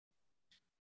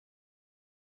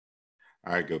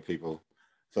All right, good people.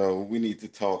 So we need to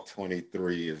talk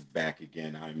 23 is back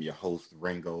again. I'm your host,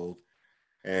 Ringold,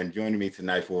 and joining me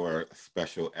tonight for a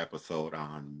special episode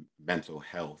on mental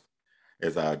health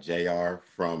is JR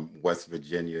from West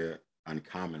Virginia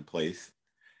Uncommon Place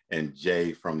and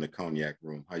Jay from the Cognac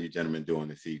Room. How you gentlemen doing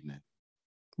this evening?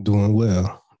 Doing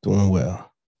well. Doing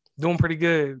well. Doing pretty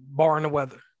good, barring the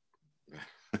weather.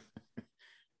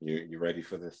 You ready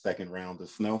for the second round of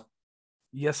snow?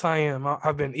 Yes, I am.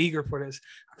 I've been eager for this.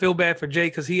 I feel bad for Jay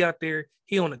because he out there,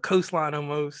 he on the coastline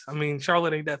almost. I mean,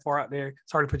 Charlotte ain't that far out there.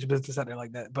 Sorry to put your business out there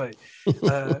like that, but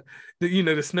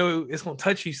the snow it's gonna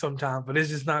touch you sometime, but it's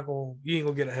just not gonna. You ain't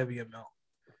gonna get a heavy amount.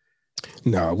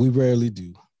 No, we rarely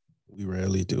do. We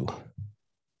rarely do.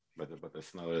 But the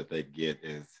snow that they get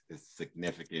is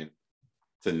significant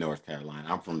to North Carolina.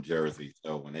 I'm from Jersey,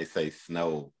 so when they say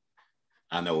snow,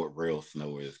 I know what real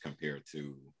snow is compared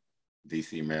to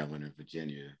DC, Maryland, and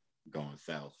Virginia going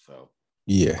south. So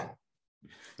yeah.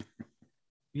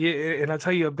 Yeah, and I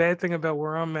tell you a bad thing about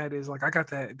where I'm at is like I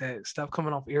got that stuff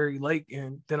coming off Erie Lake,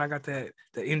 and then I got the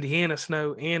Indiana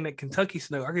snow and the Kentucky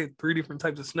snow. I get three different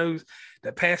types of snows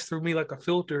that pass through me like a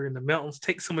filter, and the mountains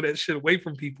take some of that shit away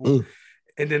from people.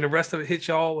 And then the rest of it hits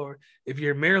y'all, or if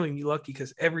you're in Maryland, you're lucky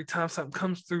because every time something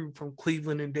comes through from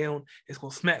Cleveland and down, it's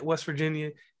gonna smack West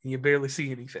Virginia, and you barely see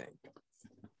anything.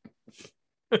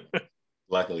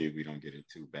 Luckily, we don't get it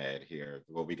too bad here.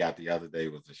 What we got the other day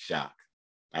was a shock.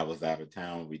 I was out of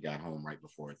town. We got home right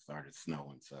before it started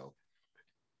snowing. So,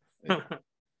 yeah.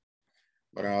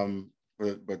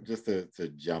 but just to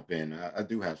jump in, I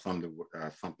do have something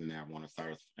that I want to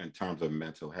start in terms of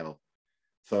mental health.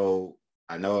 So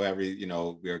I know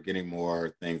we are getting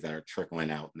more things that are trickling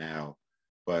out now,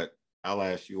 but I'll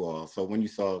ask you all. So when you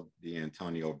saw the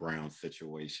Antonio Brown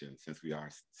situation, since we are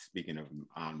speaking of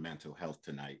on mental health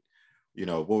tonight,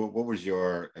 what was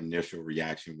your initial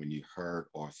reaction when you heard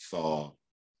or saw,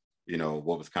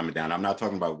 what was coming down? I'm not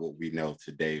talking about what we know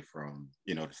today from,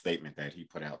 the statement that he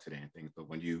put out today and things, but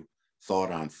when you saw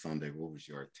it on Sunday, what was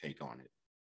your take on it?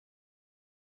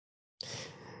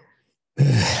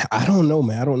 I don't know,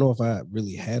 man. I don't know if I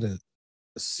really had a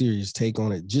serious take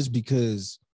on it just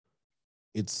because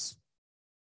it's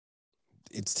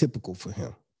typical for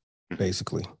him,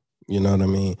 basically. You know what I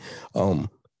mean?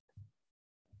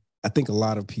 I think a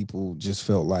lot of people just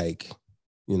felt like,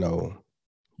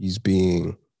 he's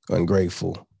being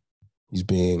ungrateful. He's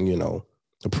being,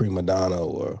 a prima donna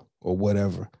or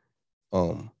whatever.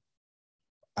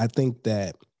 I think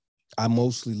that I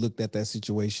mostly looked at that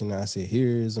situation and I said,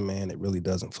 here is a man that really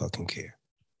doesn't fucking care.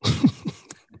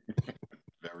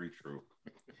 Very true.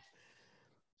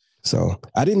 So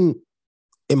I didn't,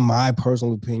 in my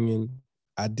personal opinion,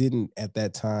 I didn't at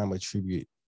that time attribute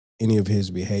any of his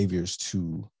behaviors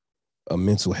to a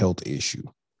mental health issue.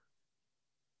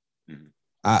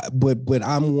 But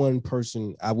I'm one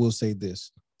person, I will say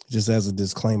this, just as a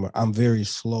disclaimer, I'm very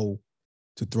slow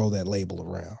to throw that label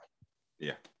around.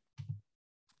 Yeah.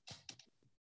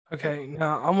 Okay,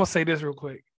 now I'm going to say this real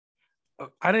quick.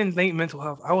 I didn't think mental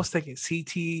health. I was thinking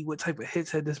CTE, what type of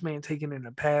hits had this man taken in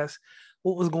the past?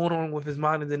 What was going on with his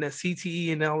mind? And then that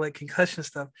CTE and all that concussion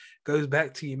stuff goes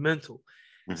back to your mental.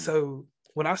 Mm-hmm. So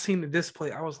when I seen the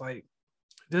display, I was like,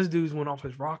 this dude's went off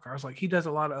his rocker. I was like, he does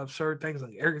a lot of absurd things.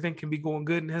 Like everything can be going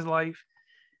good in his life.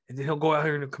 And then he'll go out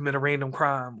here and commit a random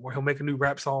crime, or he'll make a new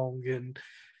rap song and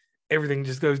everything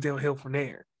just goes downhill from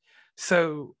there.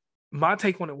 So my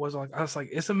take on it was like, I was like,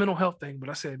 it's a mental health thing, but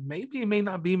I said, maybe it may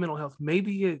not be mental health.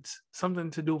 Maybe it's something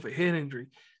to do with a head injury.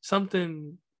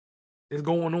 Something is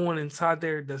going on inside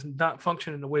there does not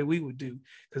function in the way we would do.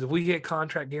 Because if we had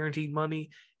contract guaranteed money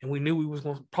and we knew we was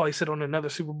going to probably sit on another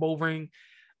Super Bowl ring,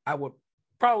 I would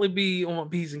probably be on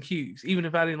P's and Q's, even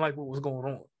if I didn't like what was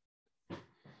going on.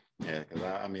 Yeah, because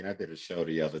I did a show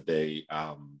the other day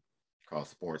called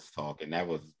Sports Talk, and that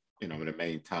was, the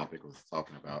main topic was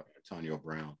talking about Antonio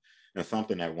Brown. And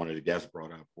something that one of the guests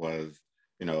brought up was,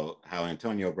 how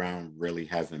Antonio Brown really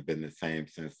hasn't been the same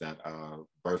since that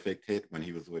perfect hit when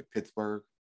he was with Pittsburgh,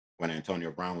 when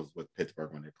Antonio Brown was with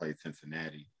Pittsburgh when they played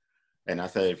Cincinnati. And I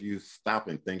said, if you stop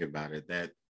and think about it,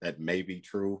 that may be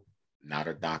true. Not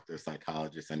a doctor,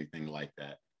 psychologist, anything like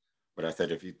that. But I said,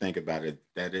 if you think about it,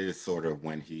 that is sort of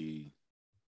when he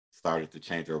started to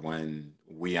change, or when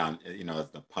we as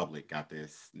the public got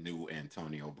this new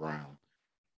Antonio Brown.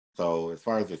 So as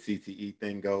far as the CTE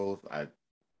thing goes, I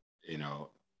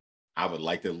would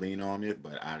like to lean on it,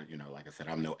 but like I said,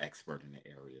 I'm no expert in the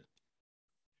area.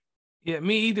 Yeah,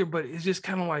 me either, but it's just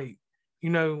kind of like,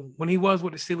 when he was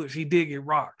with the Steelers, he did get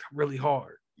rocked really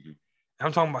hard. Mm-hmm.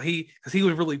 I'm talking about because he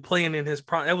was really playing in his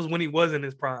prime. That was when he was in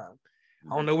his prime.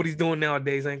 I don't know what he's doing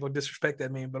nowadays. I ain't gonna disrespect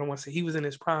that man, but I want to say he was in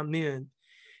his prime then.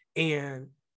 And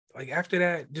like after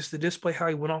that, just to display how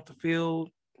he went off the field,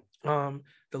 the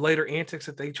later antics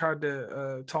that they tried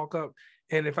to talk up.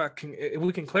 And if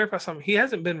we can clarify something, he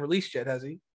hasn't been released yet, has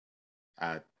he?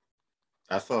 I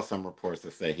saw some reports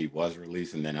that say he was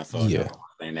released, and then I saw another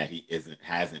saying that he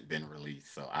hasn't been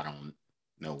released. So I don't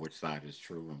know which side is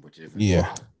true and which isn't.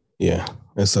 Yeah,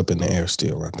 it's up in the air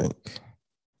still, I think.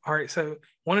 All right, so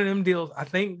one of them deals, I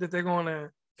think that they're going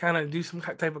to kind of do some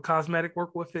type of cosmetic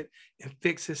work with it and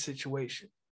fix his situation.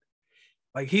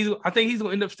 Like I think he's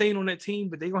gonna end up staying on that team,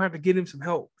 but they're gonna have to get him some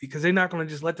help because they're not gonna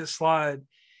just let this slide.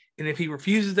 And if he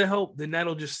refuses to help, then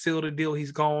that'll just seal the deal.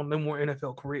 He's gone, no more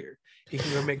NFL career. He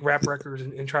can go make rap records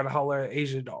and try to holler at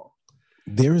Asia Doll.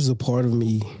 There is a part of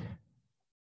me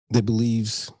that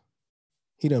believes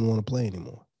he doesn't want to play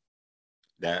anymore.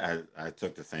 That I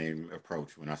took the same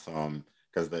approach when I saw him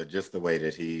because just the way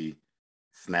that he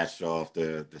snatched off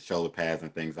the shoulder pads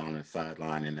and things on the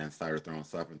sideline and then started throwing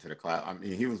stuff into the cloud. I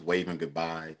mean, he was waving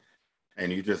goodbye,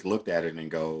 and you just looked at it and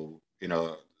go,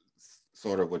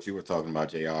 sort of what you were talking about,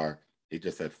 JR. He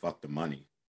just said, fuck the money.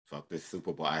 Fuck this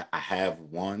Super Bowl. I have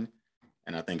won,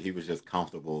 and I think he was just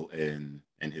comfortable in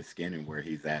his skin and where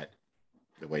he's at,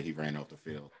 the way he ran off the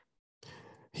field.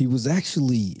 He was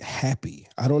actually happy.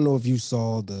 I don't know if you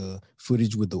saw the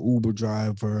footage with the Uber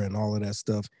driver and all of that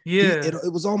stuff. Yeah.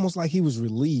 It was almost like he was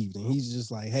relieved, and he's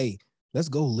just like, hey, let's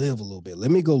go live a little bit.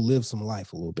 Let me go live some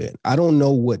life a little bit. I don't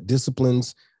know what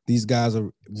disciplines these guys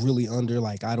are really under.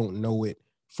 Like, I don't know it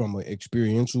from an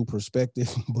experiential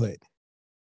perspective, but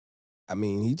I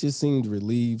mean, he just seemed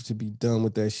relieved to be done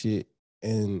with that shit.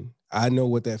 And I know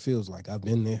what that feels like. I've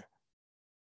been there.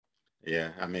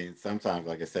 Yeah, I mean, sometimes,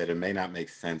 like I said, it may not make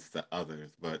sense to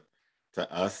others, but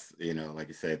to us, like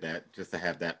you said, that just to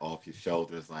have that off your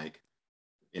shoulders, like,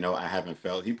 he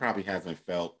probably hasn't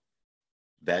felt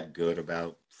that good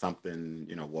about something,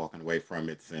 walking away from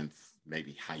it since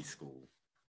maybe high school.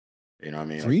 You know what I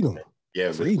mean? Freedom.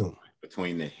 Yeah, freedom.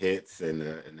 Between the hits and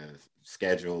the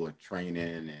schedule and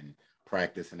training and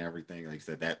practice and everything, like you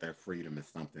said, that freedom is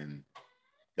something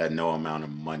that no amount of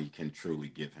money can truly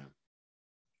give him.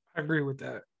 I agree with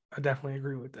that. I definitely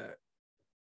agree with that.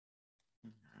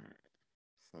 All right.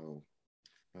 So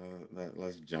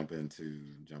let's jump into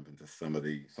some of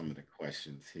the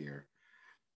questions here.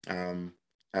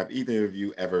 Have either of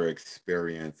you ever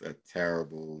experienced a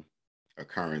terrible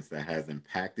occurrence that has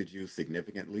impacted you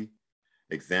significantly?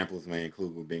 Examples may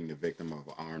include being the victim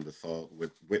of armed assault,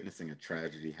 witnessing a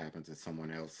tragedy happen to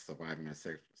someone else, surviving a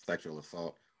sexual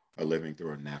assault, or living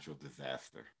through a natural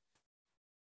disaster.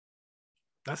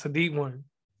 That's a deep one.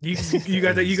 You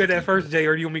got that? You got that first, Jay,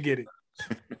 or do you want me to get it?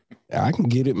 I can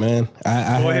get it, man.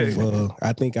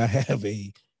 I think I have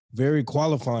a very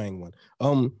qualifying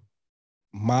one.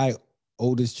 My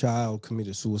oldest child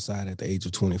committed suicide at the age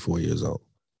of 24 years old.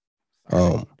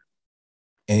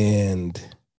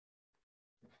 And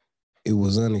it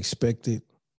was unexpected.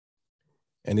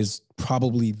 And it's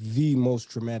probably the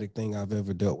most traumatic thing I've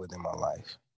ever dealt with in my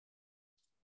life.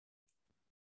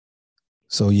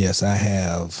 So yes,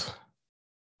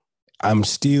 I'm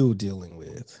still dealing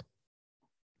with,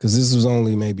 because this was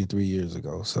only maybe 3 years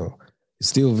ago. So it's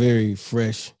still very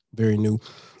fresh, very new.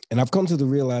 And I've come to the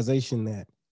realization that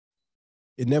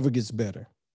it never gets better.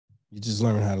 You just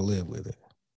learn how to live with it.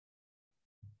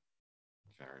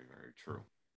 Very, very true.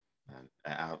 And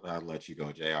I'll let you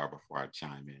go, JR, before I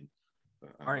chime in.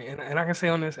 But, all right, and I can say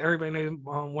on this, everybody knows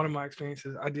one of my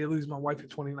experiences. I did lose my wife in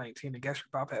 2019 to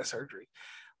gastric bypass surgery.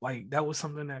 Like, that was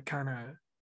something that kind of,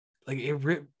 like, it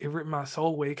ripped my soul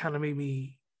away. It kind of made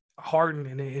me harden,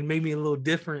 and it made me a little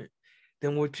different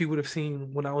than what you would have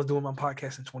seen when I was doing my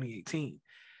podcast in 2018.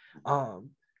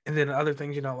 And then the other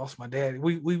things, I lost my dad.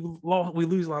 We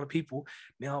lose a lot of people.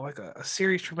 Now, like a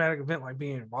serious traumatic event like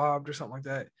being robbed or something like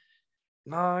that.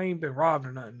 Nah, I ain't been robbed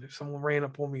or nothing. If someone ran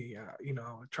up on me, I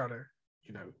would try to,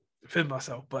 defend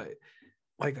myself. But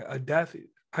like a death,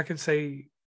 I can say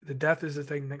the death is the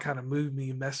thing that kind of moved me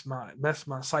and messed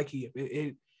my psyche up.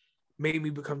 It made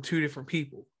me become two different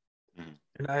people. Mm-hmm.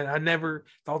 And I never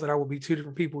thought that I would be two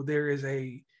different people. There's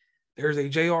a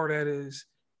JR that is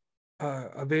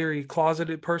a very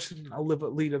closeted person. I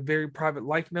lead a very private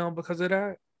life now because of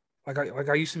that. Like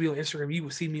I used to be on Instagram. You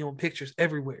would see me on pictures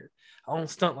everywhere. I don't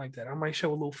stunt like that. I might show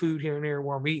a little food here and there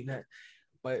while I'm eating that.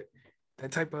 But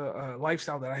that type of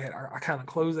lifestyle that I had, I kind of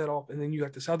closed that off. And then you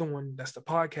got this other one that's the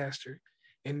podcaster.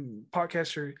 And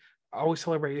podcaster, I always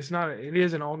tell everybody, it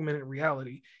is an augmented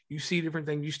reality. You see different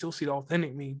things. You still see the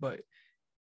authentic me, but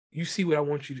you see what I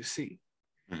want you to see.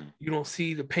 Mm-hmm. You don't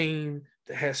see the pain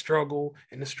that has struggle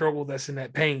and the struggle that's in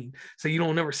that pain. So you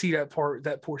don't never see that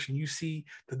portion. You see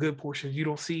the good portions. You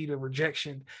don't see the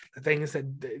rejection, the things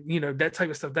that, that type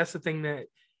of stuff. That's the thing that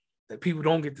people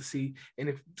don't get to see. And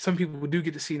if some people do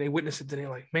get to see and they witness it, then they're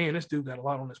like, man, this dude got a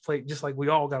lot on his plate, just like we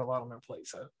all got a lot on our plate.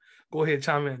 So go ahead,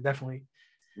 chime in, definitely.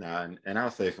 Nah, and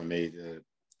I'll say for me,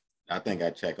 I think I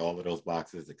check all of those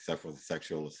boxes except for the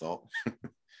sexual assault.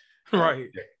 Right.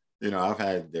 I've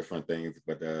had different things,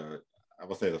 but I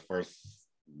would say the first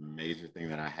major thing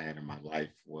that I had in my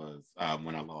life was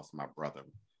when I lost my brother,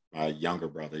 my younger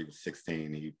brother. He was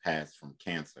 16. He passed from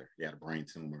cancer. He had a brain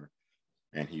tumor,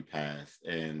 and he passed.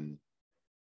 And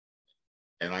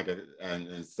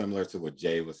similar to what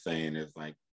Jay was saying, is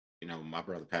like, my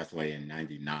brother passed away in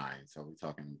 99. So we're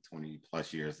talking 20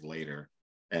 plus years later.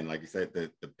 And like you said,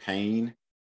 the pain,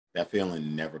 that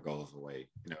feeling never goes away,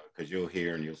 because you'll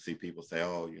hear and you'll see people say,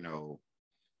 oh,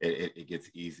 it gets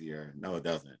easier. No, it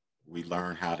doesn't. We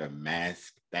learn how to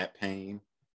mask that pain,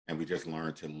 and we just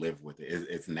learn to live with it.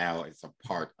 It's a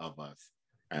part of us.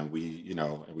 And we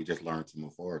just learn to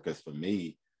move forward. Because for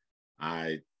me,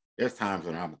 there's times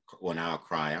when I'll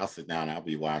cry, I'll sit down, I'll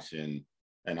be watching,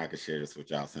 and I can share this with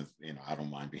y'all since, I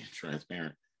don't mind being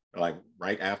transparent. Like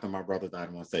right after my brother died,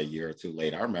 I want to say a year or two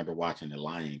later, I remember watching The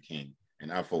Lion King.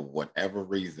 And for whatever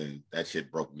reason, that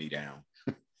shit broke me down.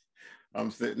 I'm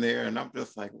sitting there and I'm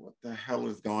just like, what the hell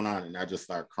is going on? And I just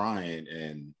start crying.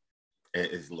 And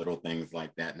it's little things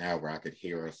like that now where I could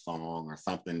hear a song or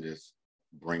something just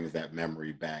brings that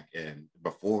memory back. And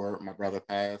before my brother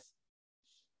passed,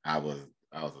 I was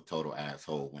a total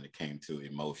asshole when it came to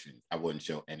emotion. I wouldn't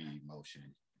show any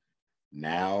emotion.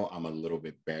 Now I'm a little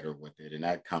bit better with it. And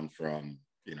that comes from,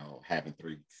 having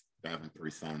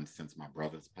three sons since my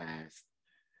brother's passed.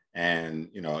 And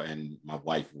and my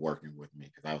wife working with me,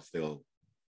 because I was still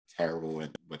terrible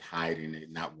with hiding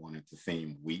it, not wanting to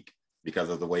seem weak because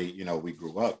of the way we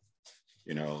grew up.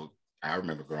 I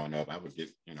remember growing up, I would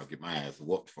get my ass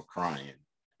whooped for crying.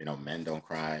 Men don't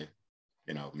cry.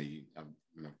 Me, I'm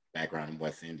background in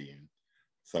West Indian,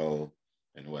 so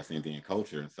in the West Indian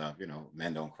culture and stuff,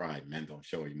 men don't cry, men don't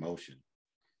show emotion.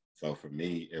 So for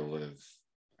me, it was,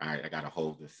 all right, I got to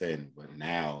hold this in. But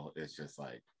now it's just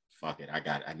like, fuck it.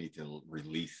 I need to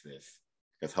release this,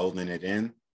 because holding it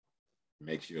in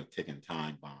makes you a ticking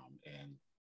time bomb. And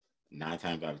 9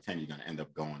 times out of 10, you're going to end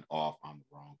up going off on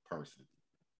the wrong person.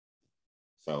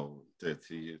 So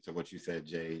to what you said,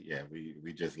 Jay, yeah,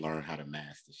 we just learn how to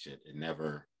mask the shit.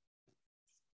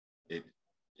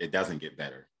 It doesn't get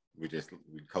better. We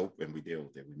cope and we deal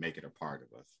with it. We make it a part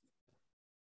of us.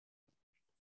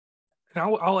 And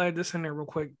I'll add this in there real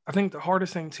quick. I think the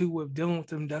hardest thing too with dealing with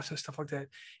them deaths and stuff like that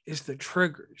is the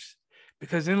triggers,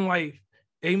 because in life,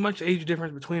 ain't much age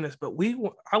difference between us, but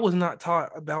I was not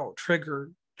taught about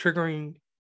triggering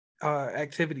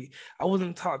activity. I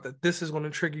wasn't taught that this is going to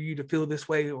trigger you to feel this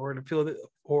way or to feel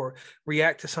or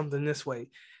react to something this way.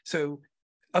 So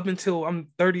up until I'm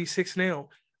 36 now,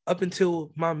 up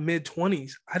until my mid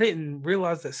 20s, I didn't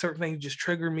realize that certain things just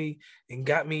trigger me and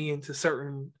got me into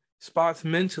certain spots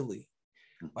mentally.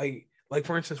 Like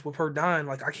for instance, with her dying,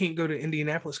 like I can't go to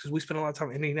Indianapolis because we spend a lot of time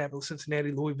in Indianapolis,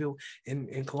 Cincinnati, Louisville,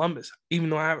 and Columbus. Even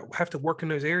though I have to work in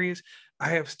those areas, I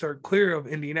have to start clear of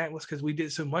Indianapolis because we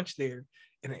did so much there.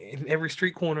 And in every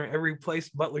street corner, every place,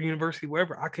 Butler University,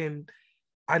 wherever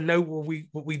I know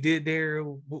what we did there,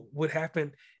 what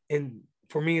happened. And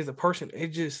for me as a person, it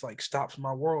just like stops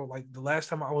my world. Like the last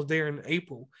time I was there in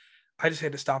April, I just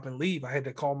had to stop and leave. I had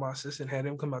to call my assistant, had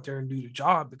him come out there and do the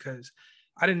job, because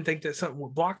I didn't think that something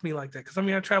would block me like that. Because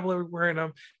I travel everywhere and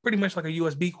I'm pretty much like a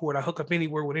USB cord. I hook up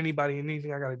anywhere with anybody and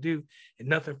anything I got to do, and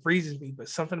nothing freezes me. But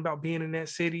something about being in that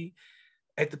city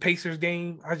at the Pacers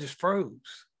game, I just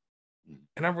froze.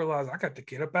 And I realized I got to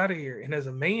get up out of here. And as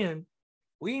a man,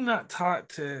 we not taught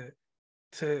to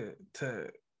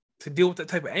deal with that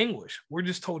type of anguish. We're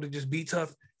just told to just be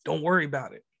tough. Don't worry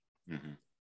about it. Mm-hmm.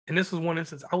 And this was one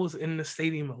instance. I was in the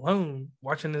stadium alone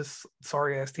watching this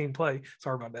sorry ass team play.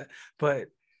 Sorry about that. But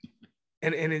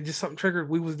and it just something triggered.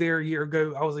 We was there a year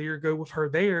ago. I was a year ago with her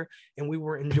there, and we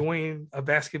were enjoying a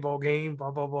basketball game,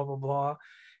 blah, blah, blah, blah, blah.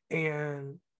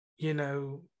 And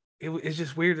it's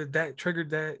just weird that triggered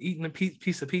that. Eating a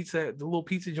piece of pizza, the little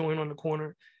pizza joint on the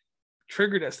corner,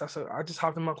 triggered that stuff. So I just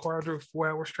hopped in my car. I drove 4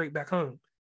 hours straight back home.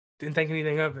 Didn't think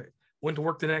anything of it. Went to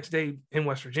work the next day in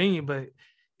West Virginia, but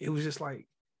it was just like,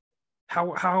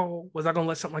 how was I going to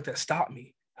let something like that stop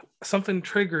me? Something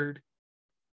triggered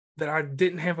that I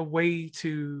didn't have a way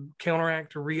to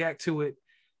counteract or react to it.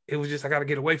 It was just, I got to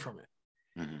get away from it.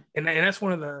 And that's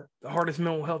one of the hardest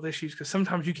mental health issues, because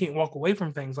sometimes you can't walk away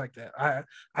from things like that. I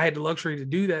had the luxury to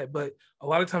do that, but a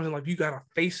lot of times in life you got to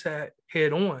face that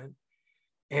head on.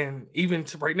 And even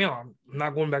to right now, I'm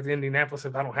not going back to Indianapolis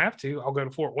if I don't have to. I'll go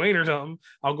to Fort Wayne or something.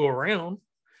 I'll go around,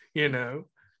 you know.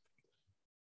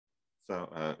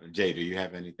 So, Jay, do you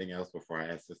have anything else before I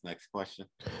ask this next question?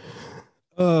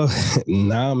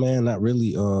 Nah, man, not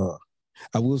really.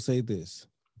 I will say this,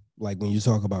 like when you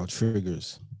talk about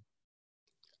triggers,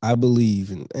 I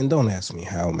believe, and don't ask me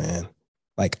how, man.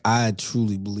 Like I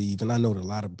truly believe, and I know that a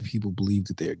lot of people believe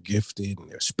that they're gifted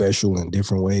and they're special in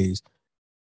different ways,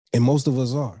 and most of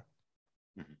us are.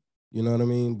 Mhm. You know what I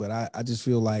mean? But I just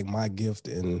feel like my gift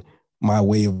and my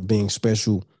way of being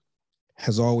special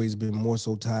has always been more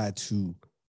so tied to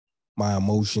my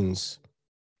emotions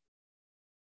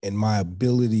and my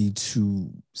ability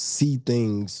to see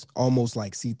things, almost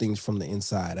like see things from the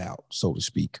inside out, so to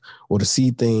speak, or to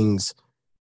see things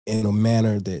in a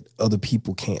manner that other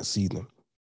people can't see them.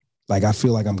 Like I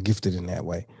feel like I'm gifted in that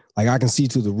way. Like I can see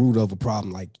to the root of a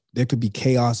problem. Like there could be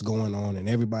chaos going on and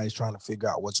everybody's trying to figure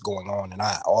out what's going on. And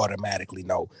I automatically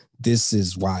know this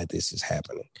is why this is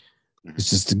happening. It's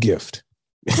just a gift.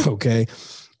 Okay.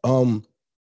 And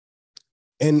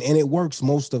it works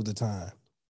most of the time.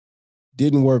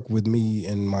 Didn't work with me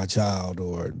and my child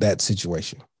or that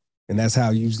situation. And that's how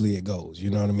usually it goes. You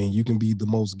know what I mean? You can be the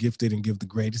most gifted and give the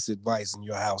greatest advice and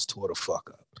your house tore the fuck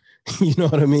up. You know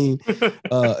what I mean?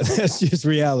 That's just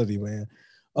reality, man.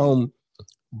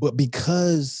 But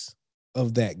because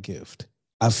of that gift,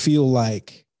 I feel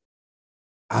like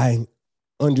I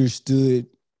understood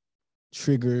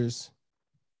triggers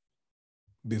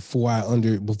before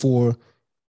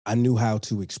I knew how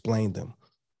to explain them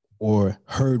or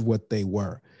heard what they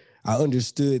were. I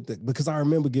understood that because I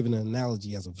remember giving an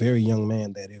analogy as a very young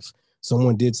man that if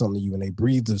someone did something to you and they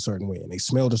breathed a certain way and they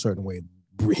smelled a certain way,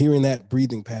 hearing that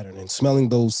breathing pattern and smelling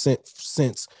those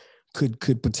scents could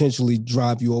potentially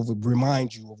drive you over,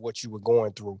 remind you of what you were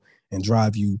going through and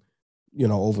drive you,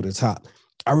 over the top.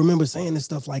 I remember saying this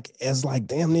stuff like as like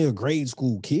damn near a grade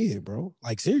school kid, bro.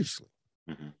 Like seriously.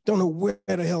 Don't know where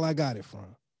the hell I got it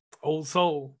from. Old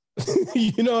soul.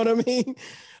 You know what I mean?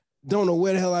 Don't know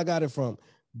where the hell I got it from.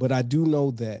 But I do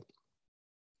know that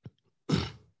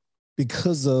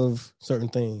because of certain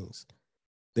things,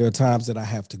 there are times that I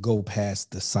have to go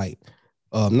past the site.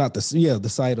 The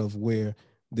site of where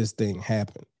this thing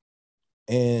happened.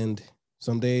 And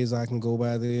some days I can go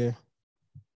by there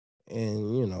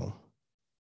and,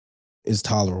 it's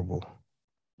tolerable.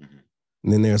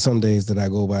 And then there are some days that I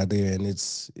go by there and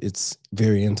it's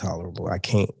very intolerable. I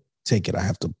can't take it. I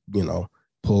have to,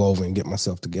 pull over and get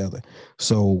myself together.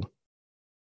 So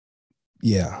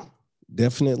yeah,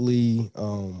 definitely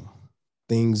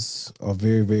things are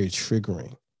very, very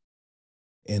triggering.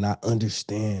 And I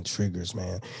understand triggers,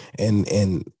 man. And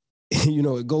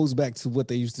it goes back to what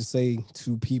they used to say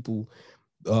to people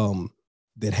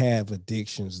that have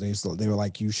addictions. They were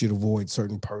like, you should avoid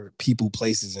certain people,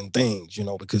 places, and things,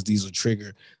 because these will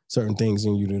trigger certain things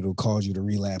in you that'll cause you to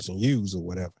relapse and use or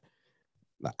whatever.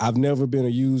 I've never been a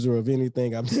user of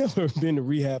anything. I've never been to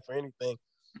rehab for anything.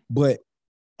 But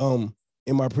in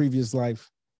my previous life,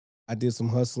 I did some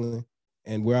hustling.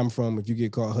 And where I'm from, if you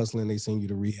get caught hustling, they send you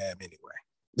to rehab anyway.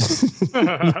 You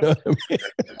know what I mean?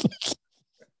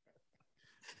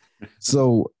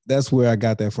 So that's where I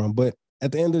got that from. But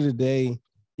at the end of the day,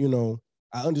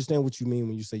 I understand what you mean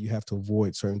when you say you have to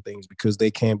avoid certain things because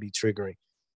they can be triggering.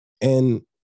 And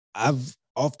I've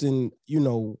often,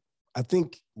 I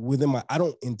think I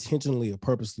don't intentionally or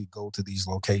purposely go to these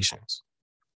locations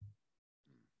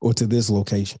or to this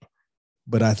location.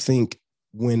 But I think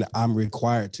when I'm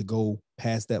required to go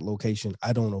past that location,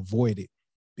 I don't avoid it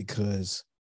because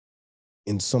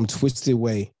in some twisted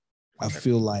way, I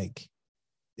feel like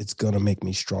it's going to make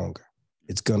me stronger.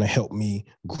 It's going to help me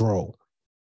grow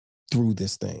through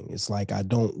this thing. It's like I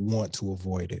don't want to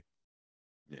avoid it,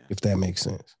 if that makes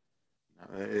sense.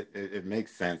 It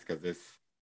makes sense because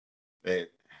I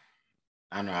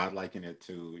don't know, I liken it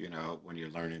to, when you're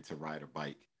learning to ride a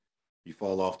bike. You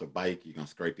fall off the bike, you're going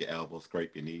to scrape your elbow,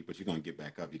 scrape your knee, but you're going to get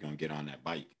back up. You're going to get on that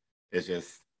bike. It's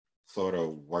just sort of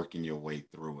working your way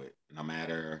through it, no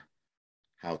matter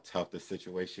how tough the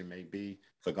situation may be.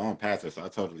 So going past it, so I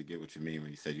totally get what you mean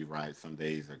when you said you ride. Some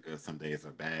days are good, some days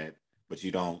are bad, but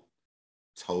you don't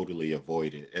totally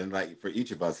avoid it. And like for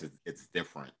each of us, it's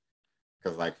different.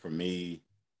 Because like for me,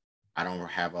 I don't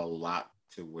have a lot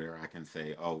to where I can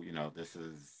say, oh, this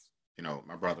is,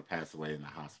 my brother passed away in the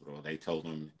hospital. They told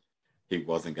him he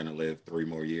wasn't going to live 3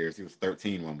 more years. He was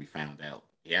 13 when we found out.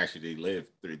 He actually lived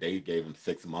 3. They gave him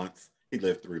 6 months. He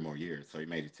lived 3 more years, so he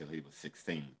made it till he was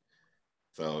 16.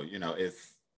 So,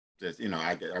 it's just,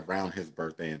 I get around his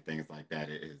birthday and things like that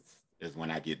is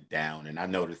when I get down. And I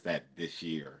noticed that this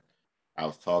year. I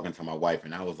was talking to my wife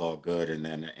and I was all good. And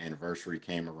then the anniversary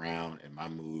came around and my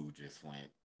mood just went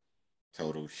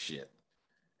total shit.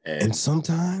 And And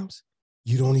sometimes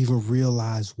you don't even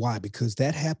realize why, because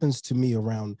that happens to me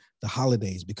around the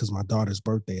holidays because my daughter's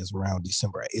birthday is around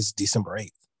December. It's December 8th.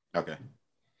 okay.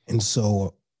 And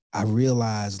so I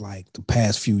realized like the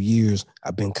past few years,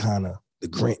 I've been kind of the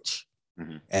Grinch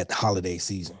at the holiday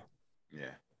season. Yeah.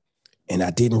 And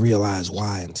I didn't realize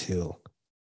why until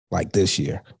like this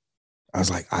year. I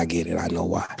was like, I get it. I know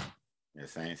why. Yeah,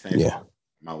 same. Yeah.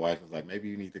 My wife was like, maybe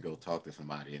you need to go talk to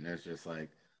somebody. And it's just like,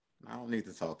 I don't need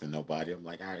to talk to nobody. I'm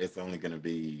like, all right, it's only going to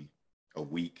be a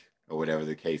week or whatever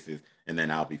the case is. And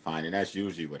then I'll be fine. And that's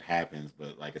usually what happens.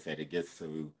 But like I said, it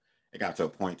got to a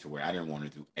point to where I didn't want to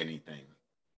do anything,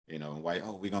 like,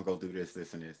 oh, we're going to go do this,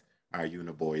 this, and this. All right, you and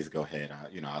the boys go ahead.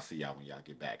 I'll see y'all when y'all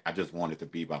get back. I just wanted to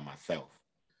be by myself.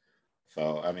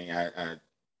 So, I mean,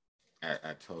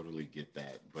 I totally get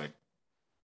that. But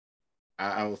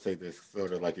I will say this,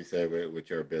 sort of like you said with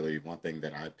your ability. One thing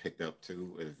that I picked up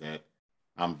too is that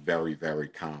I'm very, very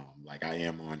calm. Like I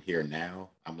am on here now.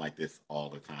 I'm like this all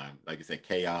the time. Like you said,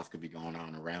 chaos could be going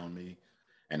on around me,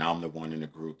 and I'm the one in the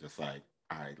group that's like,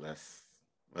 all right, let's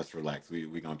relax.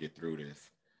 We gonna get through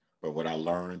this. But what I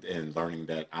learned in learning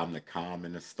that I'm the calm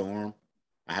in the storm,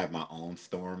 I have my own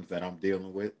storms that I'm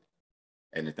dealing with.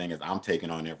 And the thing is, I'm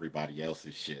taking on everybody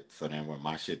else's shit. So then when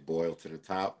my shit boils to the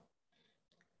top,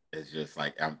 it's just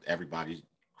like everybody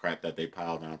crap that they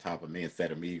piled on top of me.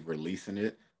 Instead of me releasing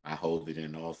it, I hold it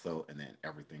in also, and then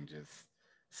everything just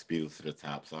spews to the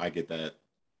top. So I get that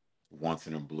once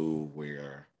in a blue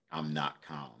where I'm not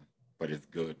calm, but it's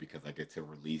good because I get to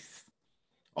release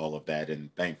all of that. And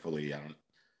thankfully, I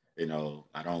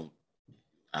don't.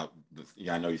 I,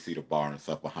 yeah, I know you see the bar and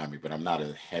stuff behind me, but I'm not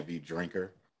a heavy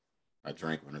drinker. I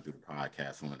drink when I do the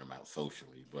podcast when I'm out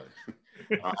socially, but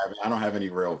I don't have any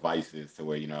real vices to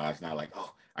where it's not like,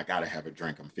 oh, I gotta have a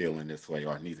drink. I'm feeling this way,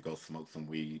 or I need to go smoke some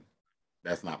weed.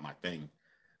 That's not my thing.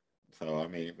 So I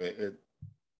mean, it's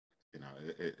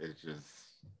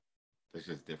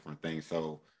just different things.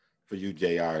 So for you,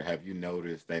 Jr., have you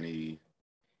noticed any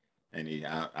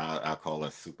I'll call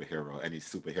it superhero, any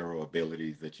superhero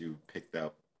abilities that you picked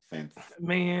up since?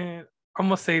 Man, I'm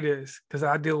gonna say this because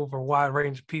I deal with a wide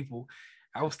range of people.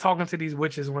 I was talking to these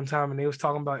witches one time, and they was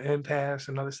talking about empaths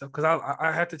and other stuff. Because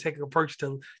I have to take an approach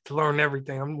to learn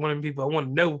everything. I'm one of the people I want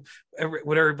to know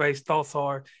what everybody's thoughts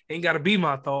are. Ain't got to be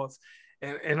my thoughts.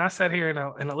 And I sat here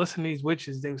and I listened to these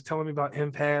witches. They was telling me about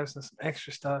empaths and some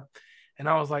extra stuff, and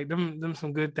I was like, them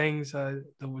some good things. The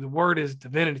word is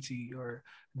divinity or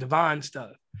divine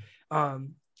stuff.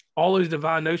 Um, all those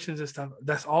divine notions and stuff,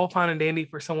 that's all fine and dandy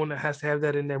for someone that has to have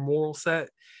that in their moral set,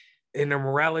 in their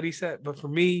morality set. But for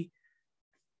me,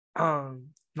 no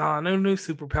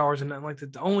superpowers and nothing like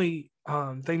that. The only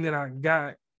thing that I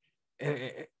got,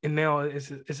 and now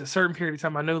it's a certain period of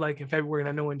time. I know, like in February, and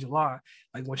I know in July,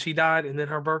 like when she died, and then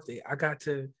her birthday, I got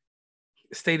to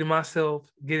stay to myself,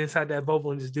 get inside that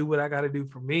bubble, and just do what I got to do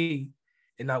for me,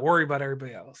 and not worry about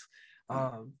everybody else.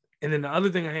 And then the other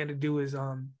thing I had to do is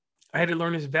I had to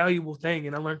learn this valuable thing,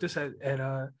 and I learned this at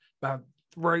about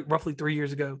roughly 3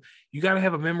 years ago. You got to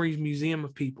have a memories museum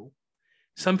of people.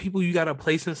 Some people you got to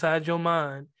place inside your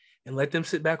mind and let them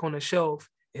sit back on the shelf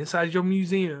inside your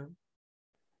museum.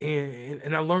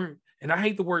 And I learned, and I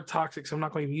hate the word toxic, so I'm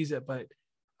not going to use that, but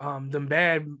them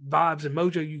bad vibes and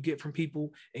mojo you get from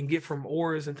people and get from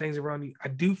auras and things around you, I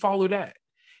do follow that.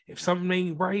 If something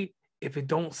ain't right, if it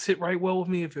don't sit right well with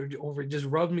me, or if it just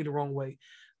rubs me the wrong way,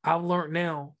 I've learned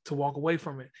now to walk away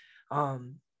from it.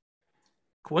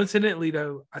 Coincidentally,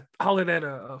 though, I hollered at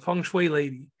a feng shui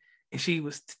lady, and she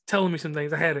was telling me some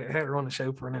things. I had her on the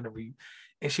show for an interview,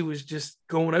 and she was just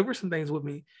going over some things with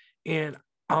me. And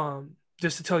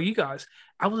just to tell you guys,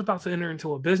 I was about to enter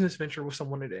into a business venture with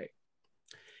someone today,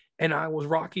 and I was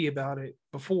rocky about it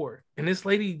before. And this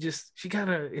lady she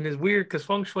kind of, and it's weird because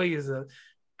feng shui is a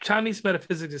Chinese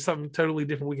metaphysics is something totally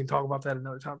different. We can talk about that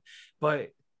another time. But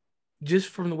just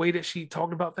from the way that she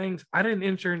talked about things, I didn't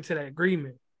enter into that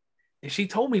agreement. And she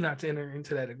told me not to enter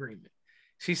into that agreement.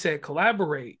 She said,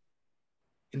 collaborate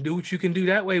and do what you can do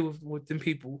that way with them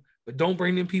people, but don't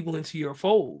bring them people into your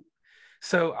fold.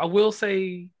 So I will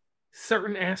say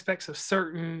certain aspects of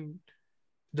certain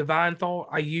divine thought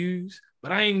I use,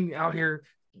 but I ain't out here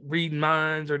reading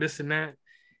minds or this and that.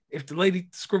 If the lady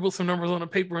scribbled some numbers on a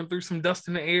paper and threw some dust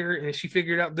in the air and she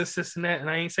figured out this, and that, and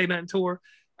I ain't say nothing to her,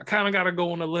 I kind of got to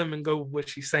go on a limb and go with what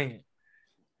she's saying.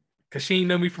 Because she ain't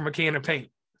know me from a can of paint.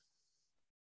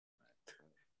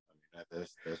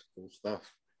 That's true stuff.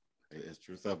 It's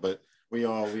true stuff. But we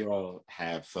all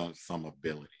have some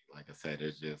ability. Like I said,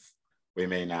 it's just we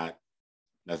may not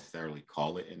necessarily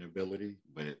call it an ability,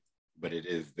 but it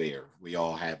is there. We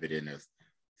all have it in us.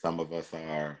 Some of us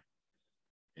are,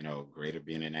 great at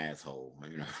being an asshole.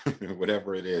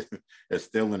 Whatever it is, it's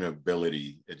still an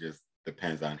ability. It just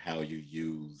depends on how you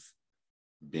use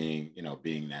being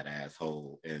that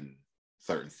asshole in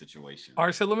certain situations. All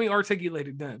right, so let me articulate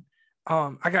it then.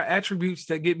 I got attributes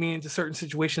that get me into certain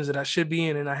situations that I should be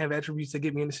in, and I have attributes that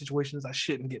get me into situations I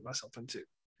shouldn't get myself into.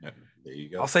 Yeah, there you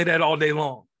go. I'll say that all day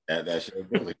long. That's your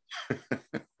ability.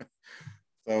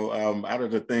 So out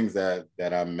of the things that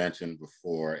I mentioned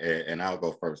before, and I'll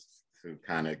go first to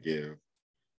kind of give,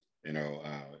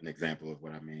 an example of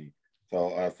what I mean.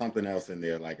 So something else in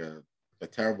there, like a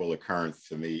terrible occurrence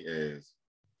to me is,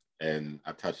 and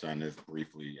I touched on this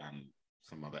briefly on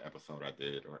some other episode I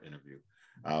did or interview.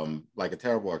 Like a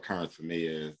terrible occurrence for me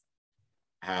is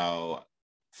how,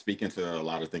 speaking to a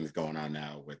lot of things going on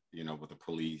now with the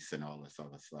police and all this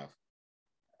other stuff,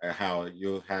 how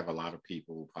you'll have a lot of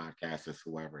people, podcasters,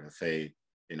 whoever, that say,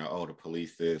 oh, the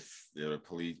police,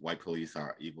 white police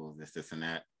are evil, this and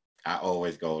that. I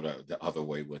always go the other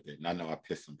way with it. And I know I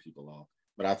piss some people off,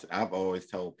 but I've always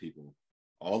told people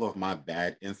all of my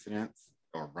bad incidents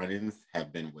or run-ins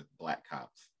have been with Black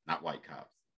cops, not white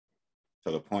cops.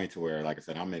 To the point to where, like I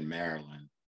said, I'm in Maryland.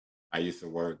 I used to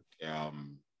work,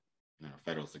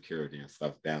 federal security and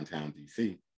stuff downtown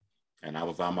DC. And I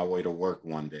was on my way to work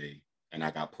one day and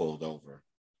I got pulled over.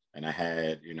 And I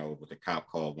had, what the cop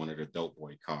called one of the dope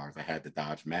boy cars. I had the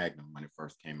Dodge Magnum when it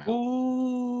first came out.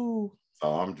 Ooh. So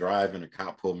I'm driving, the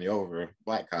cop pulled me over,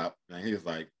 Black cop, and he was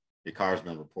like, your car's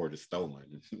been reported stolen.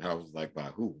 And I was like, by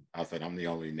who? I said, I'm the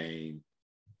only name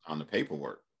on the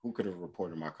paperwork. Who could have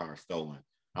reported my car stolen?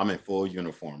 I'm in full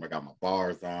uniform. I got my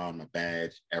bars on, my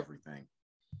badge, everything.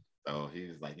 So he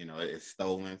was like, it's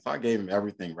stolen. So I gave him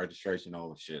everything, registration,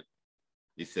 all the shit.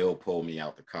 He still pulled me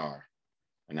out the car.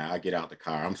 And now I get out the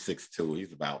car. I'm 6'2".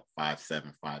 He's about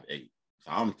 5'7", 5'8".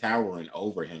 So I'm towering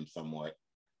over him somewhat.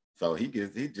 So he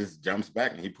just jumps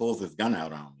back and he pulls his gun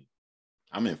out on me.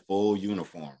 I'm in full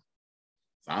uniform.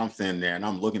 So I'm sitting there and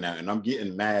I'm looking at it and I'm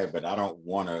getting mad, but I don't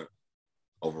want to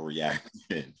overreact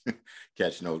and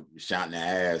catch no shot in the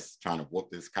ass trying to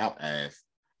whoop this cop ass.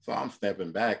 So I'm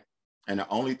stepping back. And the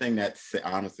only thing that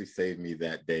honestly saved me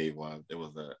that day was there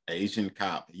was an Asian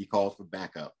cop. He called for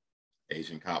backup.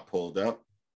 Asian cop pulled up.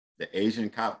 The Asian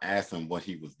cop asked him what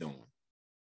he was doing.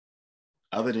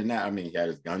 Other than that, he had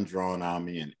his gun drawn on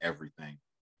me and everything.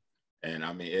 And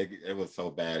it was so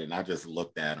bad. And I just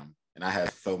looked at him and I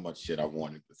had so much shit I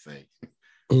wanted to say.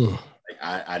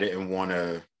 I didn't want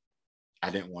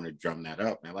to drum that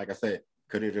up. And like I said,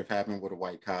 could it have happened with a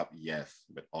white cop? Yes.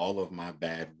 But all of my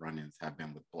bad run-ins have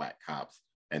been with Black cops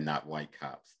and not white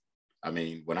cops.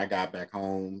 When I got back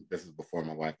home, this is before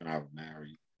my wife and I were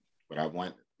married, but I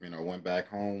went back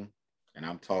home and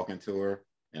I'm talking to her.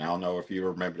 And I don't know if you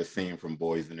remember the scene from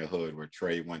Boys in the Hood where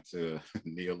Trey went to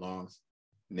Nia Long's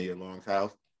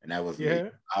house. And that was me.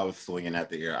 I was swinging at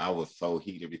the air. I was so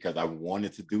heated because I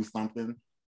wanted to do something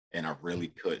and I really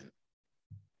couldn't.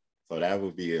 So that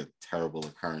would be a terrible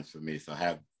occurrence for me. So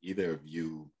have either of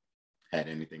you had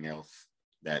anything else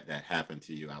that happened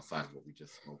to you outside of what we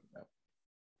just spoke about?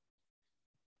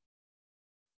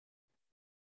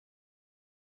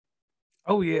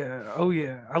 Oh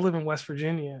yeah. I live in West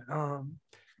Virginia.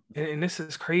 And this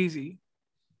is crazy.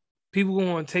 People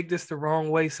going to take this the wrong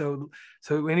way. So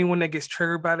anyone that gets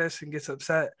triggered by this and gets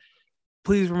upset,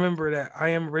 please remember that I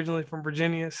am originally from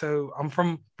Virginia. So I'm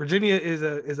from Virginia is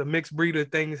a mixed breed of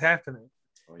things happening.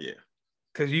 Oh yeah.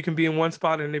 Because you can be in one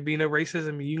spot and there be no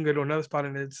racism, you can go to another spot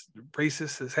and it's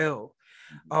racist as hell.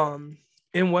 Mm-hmm.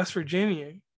 In West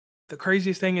Virginia, the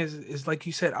craziest thing is like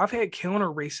you said, I've had counter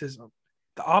racism.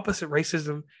 The opposite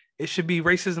racism, it should be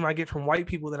racism I get from white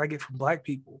people that I get from Black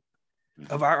people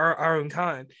of our own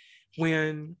kind.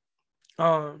 When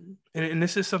and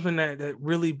this is something that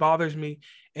really bothers me,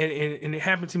 and it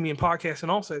happened to me in podcasts,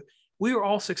 and also we are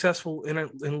all successful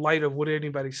in light of what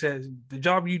anybody says. The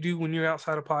job you do when you're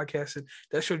outside of podcasting,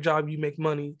 that's your job. You make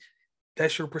money,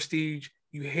 that's your prestige.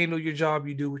 You handle your job.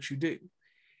 You do what you do.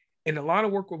 And a lot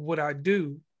of work with what I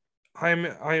do, I am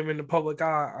in the public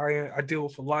eye. I deal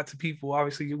with lots of people.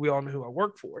 Obviously, we all know who I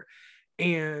work for,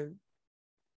 and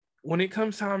when it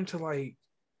comes time to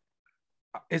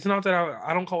it's not that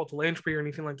I don't call it the land spree or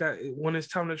anything like that. When it's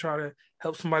time to try to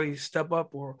help somebody step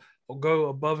up or go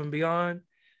above and beyond,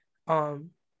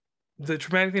 the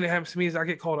traumatic thing that happens to me is I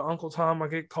get called Uncle Tom. I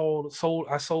get called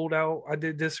I sold out. I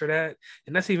did this or that.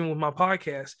 And that's even with my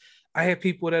podcast. I have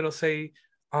people that'll say,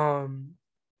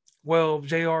 well,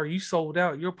 JR, you sold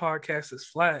out. Your podcast is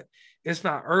flat. It's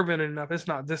not urban enough. It's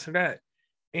not this or that.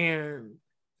 And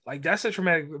like that's a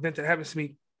traumatic event that happens to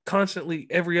me constantly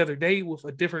every other day with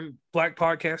a different Black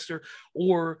podcaster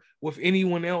or with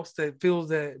anyone else that feels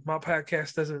that my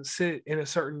podcast doesn't sit in a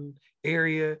certain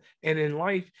area and in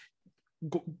life,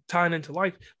 tying into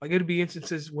life. Like it'd be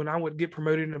instances when I would get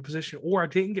promoted in a position or I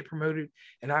didn't get promoted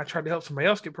and I tried to help somebody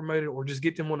else get promoted or just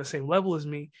get them on the same level as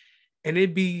me. And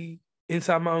it'd be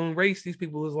inside my own race. These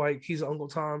people is like, he's Uncle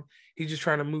Tom. He's just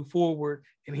trying to move forward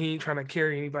and he ain't trying to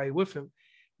carry anybody with him.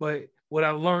 But what I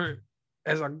learned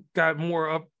as I got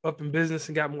more up in business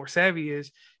and got more savvy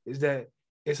is that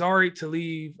it's all right to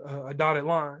leave a dotted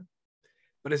line,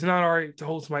 but it's not all right to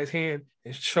hold somebody's hand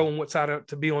and show them what side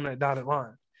to be on that dotted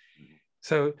line.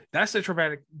 So that's the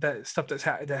traumatic that stuff that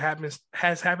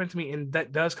has happened to me, and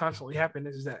that does constantly happen.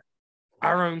 Is that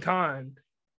our own kind?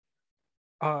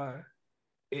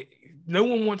 No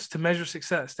one wants to measure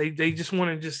success. They just want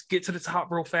to just get to the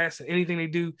top real fast in anything they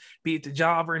do, be it the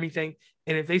job or anything.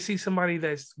 And if they see somebody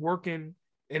that's working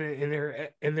and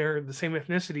they're the same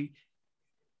ethnicity,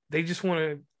 they just want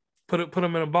to put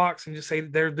them in a box and just say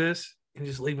they're this and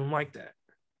just leave them like that.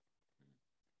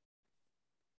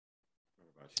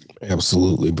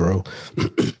 Absolutely, bro.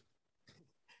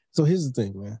 So here's the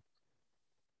thing, man.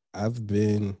 I've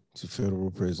been to federal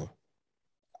prison.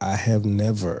 I have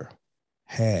never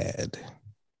had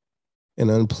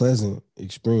an unpleasant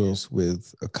experience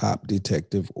with a cop,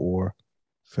 detective, or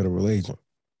federal agent.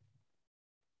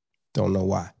 Don't know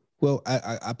why. Well,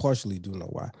 I partially do know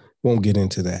why. Won't get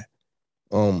into that.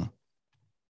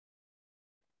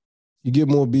 You get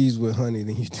more bees with honey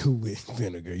than you do with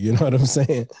vinegar. You know what I'm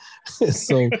saying?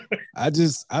 So I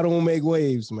don't make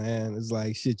waves, man. It's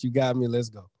like, shit, you got me, let's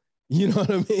go. You know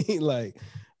what I mean? Like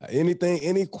anything,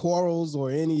 any quarrels or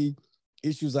any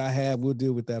issues I have, we'll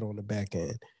deal with that on the back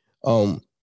end.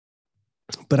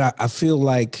 But I feel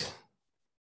like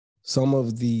some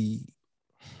of the,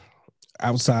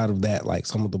 outside of that, like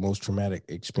some of the most traumatic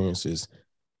experiences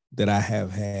that I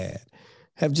have had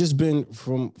have just been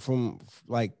from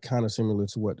like kind of similar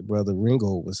to what the brother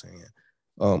Ringo was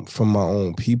saying, from my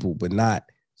own people, but not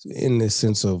in the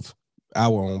sense of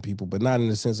our own people, but not in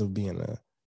the sense of being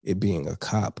a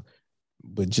cop,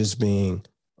 but just being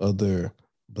other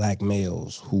Black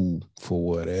males who, for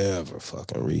whatever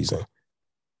fucking reason,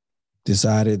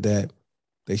 decided that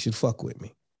they should fuck with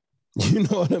me. You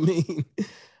know what I mean?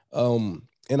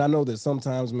 And I know that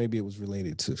sometimes maybe it was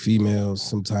related to females.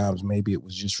 Sometimes maybe it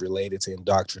was just related to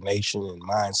indoctrination and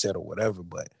mindset or whatever.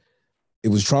 But it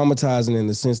was traumatizing in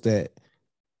the sense that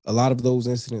a lot of those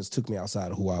incidents took me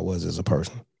outside of who I was as a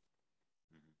person.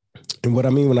 And what I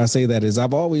mean when I say that is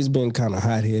I've always been kind of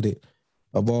hot-headed.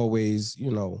 I've always,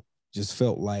 just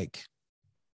felt like,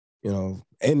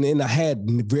 and I had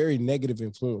very negative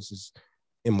influences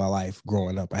in my life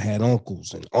growing up. I had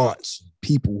uncles and aunts,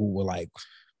 people who were like,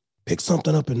 pick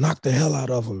something up and knock the hell out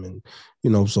of them. And,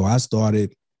 so I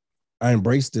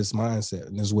embraced this mindset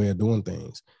and this way of doing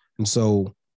things. And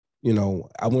so,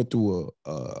 I went through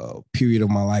a period of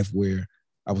my life where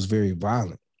I was very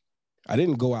violent. I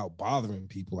didn't go out bothering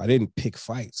people. I didn't pick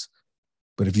fights.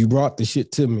 But if you brought the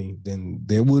shit to me, then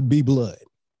there would be blood.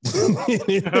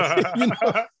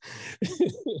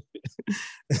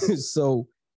 So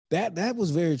that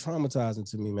was very traumatizing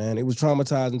to me, man. It was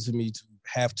traumatizing to me to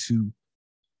have to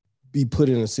be put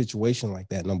in a situation like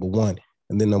that, number one.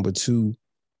 And then number two,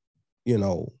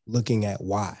 looking at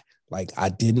why. Like, I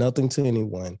did nothing to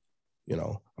anyone,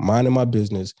 I'm minding my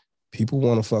business. People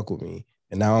want to fuck with me.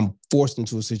 And now I'm forced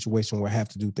into a situation where I have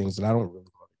to do things that I don't really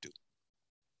want to do.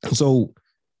 And so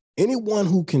anyone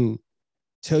who can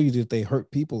tell you that they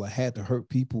hurt people or had to hurt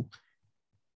people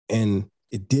and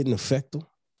it didn't affect them,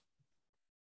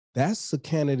 that's a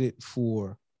candidate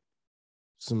for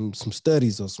some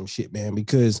studies or some shit, man,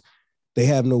 because they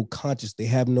have no conscience, they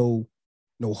have no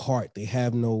heart, they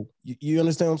have no, you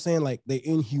understand what I'm saying? Like, they're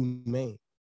inhumane.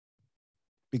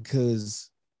 Because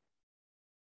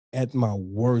at my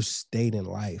worst state in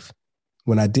life,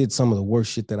 when I did some of the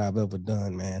worst shit that I've ever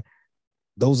done, man,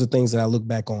 those are things that I look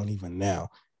back on even now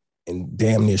and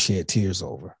damn near shed tears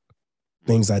over.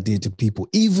 Things I did to people,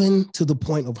 even to the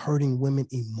point of hurting women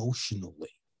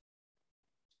emotionally.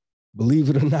 Believe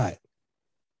it or not.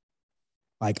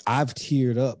 Like, I've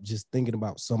teared up just thinking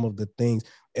about some of the things.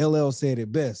 LL said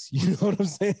it best. You know what I'm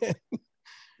saying?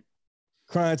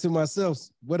 Crying to myself,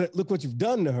 look what you've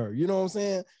done to her. You know what I'm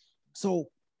saying? So,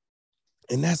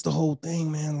 and that's the whole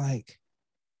thing, man. Like,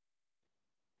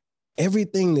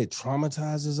 everything that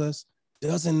traumatizes us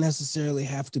doesn't necessarily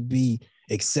have to be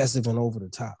excessive and over the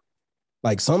top.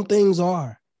 Like, some things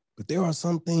are, But there are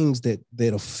some things that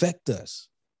affect us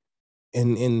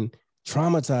and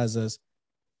traumatize us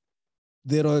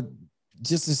that are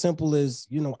just as simple as,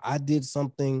 I did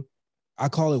something, I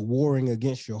call it warring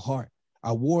against your heart.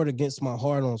 I warred against my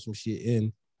heart on some shit,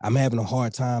 and I'm having a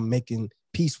hard time making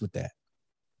peace with that.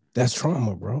 That's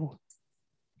trauma, bro.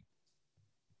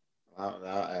 I'll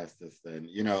ask this then.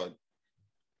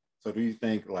 So do you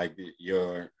think like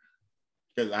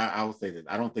because I will say this,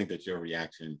 I don't think that your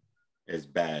reaction is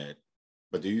bad,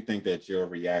 but do you think that your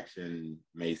reaction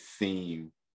may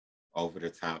seem over the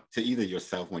top to either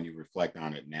yourself when you reflect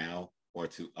on it now, or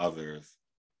to others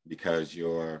because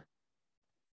you're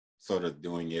sort of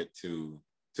doing it to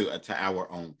our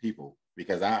own people?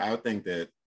 Because I think that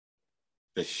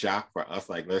the shock for us,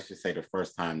 like let's just say the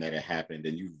first time that it happened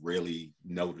and you really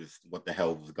noticed what the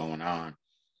hell was going on,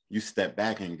 you step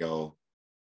back and go,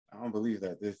 I don't believe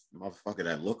that this motherfucker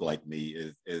that looked like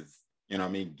me is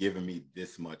giving me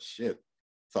this much shit.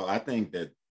 So I think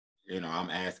that, I'm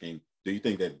asking, do you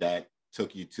think that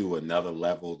took you to another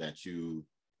level that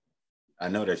I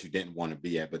know that you didn't want to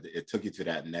be at, but it took you to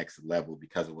that next level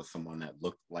because it was someone that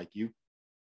looked like you?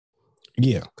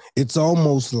 Yeah. It's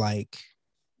almost like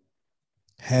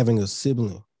having a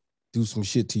sibling do some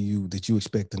shit to you that you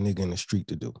expect a nigga in the street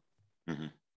to do. Mm-hmm.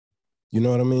 You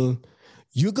know what I mean?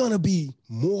 You're going to be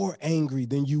more angry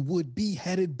than you would be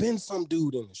had it been some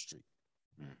dude in the street.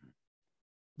 Mm-hmm.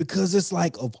 Because it's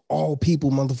like, of all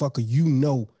people, motherfucker, you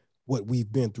know what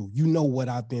we've been through. You know what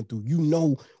I've been through. You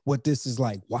know what this is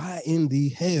like. Why in the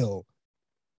hell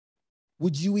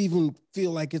would you even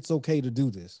feel like it's okay to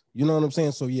do this? You know what I'm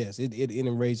saying? So yes, it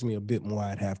enraged me a bit more,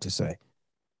 I'd have to say.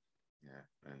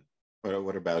 Yeah. But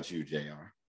what about you,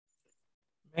 JR?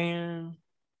 Man,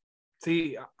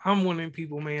 see, I'm one of them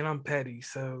people, man. I'm petty,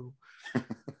 so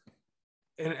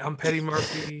and I'm Petty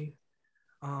Murphy.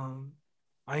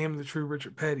 I am the true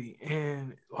Richard Petty,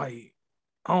 and like,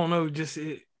 I don't know, just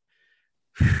it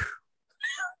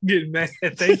getting mad.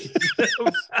 Thank you.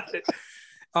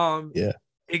 Yeah.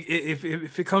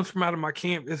 If it comes from out of my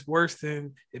camp, it's worse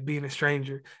than it being a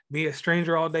stranger. Being a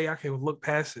stranger all day, I can look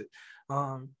past it.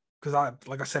 Because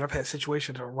like I said, I've had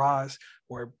situations arise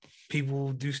where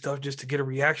people do stuff just to get a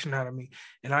reaction out of me,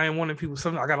 and I ain't wanting people.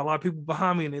 I got a lot of people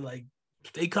behind me, and they like,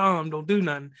 stay calm, don't do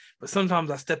nothing. But sometimes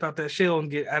I step out that shell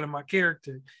and get out of my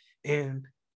character, and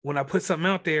when I put something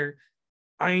out there,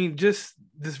 I ain't just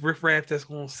this riffraff that's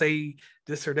gonna say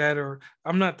this or that, or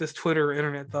I'm not this Twitter or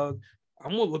internet thug.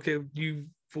 I'm gonna look at you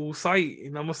full sight,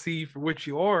 and I'm gonna see you for what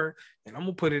you are, and I'm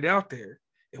gonna put it out there.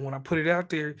 And when I put it out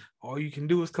there, all you can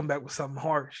do is come back with something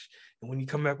harsh. And when you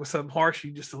come back with something harsh,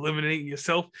 you just eliminate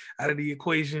yourself out of the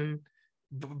equation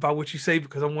by what you say.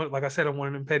 Because like I said, I'm one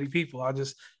of them petty people. I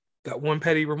just got one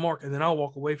petty remark, and then I'll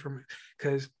walk away from it.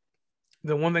 Because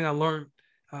the one thing I learned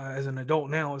as an adult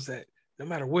now is that no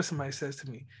matter what somebody says to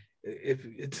me, if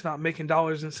it's not making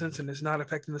dollars and cents and it's not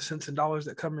affecting the cents and dollars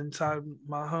that come inside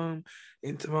my home,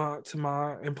 into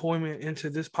my employment, into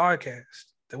this podcast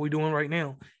that we're doing right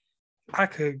now, I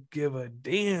could give a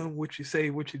damn what you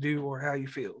say, what you do, or how you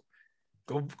feel.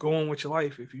 Go on with your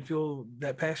life. If you feel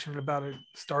that passionate about it,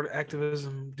 start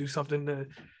activism, do something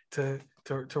to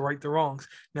right the wrongs.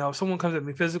 Now, if someone comes at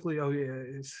me physically, oh yeah,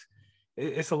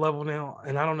 it's a level now,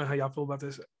 and I don't know how y'all feel about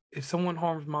this. If someone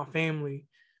harms my family,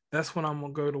 that's when I'm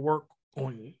gonna go to work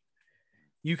on you.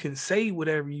 You can say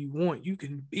whatever you want. You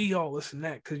can be all this and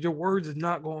that, because your words is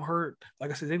not gonna hurt.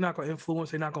 Like I said, they're not gonna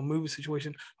influence. They're not gonna move a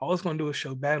situation. All it's gonna do is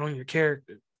show bad on your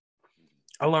character.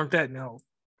 I learned that now.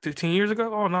 15 years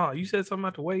ago, oh no, you said something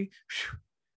out the way,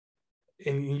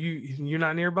 and you're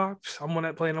not nearby. I'm on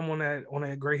that plane. I'm on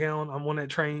that Greyhound. I'm on that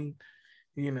train.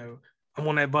 I'm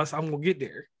on that bus. I'm gonna get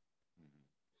there.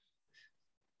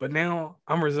 But now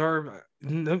I'm reserved.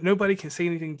 Nobody can say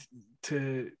anything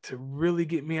to really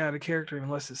get me out of character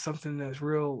unless it's something that's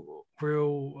real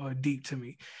deep to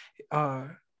me. I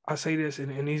say this,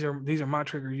 and these are my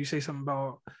triggers. You say something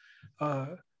about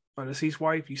my deceased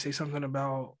wife. You say something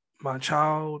about my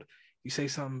child. You say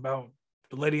something about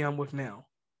the lady I'm with now.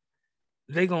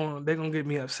 They're gonna get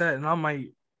me upset, and I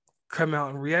might come out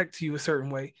and react to you a certain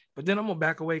way, but then I'm gonna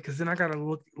back away, because then I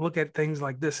gotta look at things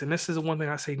like this. And this is the one thing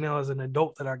I say now as an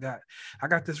adult, that I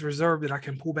got this reserve that I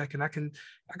can pull back, and I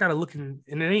gotta look and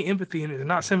it ain't empathy and it's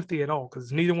not sympathy at all,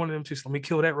 because neither one of them two. So let me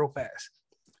kill that real fast.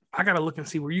 I gotta look and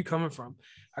see where you coming from.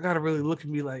 I gotta really look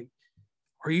and be like,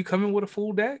 are you coming with a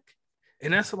full deck?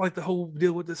 And that's like the whole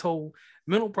deal with this whole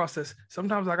mental process.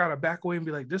 Sometimes I gotta back away and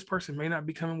be like, this person may not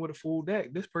be coming with a full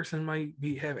deck. This person might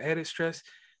have added stress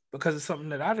because of something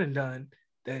that I done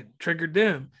that triggered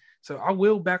them. So I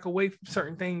will back away from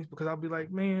certain things, because I'll be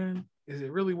like, man, is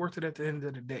it really worth it at the end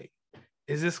of the day?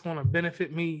 is this going to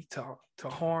benefit me to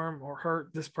harm or hurt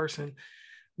this person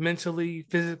mentally,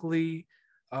 physically,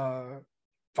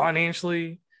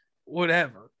 financially,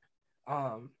 whatever?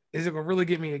 Is it gonna really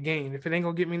get me a gain? If it ain't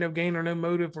gonna get me no gain or no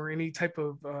motive or any type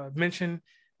of mention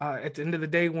at the end of the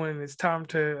day when it's time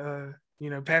to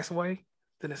pass away,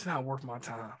 then it's not worth my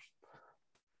time.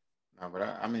 No, but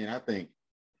I mean, I think,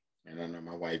 and I know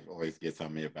my wife always gets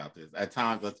on me about this. At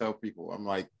times, I tell people, I'm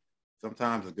like,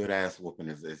 sometimes a good ass whooping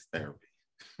is therapy.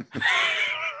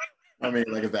 I mean,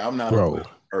 like I said, I'm not a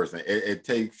person. It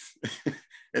takes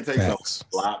it takes a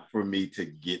lot for me to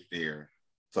get there.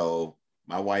 So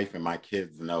my wife and my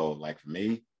kids know, like for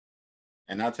me,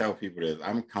 and I tell people this,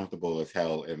 I'm comfortable as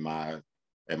hell in my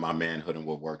manhood and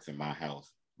what works in my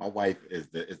house. My wife is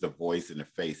the voice and the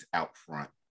face out front.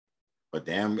 But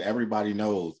damn, everybody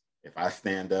knows if I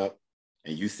stand up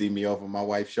and you see me over my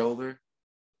wife's shoulder,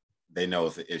 they know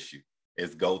it's an issue.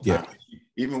 It's go time. Yeah.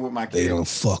 Even with my kids. They done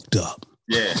fucked up.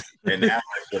 Yeah. And now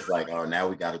it's just like, oh, now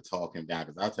we got to talk him down.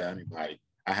 Because I'll tell anybody,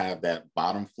 I have that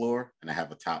bottom floor and I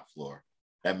have a top floor.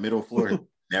 That middle floor has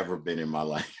never been in my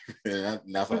life. And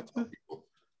that's what I tell people.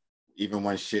 Even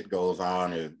when shit goes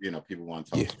on or, people want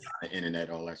to talk on the internet,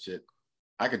 all that shit,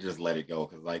 I could just let it go.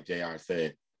 Because like JR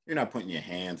said, you're not putting your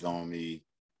hands on me.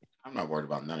 I'm not worried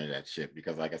about none of that shit.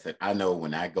 Because like I said, I know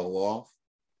when I go off,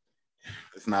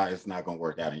 it's not going to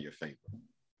work out in your favor.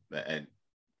 And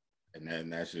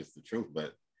then that's just the truth.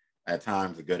 But at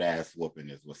times, a good ass whooping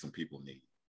is what some people need.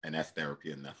 And that's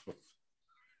therapy enough.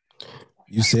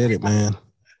 You said it, man.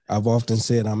 I've often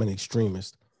said I'm an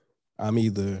extremist. I'm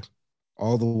either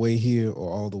all the way here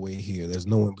or all the way here. There's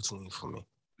no in between for me.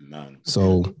 None.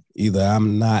 So either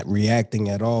I'm not reacting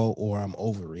at all or I'm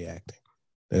overreacting.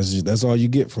 That's all you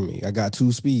get from me. I got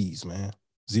two speeds, man.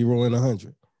 0 and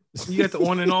 100. You got the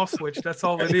on and off switch. That's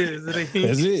all it is. That's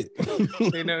it.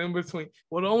 In between.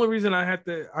 Well, the only reason I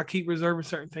keep reserving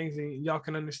certain things, and y'all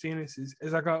can understand this, is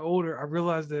as I got older, I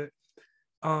realized that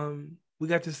we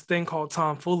got this thing called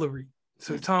tomfoolery.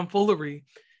 So tomfoolery,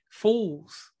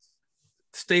 fools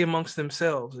stay amongst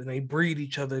themselves and they breed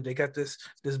each other. They got this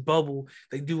bubble.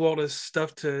 They do all this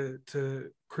stuff to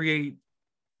create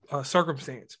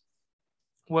circumstance.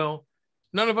 Well,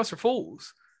 none of us are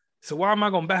fools. So why am I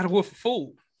going to battle with a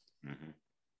fool? Mm-hmm.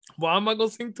 Why am I going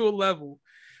to sink to a level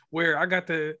where I got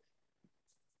to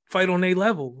fight on a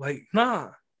level? Like, nah,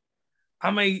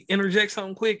 I may interject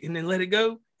something quick and then let it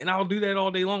go. And I'll do that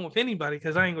all day long with anybody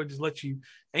because I ain't going to just let you.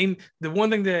 And the one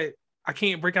thing that I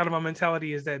can't break out of my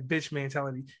mentality is that bitch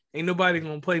mentality. Ain't nobody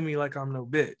going to play me like I'm no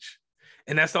bitch.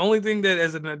 And that's the only thing that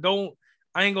as an adult,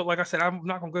 I ain't going to, like I said, I'm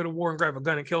not going to go to war and grab a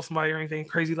gun and kill somebody or anything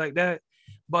crazy like that.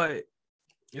 But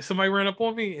if somebody ran up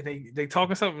on me and they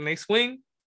talking something and they swing,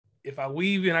 if I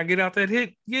weave and I get out that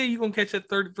hit, yeah, you're going to catch that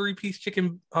 33-piece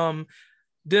chicken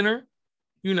dinner,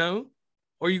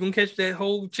 or you're going to catch that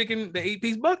whole chicken, the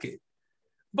 8-piece bucket.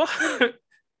 But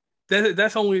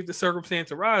that's only if the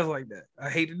circumstance arise like that. I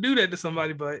hate to do that to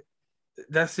somebody, but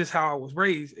that's just how I was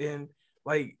raised. And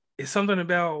like, it's something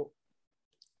about,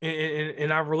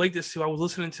 and I relate this to, I was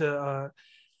listening to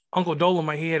Uncle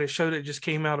Dolomite. He had a show that just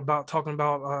came out about talking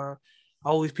about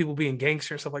all these people being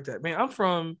gangster and stuff like that. Man, I'm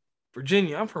from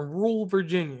Virginia. I'm from rural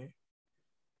Virginia.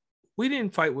 We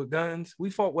didn't fight with guns. We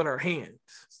fought with our hands.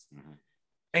 Mm-hmm.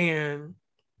 And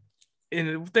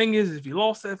the thing is, if you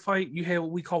lost that fight, you had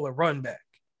what we call a run back.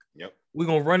 Yep. We're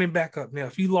going to run it back up. Now,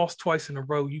 if you lost twice in a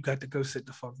row, you got to go sit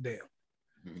the fuck down.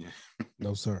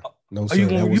 No, sir. No, sir.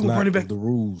 That was not the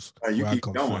rules. You keep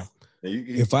going.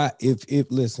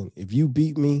 If you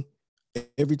beat me,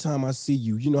 every time I see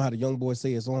you, you know how the young boys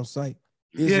say it's on sight?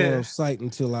 It's on sight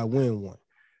until I win one.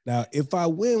 Now, if I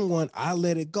win one, I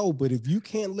let it go. But if you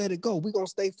can't let it go, we're going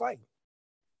to stay fighting.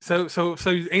 So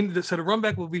the run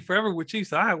back will be forever with you.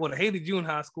 So I would have hated you in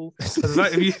high school because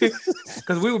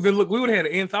we would have had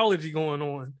an anthology going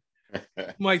on. You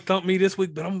might thump me this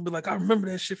week, but I'm gonna be like, I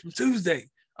remember that shit from Tuesday.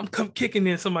 I'm kicking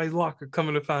in somebody's locker,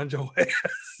 coming to find your ass.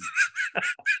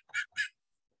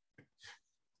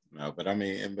 No, but I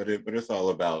mean, but it's all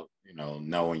about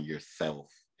knowing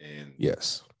yourself and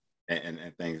yes and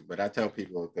things. But I tell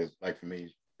people, because like for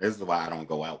me, this is why I don't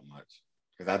go out much,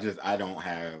 because I don't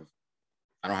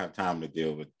have time to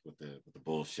deal with the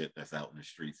bullshit that's out in the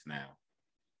streets now.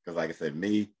 Because like I said,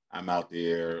 I'm out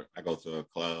there, I go to a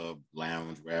club,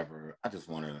 lounge, wherever. I just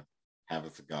want to have a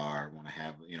cigar, want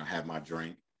to have my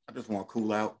drink. I just want to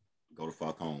cool out, go the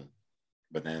fuck home.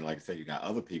 But then, like I said, you got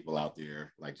other people out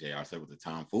there, like JR said, with the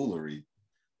tomfoolery,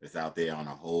 that's out there on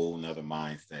a whole nother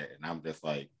mindset. And I'm just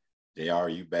like, JR,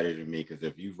 you better than me, because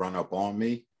if you run up on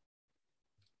me,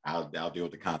 I'll deal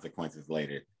with the consequences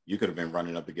later. You could have been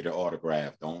running up to get an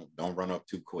autograph. Don't run up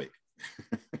too quick.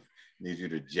 Need you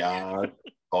to jog,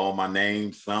 call my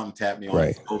name, something, tap me on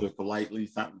Right. the shoulder politely,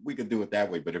 something. We could do it that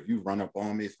way. But if you run up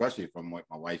on me, especially if I'm with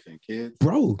my wife and kids,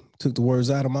 Bro, took the words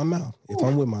out of my mouth. If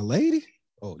I'm with my lady,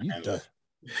 oh, you and done.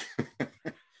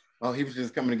 oh, he was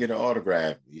just coming to get an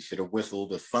autograph. He should have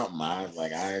whistled or something. I was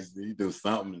like, you do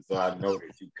something so I know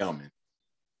that you coming.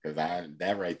 Because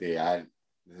that right there, I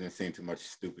didn't see too much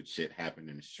stupid shit happen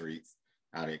in the streets,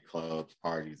 out at clubs,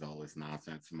 parties, all this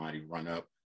nonsense. Somebody run up.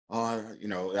 Oh,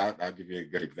 I'll give you a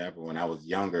good example. When I was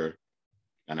younger,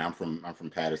 and I'm from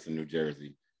Paterson, New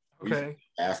Jersey. We used to play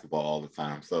basketball all the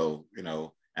time. So,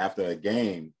 after a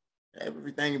game,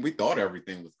 we thought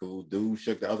everything was cool. Dude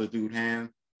shook the other dude's hand.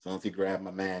 As soon as he grabbed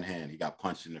my man's hand, he got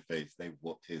punched in the face. They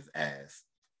whooped his ass.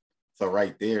 So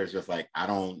right there, it's just like, I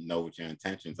don't know what your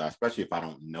intentions are, especially if I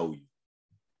don't know you.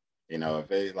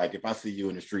 If I see you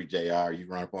in the street, JR, you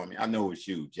run up on me, I know it's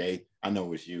you. Jay, I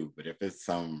know it's you. But if it's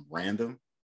some random,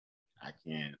 I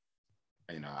can't,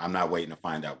 I'm not waiting to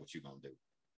find out what you're going to do.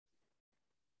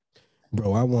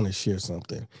 Bro, I want to share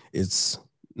something. It's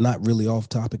not really off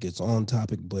topic. It's on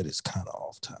topic, but it's kind of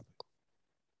off topic.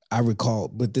 I recall,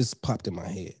 but this popped in my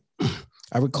head.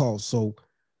 I recall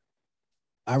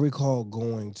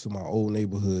going to my old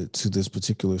neighborhood to this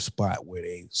particular spot where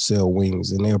they sell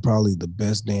wings, and they're probably the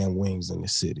best damn wings in the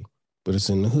city, but it's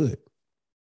in the hood.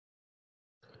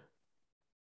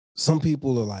 Some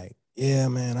people are like, yeah,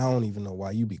 man, I don't even know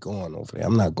why you be going over there.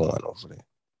 I'm not going over there.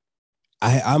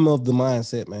 I'm of the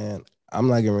mindset, man, I'm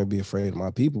not going to be afraid of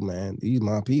my people, man. These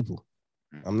my people.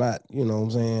 I'm not, you know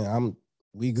what I'm saying?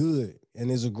 We good. And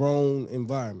it's a grown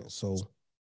environment. So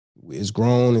it's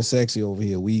grown and sexy over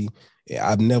here.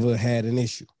 I've never had an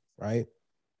issue, right?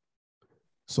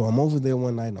 So I'm over there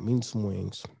one night and I'm eating some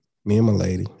wings, me and my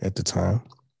lady at the time.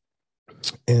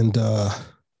 And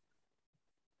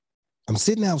I'm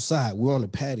sitting outside. We're on the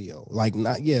patio,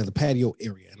 the patio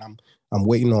area. And I'm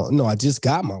waiting I just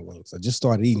got my wings. I just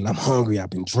started eating. I'm hungry. I've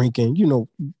been drinking,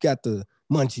 got the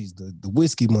munchies, the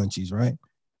whiskey munchies, right?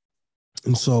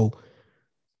 And so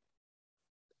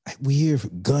we hear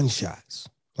gunshots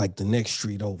like the next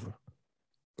street over.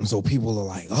 And so people are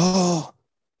like, oh,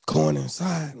 going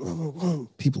inside.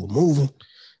 People are moving.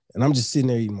 And I'm just sitting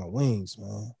there eating my wings,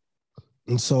 man.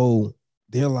 And so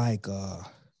they're like,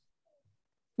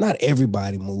 not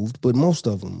everybody moved, but most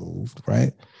of them moved,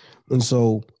 right? And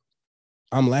so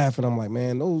I'm laughing. I'm like,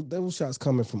 man, those shots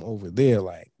coming from over there.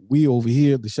 Like, we over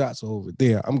here, the shots are over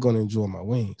there. I'm going to enjoy my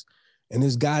wings. And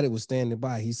this guy that was standing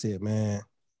by, he said, man,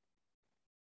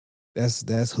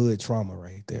 that's hood trauma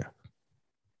right there.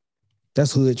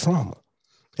 That's hood trauma.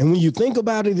 And when you think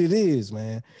about it, it is,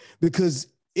 man, because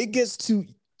it gets to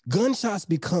gunshots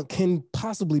can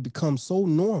possibly become so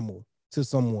normal to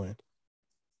someone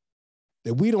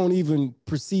that we don't even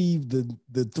perceive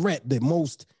the threat that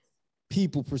most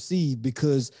people perceive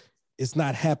because it's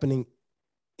not happening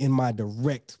in my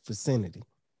direct vicinity.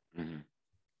 Mm-hmm.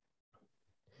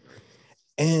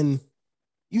 And,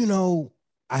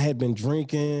 I had been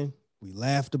drinking. We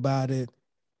laughed about it.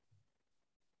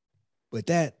 But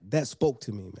that spoke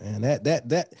to me, man.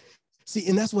 See,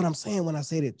 and that's what I'm saying when I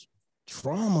say that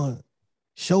trauma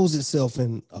shows itself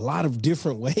in a lot of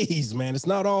different ways, man. It's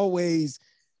not always,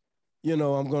 I'm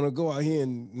going to go out here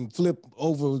and flip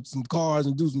over some cars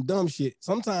and do some dumb shit.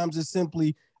 Sometimes it's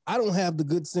simply, I don't have the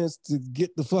good sense to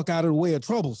get the fuck out of the way of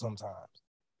trouble sometimes.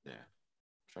 Yeah.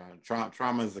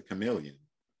 Trauma is a chameleon.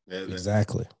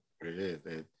 Exactly. What it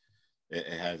is. It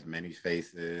has many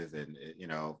faces and,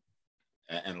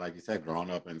 and like you said, growing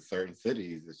up in certain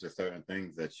cities, it's just certain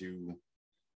things that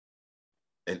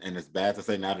and it's bad to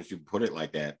say now that you put it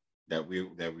like that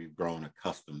we've grown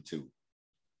accustomed to.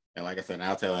 And like I said,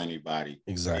 I'll tell anybody.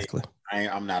 Exactly.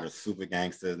 I'm not a super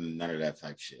gangster and none of that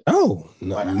type shit. Oh,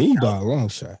 not me by a long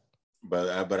shot.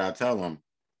 But I tell them,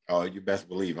 oh, you best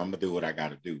believe I'm gonna do what I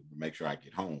got to do to make sure I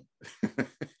get home.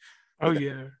 Oh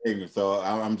yeah. So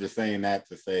I'm just saying that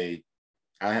to say,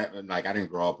 I didn't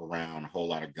grow up around a whole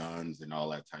lot of guns and all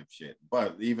that type shit.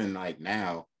 But even like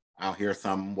now, I'll hear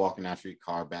someone walking down the street,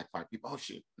 car backfire. People, oh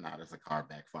shit, no, there's a car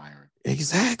backfiring.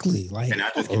 Exactly. Like, and I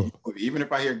just even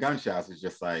if I hear gunshots, it's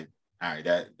just like, all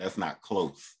right, that's not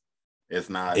close. It's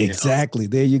not exactly.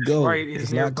 There you go. Right,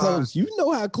 it's not close. You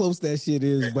know how close that shit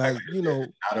is, but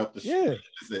not up the street.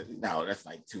 Yeah. No, that's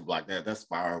like 2 blocks. That's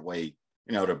far away.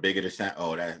 The bigger the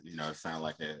sound, it sounds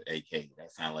like an AK.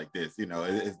 That sound like this.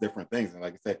 It's different things. And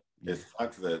like I said, it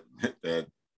sucks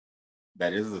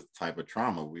that is a type of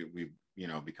trauma we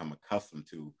become accustomed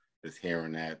to, is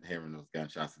hearing those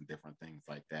gunshots and different things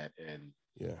like that. And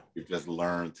we've just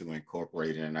learned to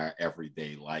incorporate it in our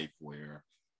everyday life, where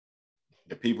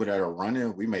the people that are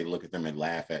running, we may look at them and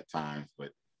laugh at times,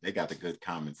 but they got the good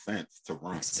common sense to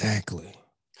run. Exactly.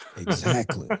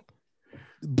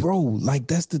 Bro, like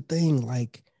that's the thing.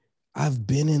 Like I've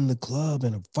been in the club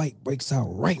and a fight breaks out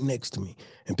right next to me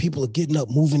and people are getting up,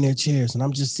 moving their chairs. And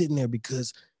I'm just sitting there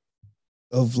because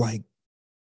of like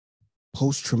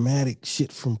post-traumatic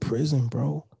shit from prison,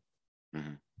 bro.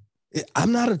 Mm-hmm.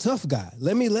 I'm not a tough guy.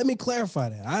 Let me clarify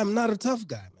that. I'm not a tough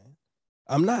guy, man.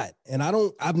 I'm not. And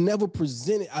I've never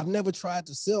tried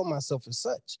to sell myself as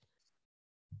such.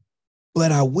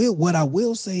 But what I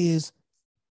will say is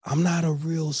I'm not a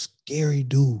real scary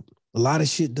dude. A lot of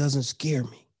shit doesn't scare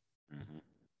me. Mm-hmm.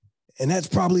 And that's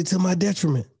probably to my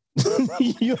detriment.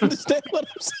 You understand what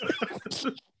I'm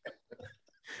saying?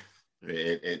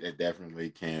 It definitely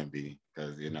can be,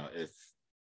 because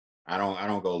I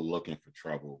don't go looking for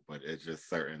trouble, but it's just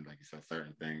certain, like you said,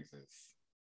 certain things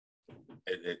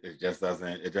it just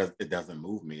doesn't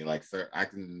move me. Like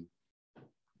acting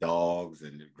dogs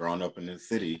and growing up in the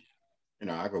city,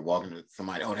 I could walk into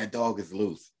somebody, oh, that dog is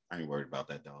loose. I ain't worried about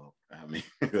that dog. I mean,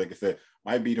 like I said,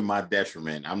 might be to my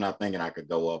detriment. I'm not thinking I could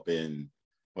go up in,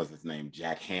 what's his name,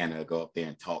 Jack Hanna, go up there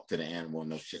and talk to the animal,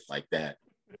 no shit like that.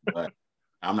 But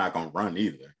I'm not gonna run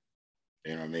either.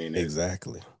 You know what I mean?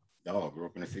 Exactly. Dog, grew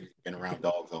up in the city, been around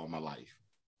dogs all my life.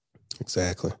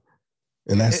 Exactly.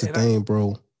 And that's the thing,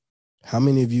 bro. How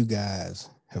many of you guys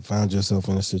have found yourself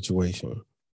in a situation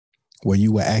where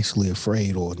you were actually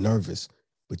afraid or nervous,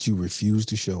 but you refused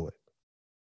to show it?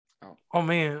 Oh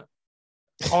man,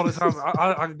 all the time.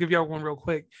 I'll give y'all one real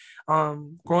quick.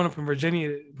 Growing up in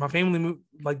Virginia, my family moved,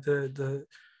 like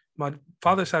my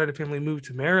father's side of the family moved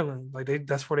to Maryland. Like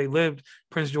that's where they lived,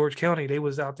 Prince George County. They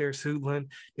was out there, Suitland.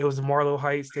 It was the Marlow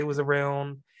Heights. They was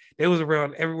around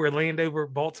everywhere, Landover,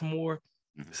 Baltimore.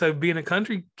 So being a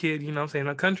country kid, you know what I'm saying,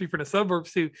 a country for the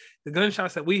suburbs too, the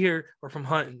gunshots that we hear are from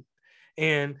hunting.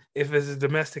 And if it's a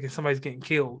domestic and somebody's getting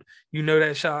killed,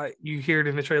 that shot, you hear it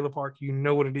in the trailer park, you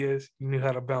know what it is, you knew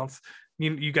how to bounce.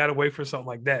 You got to wait for something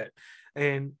like that.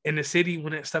 And in the city,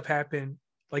 when that stuff happened,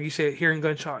 like you said, hearing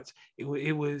gunshots, it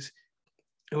was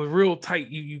real tight.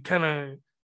 You kind of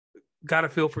got a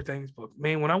feel for things. But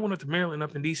man, when I went up to Maryland,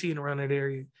 up in DC and around that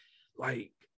area,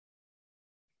 like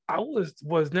I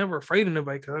was never afraid of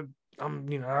nobody, because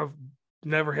I've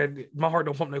never had, my heart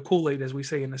don't pump no Kool-Aid, as we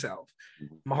say in the South.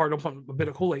 My heart don't pump a bit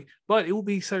of Kool-Aid. But it will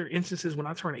be certain instances when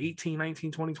I turn 18,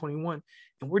 19, 20, 21,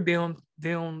 and we're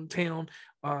downtown,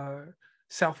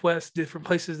 Southwest, different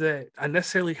places that I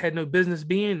necessarily had no business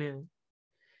being in.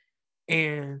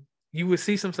 And you would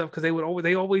see some stuff, because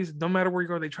they always, no matter where you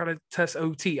go, they try to test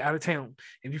OT out of town.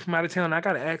 If you're from out of town, I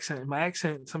got an accent. My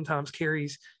accent sometimes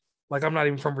carries, like I'm not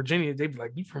even from Virginia. They'd be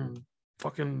like, you from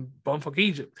fucking bumfuck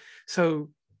Egypt. So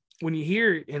when you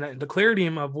hear it, and the clarity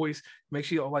in my voice makes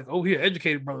you all like, oh, he's an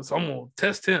educated brother, so I'm gonna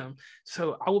test him.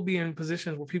 So I will be in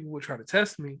positions where people would try to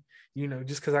test me,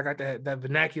 just because I got that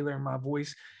vernacular in my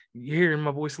voice. You're hearing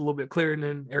my voice a little bit clearer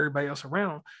than everybody else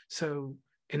around. So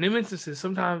in them instances,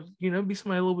 sometimes, be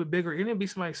somebody a little bit bigger, and it'd be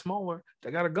somebody smaller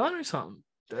that got a gun or something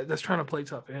that's trying to play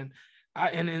tough. And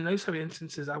in those type of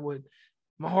instances,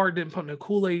 my heart didn't pump no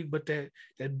Kool-Aid, but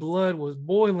that blood was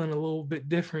boiling a little bit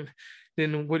different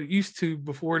than what it used to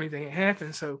before anything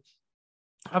happened. So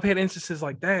I've had instances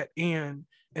like that. And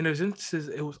in those instances,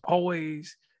 it was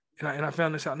always, and I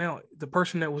found this out now, the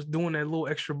person that was doing that little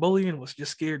extra bullying was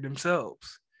just scared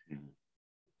themselves.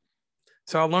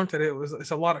 So I learned that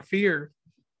it's a lot of fear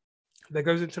that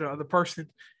goes into the other person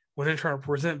when they're trying to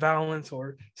present violence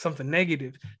or something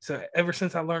negative. So ever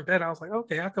since I learned that, I was like,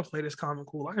 okay, I can play this calm and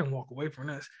cool. I can walk away from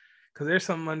this, because there's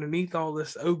something underneath all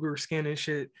this ogre skin and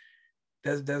shit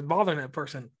that's bothering that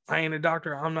person. I ain't a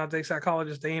doctor. I'm not a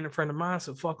psychologist. They ain't a friend of mine.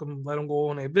 So fuck them. Let them go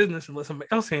on their business and let somebody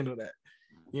else handle that.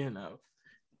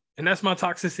 And that's my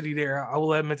toxicity there. I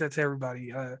will admit that to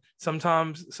everybody.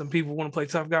 Sometimes some people want to play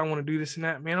tough guy, want to do this and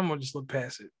that. Man, I'm gonna just look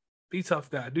past it. Be tough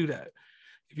guy. Do that.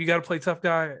 If you got to play tough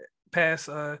guy past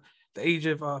the age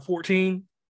of 14,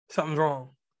 something's wrong.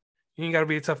 You ain't got to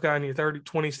be a tough guy in your 20s,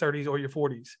 30s, or your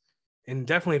 40s. And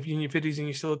definitely if you're in your 50s and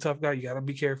you're still a tough guy, you got to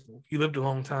be careful. You lived a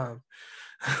long time.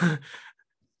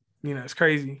 It's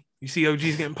crazy. You see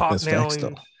OGs getting popped now.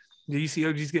 You see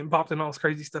OGs getting popped and all this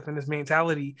crazy stuff, and this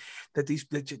mentality that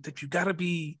you got to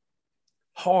be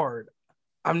hard.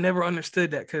 I've never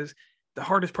understood that, because the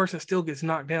hardest person still gets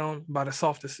knocked down by the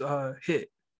softest hit.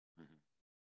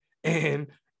 And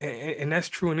that's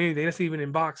true in anything. That's even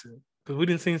in boxing, because we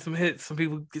didn't see some hits. Some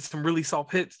people get some really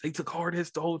soft hits. They took hard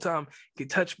hits the whole time. Get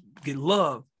touch, get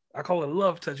love. I call it a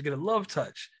love touch. Get a love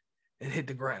touch and hit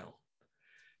the ground.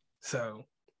 So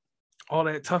all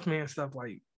that tough man stuff,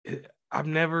 like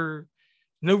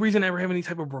no reason to ever have any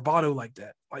type of bravado like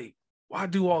that. Like, why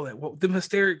do all that? Well, them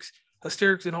hysterics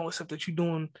hysterics and all the stuff that you're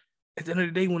doing, at the end of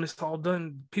the day, when it's all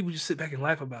done, people just sit back and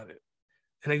laugh about it.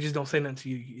 And they just don't say nothing to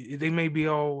you. They may be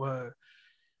all,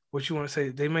 what you want to say,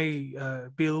 they may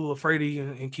be a little afraid of you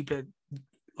and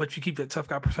let you keep that tough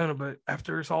guy persona. But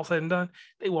after it's all said and done,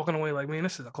 they walking away like, man,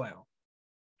 this is a clown.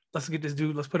 Let's get this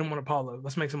dude. Let's put him on Apollo.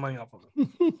 Let's make some money off of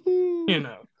him. You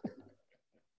know.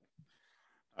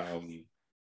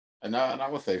 And I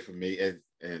would say for me, it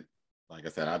like I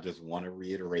said, I just want to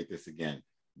reiterate this again.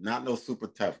 Not no super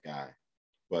tough guy,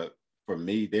 but for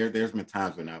me, there's been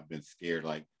times when I've been scared,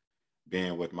 like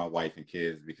being with my wife and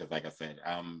kids, because like I said,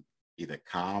 I'm either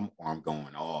calm or I'm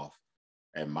going off.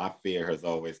 And my fear has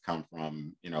always come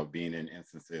from, being in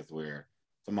instances where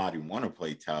somebody want to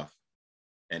play tough.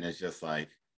 And it's just like,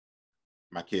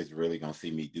 my kids really going to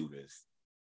see me do this.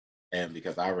 And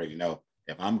because I already know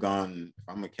if I'm going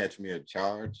to catch me a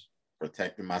charge,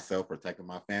 protecting myself, protecting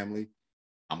my family,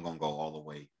 I'm going to go all the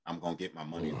way. I'm going to get my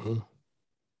money. Mm-hmm.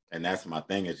 And that's my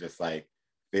thing. It's just like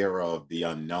fear of the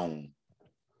unknown.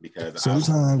 Because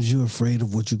sometimes you're afraid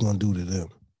of what you're going to do to them.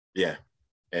 Yeah.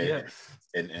 And, yes.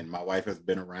 And my wife has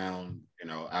been around,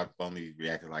 I've only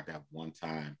reacted like that one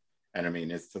time. And I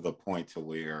mean, it's to the point to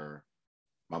where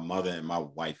my mother and my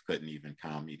wife couldn't even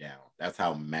calm me down. That's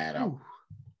how mad I was.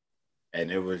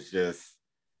 And it was just,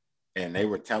 and they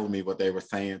were telling me what they were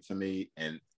saying to me.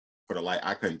 And for the life,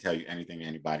 I couldn't tell you anything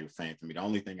anybody was saying to me. The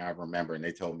only thing I remember, and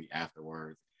they told me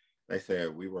afterwards, they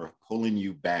said, we were pulling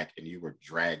you back and you were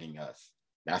dragging us.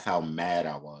 That's how mad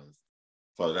I was.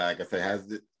 So like I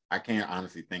said, I can't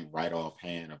honestly think right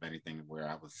offhand of anything where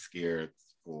I was scared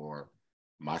for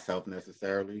myself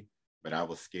necessarily, but I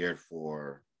was scared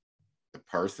for the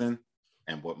person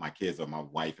and what my kids or my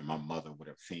wife and my mother would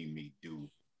have seen me do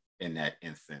in that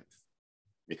instance.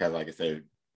 Because like I said,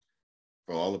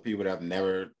 for all the people that have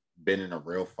never been in a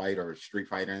real fight or a street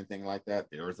fight or anything like that,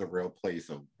 there is a real place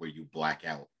of where you black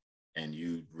out and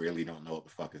you really don't know what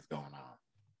the fuck is going on.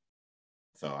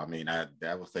 So, I mean, I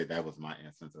would say that was my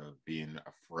instance of being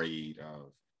afraid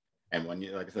of, and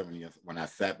like I said, when I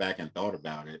sat back and thought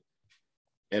about it,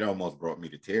 it almost brought me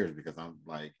to tears because I'm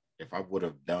like, if I'd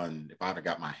have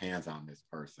got my hands on this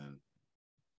person,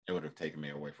 it would have taken me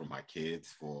away from my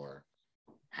kids for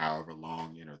however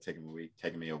long,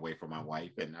 taking me away from my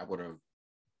wife. And I would have,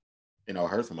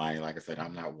 hurt somebody. Like I said, I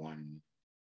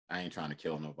ain't trying to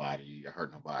kill nobody or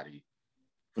hurt nobody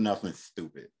for nothing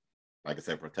stupid. Like I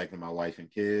said, protecting my wife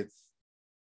and kids,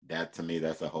 that to me,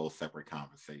 that's a whole separate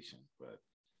conversation. But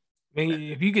man,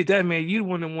 if you get that, man, you're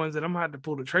one of the ones that I'm gonna have to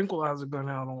pull the tranquilizer gun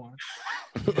out on.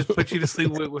 Just put you to sleep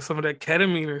with some of that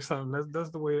ketamine or something. That's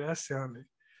the way that sounded.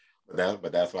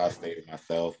 But that's why I stayed to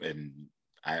myself, and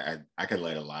I could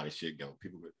let a lot of shit go.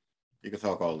 You can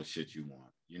talk all the shit you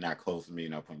want. You're not close to me,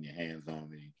 you're not putting your hands on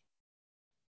me.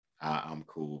 I'm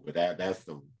cool. But that's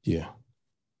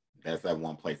that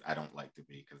one place I don't like to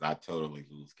be because I totally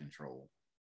lose control.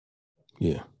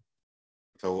 Yeah.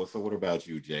 So what about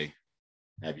you, Jay?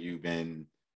 Have you been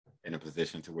in a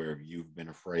position to where you've been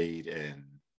afraid and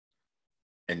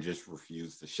just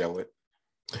refused to show it?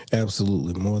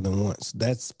 Absolutely, more than once.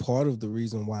 That's part of the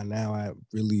reason why now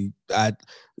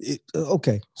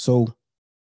okay. So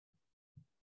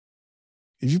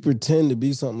if you pretend to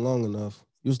be something long enough,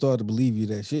 you'll start to believe you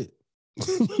that shit.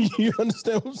 You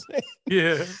understand what I'm saying?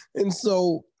 Yeah. And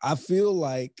so I feel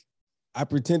like I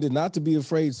pretended not to be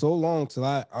afraid so long till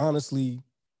I honestly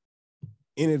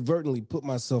inadvertently put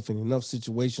myself in enough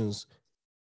situations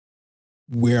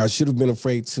where I should have been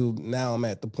afraid to now I'm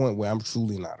at the point where I'm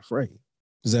truly not afraid.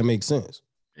 Does that make sense?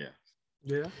 Yeah.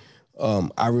 Yeah.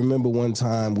 I remember one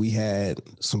time we had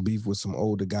some beef with some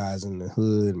older guys in the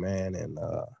hood, man, and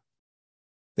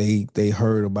they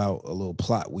heard about a little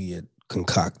plot we had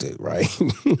concocted, right?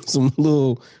 Some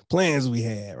little plans we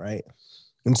had, right?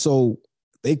 And so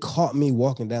they caught me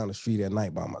walking down the street at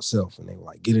night by myself, and they were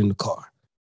like, "Get in the car."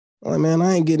 I'm like, "Man,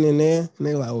 I ain't getting in there." And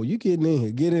they were like, "Oh, you getting in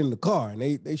here? Get in the car." And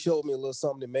they showed me a little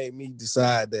something that made me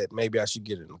decide that maybe I should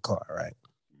get in the car, right?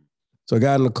 So I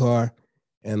got in the car,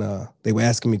 and they were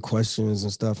asking me questions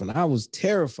and stuff, and I was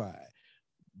terrified.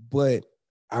 But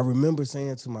I remember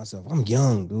saying to myself, I'm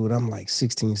young, dude. I'm like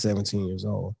 16, 17 years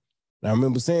old. And I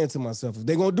remember saying to myself, if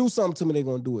they're going to do something to me, they're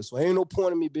going to do it. So ain't no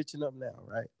point in me bitching up now,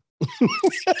 right?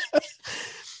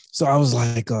 So I was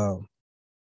like, so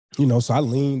I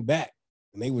leaned back.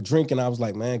 And they were drinking. I was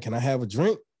like, man, can I have a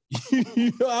drink?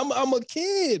 I'm a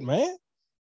kid, man.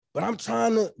 But I'm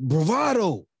trying to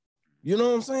bravado. You know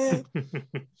what I'm saying?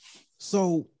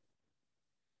 So,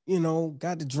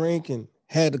 got the drink and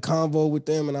had the convo with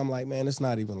them. And I'm like, man, it's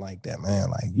not even like that,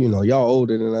 man. Like, y'all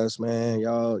older than us, man.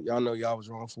 Y'all know y'all was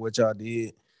wrong for what y'all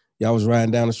did. Y'all was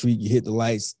riding down the street. You hit the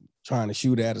lights. trying to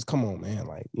shoot at us. Come on, man.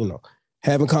 Like,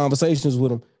 having conversations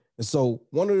with him. And so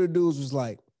one of the dudes was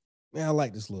like, man, I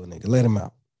like this little nigga. Let him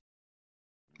out.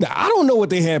 Now, I don't know what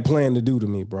they had planned to do to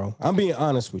me, bro. I'm being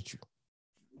honest with you.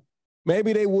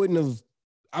 Maybe they wouldn't have.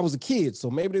 I was a kid,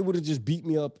 so maybe they would have just beat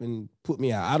me up and put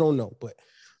me out. I don't know. But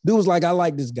dude was like, I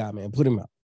like this guy, man. Put him out.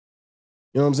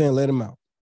 You know what I'm saying? Let him out.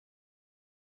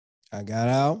 I got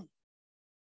out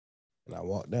and I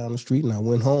walked down the street and I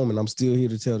went home, and I'm still here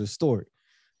to tell this story.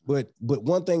 But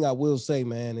one thing I will say,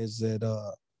 man, is that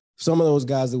some of those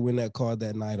guys that win that car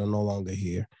that night are no longer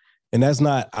here. And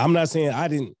I'm not saying I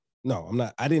didn't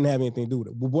have anything to do with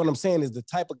it. But what I'm saying is the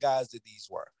type of guys that these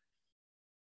were.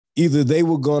 Either they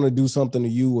were going to do something to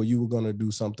you or you were going to do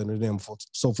something to them.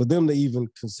 So for them to even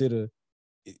consider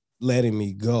letting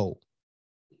me go,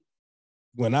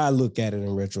 when I look at it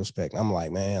in retrospect, I'm like,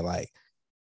 man, like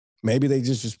maybe they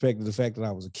just respected the fact that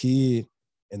I was a kid,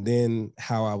 and then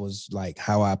how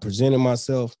I presented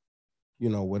myself,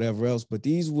 whatever else. But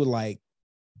these were like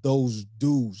those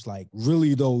dudes, like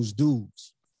really those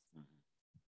dudes.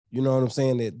 You know what I'm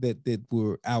saying? That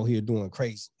were out here doing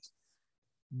crazy.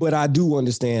 But I do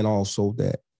understand also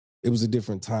that it was a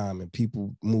different time and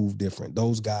people move different.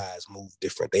 Those guys move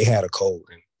different. They had a code,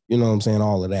 and you know what I'm saying?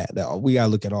 All of that. We gotta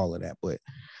look at all of that. But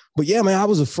yeah, man, I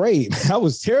was afraid. I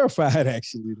was terrified,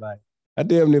 actually. Like, I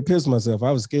damn near pissed myself.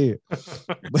 I was scared.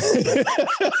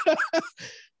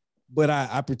 But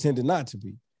I pretended not to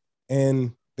be.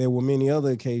 And there were many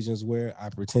other occasions where I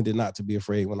pretended not to be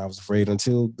afraid when I was afraid,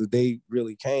 until the day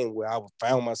really came where I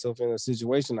found myself in a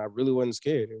situation I really wasn't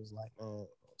scared. It was like,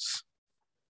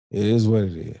 it is what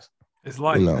it is. It's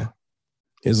life.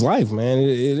 It's life, man.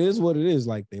 It is what it is.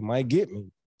 Like, they might get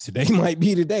me. Today might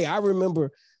be the day. I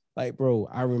remember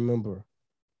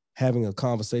having a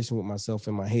conversation with myself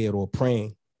in my head, or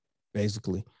praying,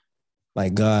 basically.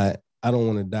 Like, God, I don't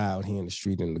want to die out here in the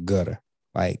street in the gutter.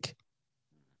 Like,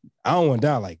 I don't want to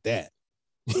die like that.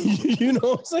 You know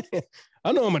what I'm saying?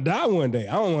 I know I'm going to die one day.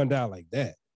 I don't want to die like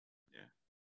that.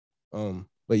 Yeah.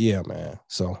 But yeah, man.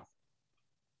 So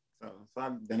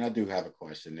then I do have a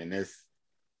question, and this,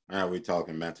 we're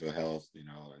talking mental health, and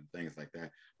things like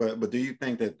that. But do you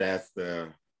think that that's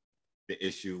the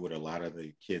issue with a lot of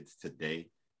the kids today,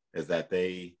 is that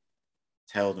they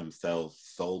tell themselves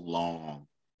so long,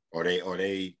 or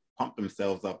they pump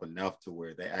themselves up enough to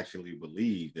where they actually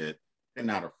believe that they're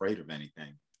not afraid of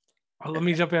anything? Let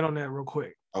me jump in on that real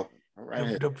quick. Oh, all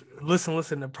right.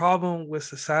 Listen. The problem with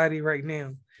society right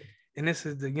now, and this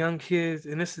is the young kids,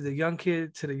 and this is the young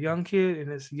kid to the young kid, and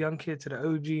it's the young kid to the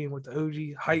OG, and what the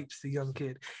OG hypes the young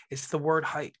kid. It's the word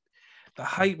hype. The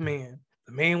hype man,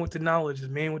 the man with the knowledge, the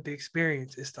man with the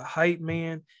experience. It's the hype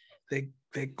man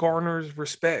that garners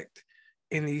respect.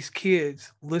 And these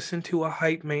kids listen to a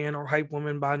hype man or hype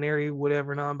woman, binary,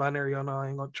 whatever, non-binary. I know I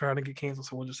ain't gonna try to get canceled,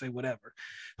 so we'll just say whatever.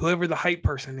 Whoever the hype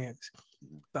person is.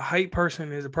 The hype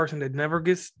person is a person that never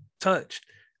gets touched.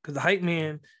 Because the hype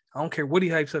man, I don't care what he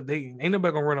hypes up, ain't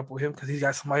nobody gonna run up on him because he's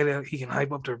got somebody that he can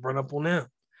hype up to run up on them.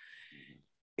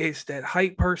 It's that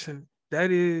hype person. That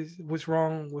is what's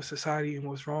wrong with society and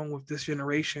what's wrong with this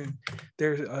generation.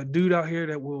 There's a dude out here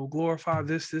that will glorify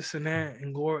this, and that,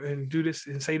 and do this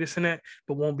and say this and that,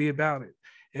 but won't be about it.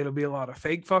 It'll be a lot of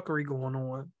fake fuckery going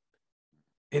on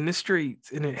in the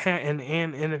streets, and if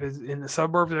it's in the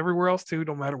suburbs, everywhere else too.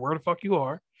 Don't matter where the fuck you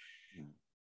are.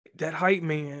 That hype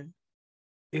man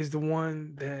is the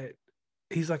one that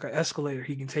he's like an escalator.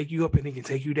 He can take you up and he can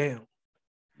take you down.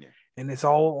 And it's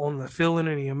all on the feeling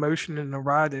and the emotion and the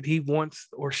ride that he wants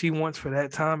or she wants for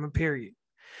that time and period.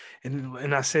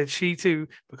 And I said she too,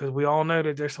 because we all know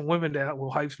that there's some women that will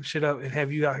hype some shit up and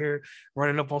have you out here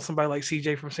running up on somebody like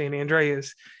CJ from San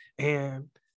Andreas and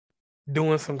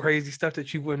doing some crazy stuff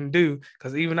that you wouldn't do.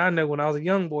 Because even I know when I was a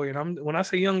young boy, and when I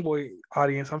say young boy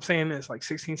audience, I'm saying this like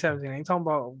 16, 17. I ain't talking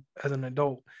about as an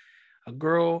adult. A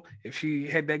girl, if she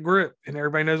had that grip, and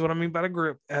everybody knows what I mean by the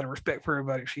grip, out of respect for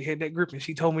everybody, if she had that grip and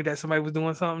she told me that somebody was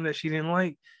doing something that she didn't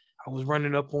like, I was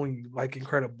running up on you like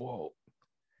Incredible Hulk.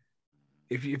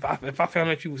 If I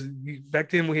found that back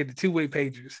then we had the two-way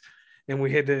pagers and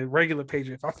we had the regular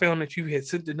pager. If I found that you had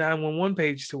sent the 911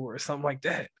 page to her or something like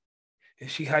that,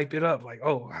 and she hyped it up like,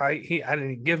 oh, I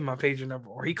didn't even give him my pager number,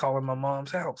 or he calling my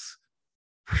mom's house.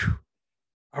 Whew,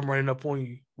 I'm running up on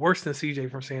you worse than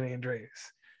CJ from San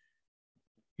Andreas.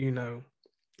 Ain't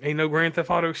no Grand Theft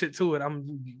Auto shit to it.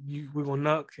 We're gonna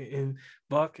knock and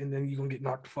buck, and then you're gonna get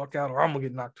knocked the fuck out, or I'm gonna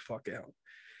get knocked the fuck out.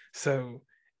 So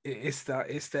it's that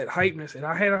hypeness. And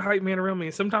I had a hype man around me,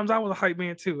 and sometimes I was a hype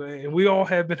man too. And we all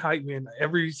have been hype men.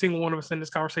 Every single one of us in this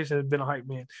conversation has been a hype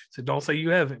man. So don't say you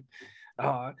haven't.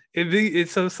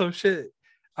 It's some shit.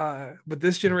 But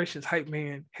this generation's hype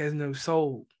man has no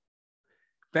soul.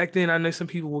 Back then, I know some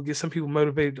people will get some people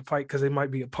motivated to fight because they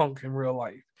might be a punk in real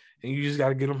life. And you just got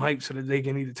to get them hyped so that they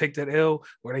can either take that L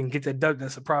or they can get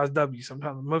that surprise W.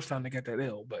 Sometimes, most time they get that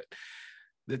L. But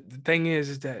the thing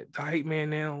is that the hype man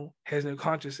now has no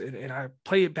conscience. And I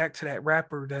play it back to that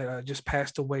rapper that just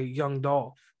passed away, Young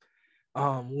Dolph.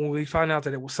 When we found out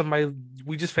that it was somebody,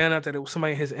 we just found out that it was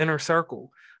somebody in his inner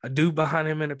circle, a dude behind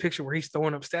him in a picture where he's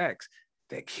throwing up stacks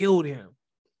that killed him.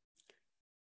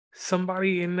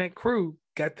 Somebody in that crew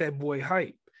got that boy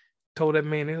hype, told that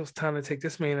man it was time to take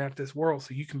this man out of this world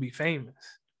so you can be famous.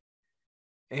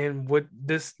 And what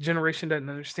this generation doesn't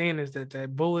understand is that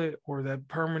that bullet or that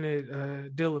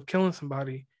permanent deal of killing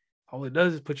somebody, all it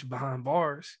does is put you behind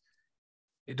bars.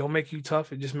 It don't make you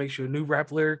tough. It just makes you a new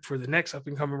rap lyric for the next up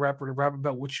and coming rapper to rap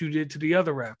about what you did to the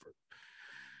other rapper.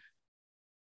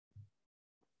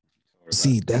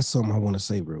 See, that's something I want to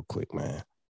say real quick, man.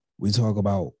 We talk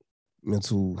about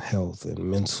mental health and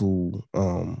mental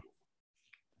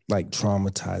like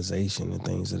traumatization and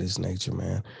things of this nature,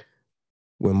 man.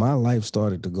 When my life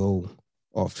started to go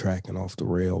off track and off the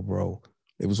rail, bro,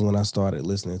 it was when I started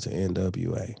listening to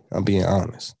NWA. I'm being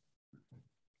honest.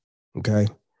 Okay?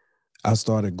 I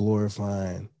started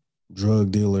glorifying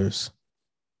drug dealers,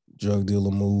 drug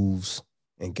dealer moves,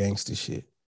 and gangster shit.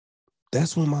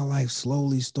 That's when my life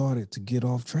slowly started to get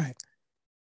off track.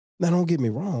 Now, don't get me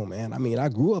wrong, man. I mean, I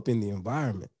grew up in the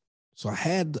environment. So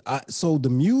so the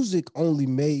music only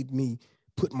made me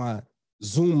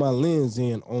zoom my lens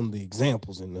in on the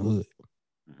examples in the hood.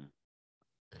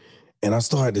 And I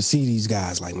started to see these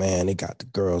guys like, man, they got the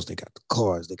girls, they got the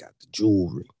cars, they got the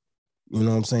jewelry. You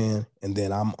know what I'm saying? And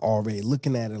then I'm already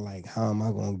looking at it like, how am I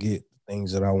going to get the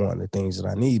things that I want, the things that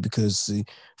I need? Because, see,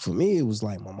 for me, it was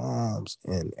like my mom's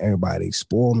and everybody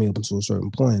spoiled me up until a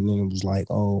certain point. And then it was like,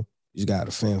 oh, you got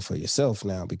to fend for yourself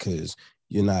now because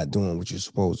you're not doing what you're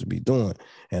supposed to be doing.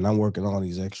 And I'm working all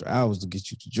these extra hours to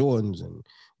get you to Jordans and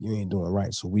you ain't doing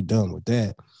right. So we done with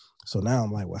that. So now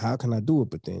I'm like, well, how can I do it?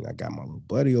 But then I got my little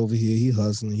buddy over here. He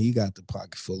hustling. He got the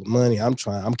pocket full of money. I'm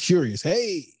curious.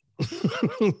 Hey,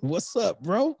 what's up,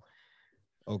 bro?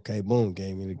 Okay, boom,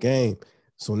 gave me the game.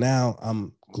 So now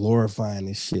I'm glorifying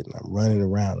this shit and I'm running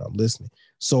around. I'm listening.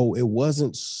 So it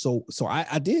wasn't so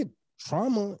I did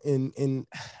trauma and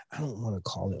I don't want to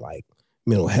call it like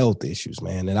mental health issues,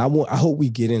 man. And I hope we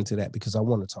get into that because I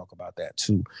want to talk about that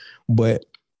too. But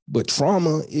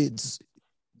trauma,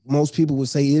 most people would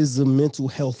say is a mental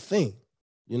health thing.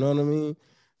 You know what I mean?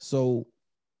 So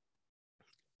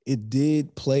it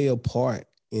did play a part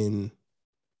in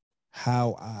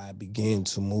how I began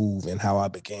to move and how I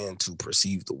began to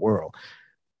perceive the world.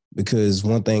 Because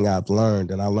one thing I've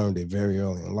learned, and I learned it very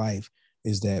early in life,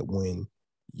 is that when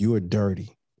you're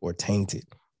dirty or tainted,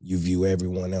 you view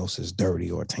everyone else as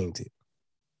dirty or tainted.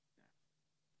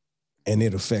 And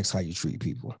it affects how you treat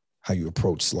people, how you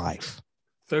approach life.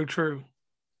 So true.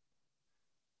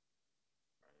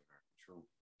 True.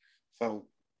 So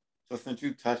since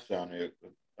you touched on it,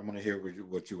 I want to hear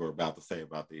what you were about to say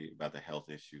about the health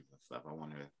issues and stuff. I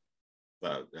want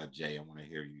to, Jay, I want to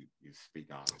hear you speak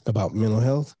on it. About mental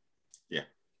health? Yeah.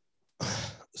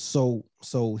 So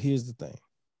here's the thing.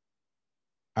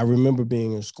 I remember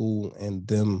being in school and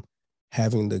them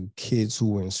having the kids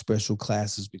who were in special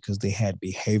classes because they had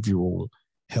behavioral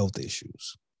health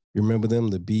issues. You remember them,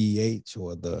 the BEH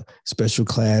or the special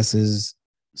classes,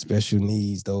 special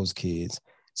needs, those kids.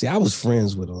 See, I was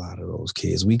friends with a lot of those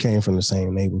kids. We came from the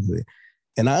same neighborhood.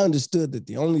 And I understood that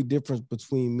the only difference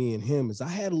between me and him is I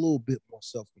had a little bit more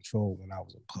self-control when I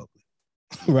was in public,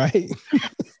 right?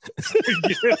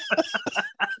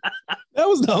 That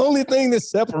was the only thing that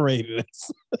separated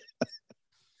us.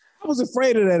 I was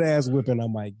afraid of that ass whipping I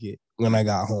might get when I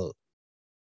got home.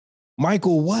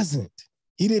 Michael wasn't.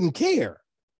 He didn't care.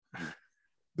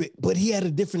 But he had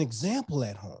a different example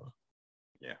at home.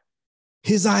 Yeah.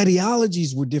 His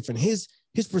ideologies were different. His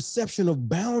perception of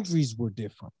boundaries were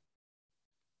different.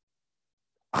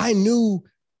 I knew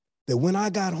that when I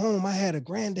got home, I had a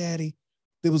granddaddy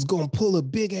that was going to pull a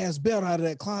big ass belt out of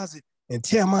that closet and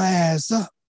tear my ass up.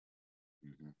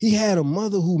 Mm-hmm. He had a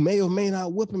mother who may or may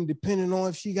not whip him depending on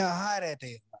if she got high that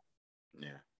day.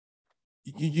 Yeah.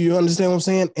 You understand what I'm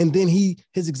saying? And then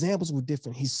his examples were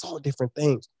different. He saw different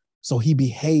things. So he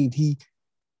behaved. He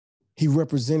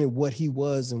represented what he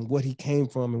was and what he came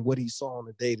from and what he saw on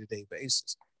a day-to-day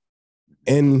basis.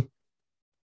 And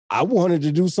I wanted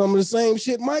to do some of the same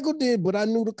shit Michael did, but I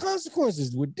knew the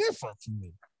consequences were different for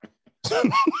me.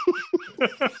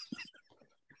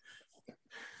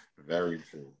 Very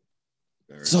true.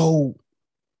 So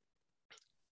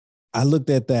I looked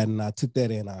at that and I took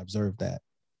that in. I observed that.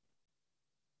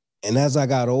 And as I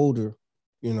got older,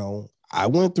 you know, I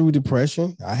went through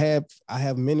depression. I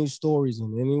have many stories,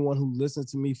 and anyone who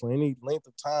listens to me for any length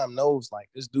of time knows like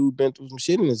this dude been through some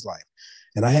shit in his life.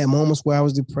 And I had moments where I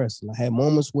was depressed, and I had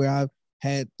moments where I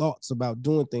had thoughts about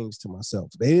doing things to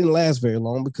myself. They didn't last very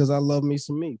long because I love me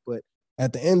some me. But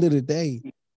at the end of the day,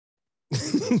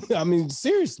 I mean,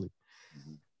 seriously.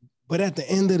 But at the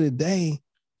end of the day,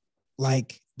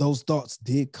 like those thoughts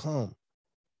did come.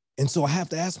 And so I have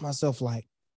to ask myself, like,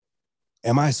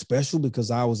 am I special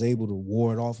because I was able to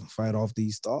ward off and fight off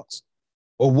these thoughts?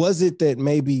 Or was it that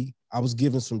maybe I was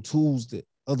given some tools that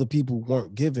other people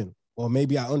weren't given? Or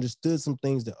maybe I understood some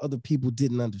things that other people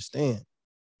didn't understand?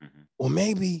 Mm-hmm. Or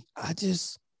maybe I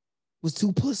just was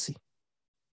too pussy.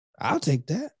 I'll take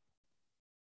that.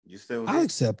 I'll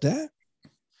accept that.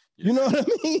 Yeah. You know what I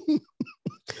mean?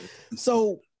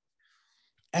 So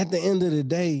at the end of the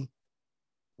day,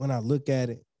 when I look at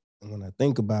it and when I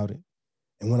think about it,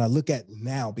 and when I look at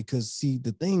now, because see,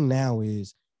 the thing now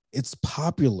is it's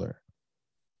popular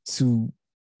to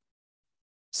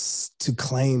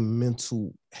claim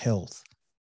mental health.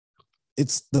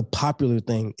 It's the popular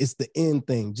thing. It's the in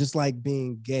thing, just like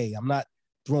being gay. I'm not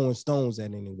throwing stones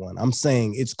at anyone. I'm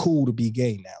saying it's cool to be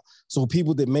gay now. So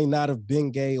people that may not have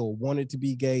been gay or wanted to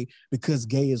be gay, because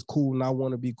gay is cool and I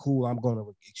want to be cool, I'm going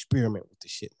to experiment with the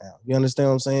shit now. You understand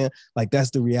what I'm saying? Like, that's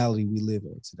the reality we live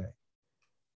in today.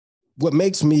 What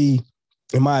makes me,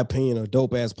 in my opinion, a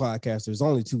dope-ass podcaster is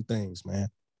only two things, man.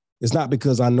 It's not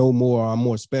because I know more or I'm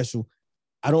more special.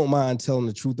 I don't mind telling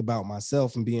the truth about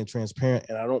myself and being transparent,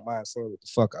 and I don't mind saying what the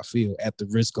fuck I feel at the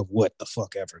risk of what the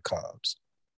fuck ever comes.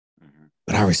 Mm-hmm.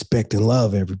 But I respect and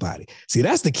love everybody. See,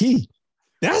 that's the key.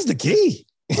 That's the key.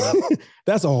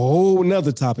 That's a whole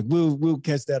nother topic. We'll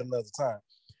catch that another time.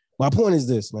 My point is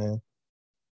this, man.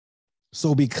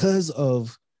 So because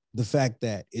of the fact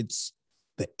that it's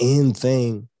the end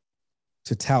thing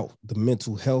to tout the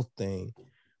mental health thing,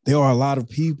 there are a lot of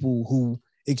people who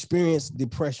experience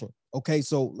depression. Okay,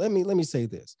 so let me say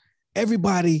this.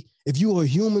 Everybody, if you are a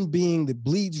human being that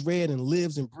bleeds red and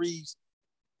lives and breathes,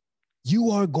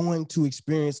 you are going to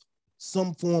experience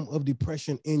some form of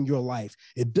depression in your life.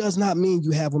 It does not mean you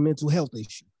have a mental health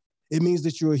issue. It means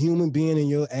that you're a human being and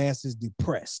your ass is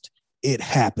depressed. It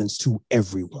happens to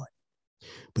everyone.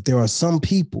 But there are some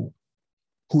people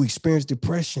who experience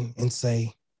depression and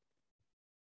say,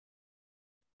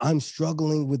 I'm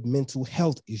struggling with mental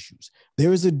health issues.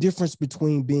 There is a difference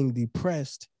between being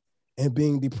depressed and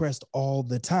being depressed all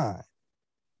the time.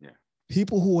 Yeah.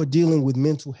 People who are dealing with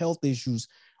mental health issues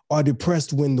are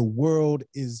depressed when the world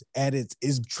is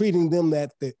treating them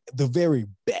at the very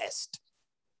best.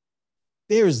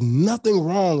 There is nothing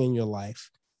wrong in your life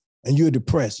and you're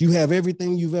depressed. You have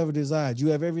everything you've ever desired. You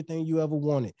have everything you ever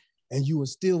wanted, and you are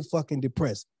still fucking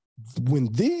depressed.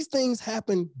 When these things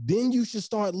happen, then you should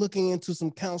start looking into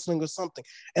some counseling or something.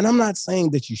 And I'm not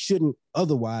saying that you shouldn't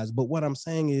otherwise, but what I'm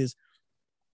saying is,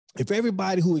 if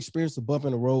everybody who experienced a bump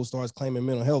in the road starts claiming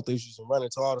mental health issues and running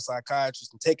to all the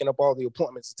psychiatrists and taking up all the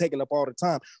appointments and taking up all the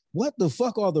time, what the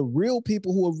fuck are the real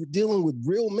people who are dealing with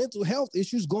real mental health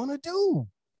issues going to do?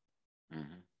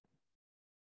 Mm-hmm.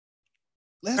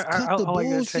 Let's cut the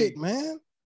bullshit, man.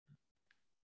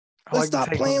 Let's stop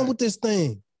playing with this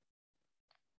thing.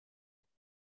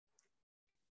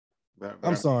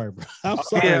 I'm sorry, bro. I'm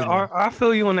sorry. Yeah, I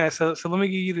feel you on that. So let me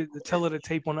give you the tell of the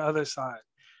tape on the other side.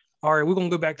 All right, we're going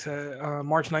to go back to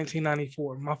March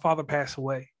 1994. My father passed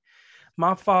away.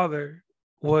 My father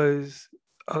was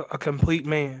a complete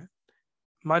man.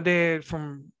 My dad,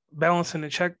 from balancing the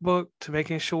checkbook to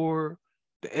making sure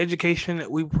the education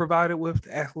that we provided with,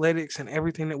 the athletics and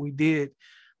everything that we did,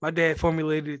 my dad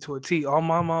formulated it to a T. All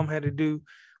my mom had to do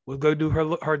was go do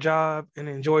her job and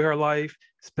enjoy her life,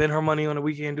 spend her money on the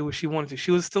weekend, do what she wanted to.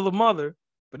 She was still a mother,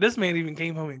 but this man even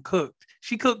came home and cooked.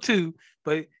 She cooked too,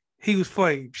 but he was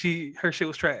flame. Her shit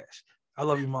was trash. I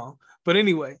love you, Mom. But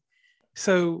anyway,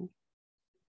 so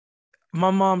my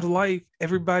mom's life,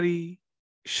 everybody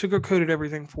sugarcoated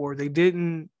everything for her. They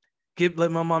didn't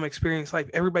let my mom experience life.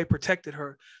 Everybody protected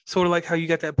her. Sort of like how you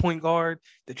got that point guard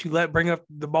that you let bring up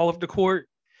the ball up the court,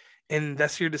 and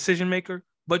that's your decision maker.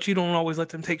 But you don't always let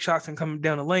them take shots and come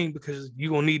down the lane because you're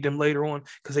going to need them later on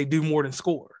because they do more than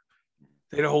score.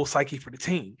 They're the whole psyche for the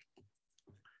team.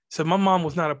 So my mom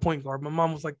was not a point guard. My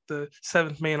mom was like the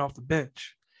seventh man off the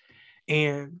bench.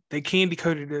 And they candy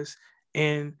coated us.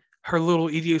 And her little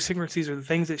idiosyncrasies are the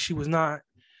things that she was not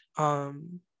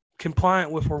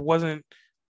compliant with or wasn't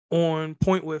on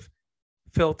point with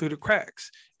fell through the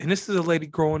cracks. And this is a lady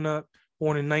growing up,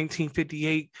 born in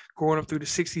 1958, growing up through the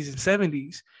 60s and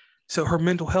 70s. So her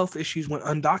mental health issues went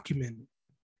undocumented.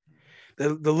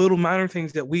 The little minor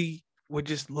things that we would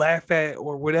just laugh at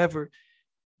or whatever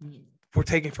were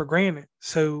taken for granted.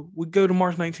 So we go to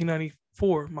March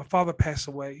 1994. My father passed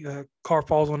away. A car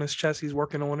falls on his chest. He's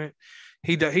working on it.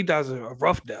 He dies a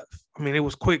rough death. I mean, it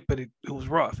was quick, but it was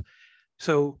rough.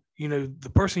 So,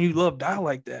 the person you love died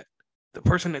like that. The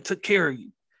person that took care of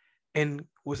you and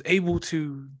was able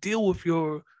to deal with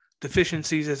your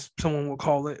deficiencies, as someone would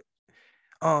call it.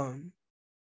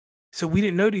 So we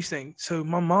didn't know these things. So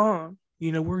my mom,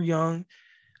 we're young.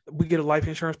 We get a life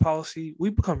insurance policy. We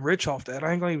become rich off that.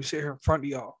 I ain't gonna even sit here in front of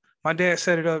y'all. My dad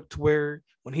set it up to where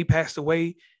when he passed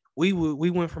away, we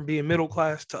went from being middle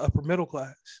class to upper middle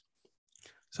class.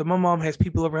 So my mom has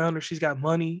people around her. She's got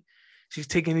money. She's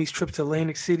taking these trips to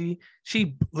Atlantic City.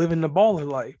 She living the baller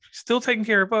life, still taking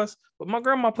care of us. But my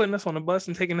grandma putting us on the bus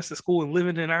and taking us to school and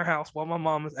living in our house while my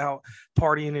mom is out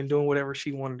partying and doing whatever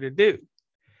she wanted to do.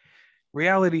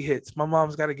 Reality hits. My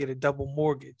mom's got to get a double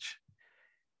mortgage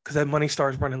because that money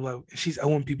starts running low. And she's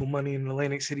owing people money in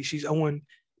Atlantic City. She's owing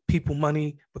people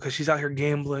money because she's out here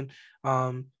gambling.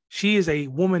 She is a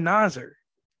womanizer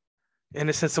in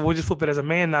the sense of, we'll just flip it as a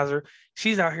manizer.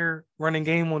 She's out here running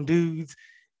game on dudes,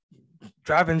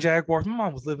 driving Jaguars. My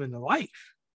mom was living the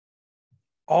life.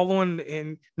 All on,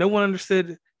 and no one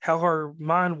understood how her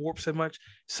mind warped so much.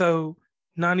 So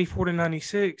 94 to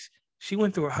 96, she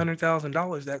went through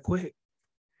 $100,000 that quick.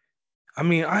 I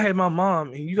mean, I had my mom,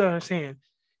 and you gotta understand,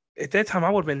 at that time I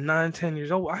would have been 9, 10 years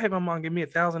old. I had my mom give me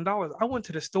 $1,000. I went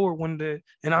to the store one day,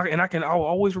 and I'll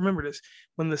always remember this.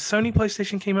 When the Sony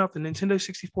PlayStation came out, the Nintendo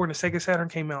 64 and the Sega Saturn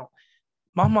came out,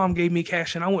 my mom gave me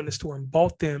cash, and I went in the store and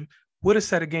bought them with a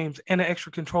set of games and an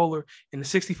extra controller. In the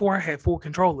 64, I had 4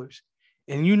 controllers.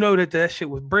 And that shit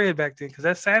was bread back then, because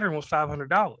that Saturn was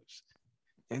 $500.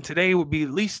 And today it would be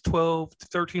at least $1,200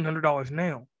 to $1,300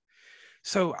 now.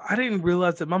 So I didn't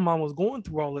realize that my mom was going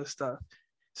through all this stuff.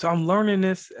 So I'm learning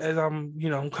this as I'm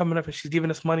coming up, and she's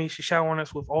giving us money. She's showering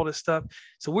us with all this stuff.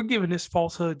 So we're giving this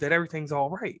falsehood that everything's all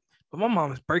right. But my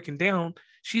mom is breaking down.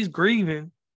 She's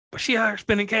grieving, but she out here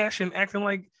spending cash and acting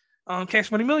like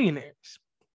cash money millionaires.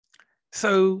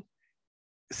 So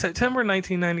September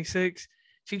 1996,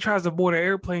 she tries to board an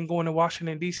airplane going to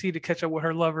Washington, D.C. to catch up with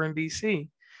her lover in D.C.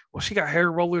 Well, she got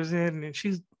hair rollers in, and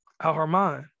she's out her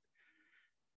mind.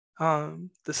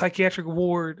 The psychiatric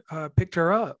ward picked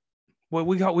her up. What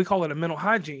we call it a mental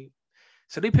hygiene.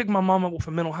 So they pick my mom up with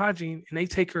a mental hygiene, and they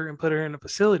take her and put her in a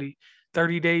facility,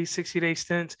 30 days, 60-day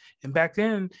stints. And back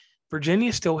then,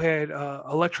 Virginia still had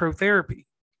electrotherapy.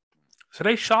 So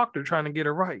they shocked her trying to get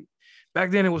her right.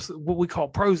 Back then, it was what we call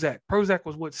Prozac. Prozac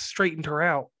was what straightened her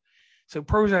out. So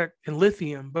Prozac and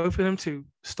lithium, both of them two,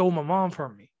 stole my mom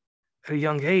from me at a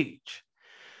young age.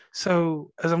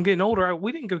 So as I'm getting older,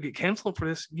 we didn't go get counseling for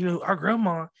this. Our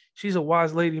grandma, she's a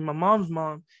wise lady, my mom's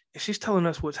mom, and she's telling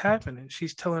us what's happening.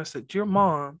 She's telling us that your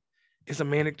mom is a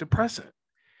manic depressant.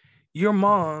 Your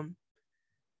mom,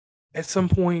 at some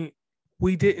point,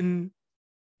 we didn't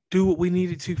do what we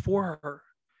needed to for her.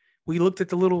 We looked at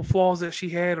the little flaws that she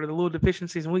had or the little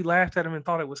deficiencies, and we laughed at them and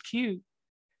thought it was cute.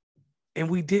 And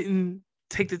we didn't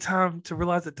take the time to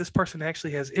realize that this person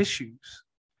actually has issues.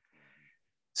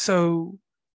 So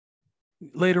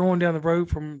later on down the road,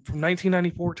 from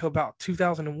 1994 to about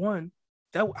 2001,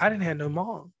 that I didn't have no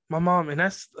mom. My mom, and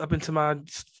that's up into my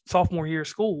sophomore year of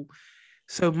school.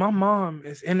 So my mom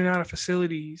is in and out of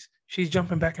facilities. She's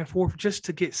jumping back and forth just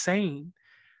to get sane.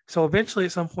 So eventually,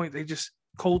 at some point, they just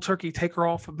cold turkey take her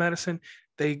off of medicine.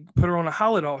 They put her on a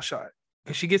Haldol shot,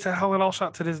 and she gets that Haldol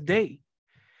shot to this day.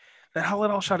 That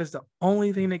Haldol shot is the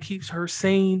only thing that keeps her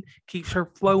sane, keeps her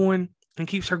flowing, and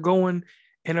keeps her going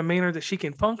in a manner that she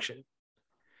can function.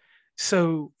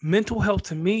 So mental health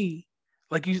to me,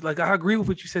 like I agree with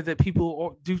what you said, that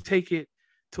people do take it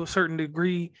to a certain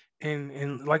degree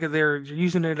and like they're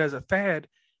using it as a fad.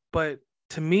 But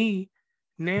to me,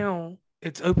 now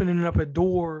it's opening up a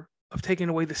door of taking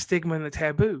away the stigma and the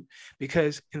taboo,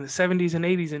 because in the 70s and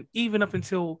 80s, and even up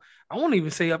until, I won't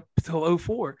even say up until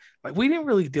 2004, like we didn't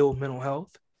really deal with mental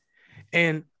health.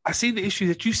 And I see the issue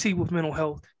that you see with mental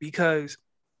health, because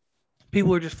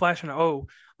people are just flashing,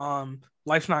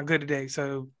 life's not good today,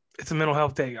 so it's a mental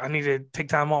health day. I need to take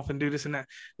time off and do this and that.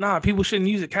 Nah, people shouldn't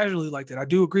use it casually like that. I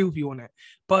do agree with you on that.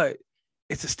 But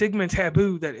it's a stigma and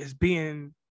taboo that is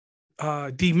being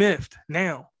demythed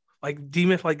now. Like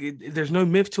there's no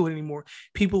myth to it anymore.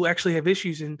 People actually have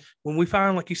issues. And when we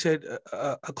find, like you said,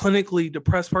 a clinically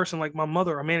depressed person like my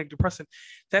mother, a manic depressant,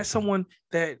 that's someone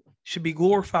that should be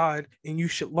glorified and you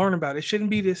should learn about it. It shouldn't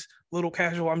be this little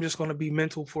casual, I'm just going to be I'm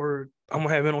going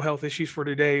to have mental health issues for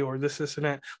today, or this and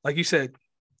that. Like you said,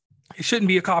 it shouldn't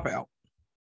be a cop-out.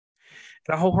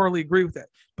 And I wholeheartedly agree with that.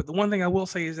 But the one thing I will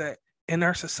say is that in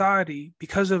our society,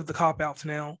 because of the cop-outs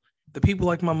now, the people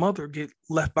like my mother get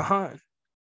left behind.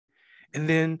 And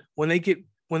then when they get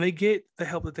the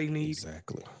help that they need,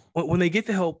 exactly. When they get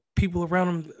the help, people around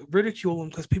them ridicule them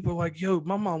because people are like, yo,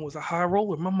 my mom was a high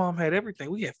roller. My mom had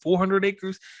everything. We had 400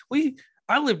 acres.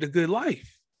 I lived a good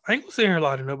life. I ain't gonna sit here and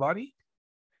lie to nobody.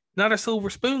 Not a silver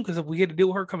spoon, because if we had to deal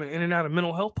with her coming in and out of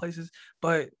mental health places,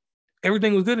 but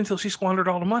everything was good until she squandered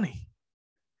all the money.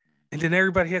 And then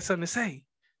everybody had something to say.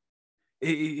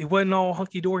 It wasn't all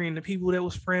hunky-dory, and the people that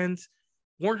was friends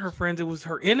weren't her friends. It was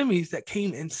her enemies that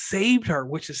came and saved her,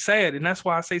 which is sad. And that's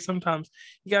why I say sometimes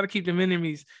you got to keep them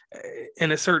enemies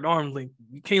in a certain arm's length.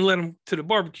 You can't let them to the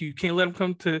barbecue. You can't let them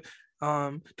come to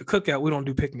the cookout. We don't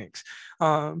do picnics.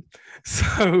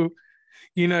 So,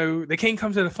 you know, they can't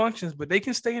come to the functions, but they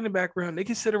can stay in the background. They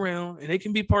can sit around and they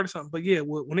can be part of something. But yeah,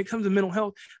 when it comes to mental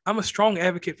health, I'm a strong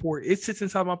advocate for it. It sits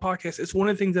inside my podcast. It's one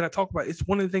of the things that I talk about. It's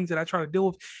one of the things that I try to deal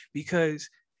with, because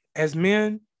as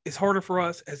men, it's harder for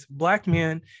us as Black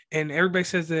men. And everybody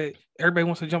says that everybody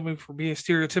wants to jump in for being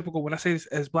stereotypical. When I say this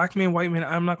as Black men, white men,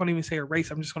 I'm not going to even say a race.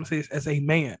 I'm just going to say this as a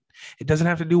man. It doesn't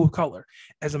have to do with color.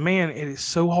 As a man, it is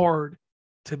so hard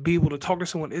to be able to talk to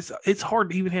someone. It's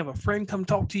hard to even have a friend come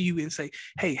talk to you and say,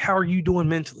 hey, how are you doing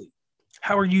mentally?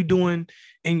 How are you doing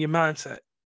in your mindset?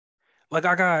 Like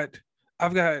I've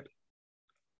got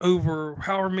over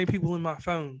however many people in my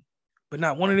phone, but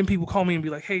not one of them people call me and be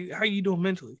like, hey, how are you doing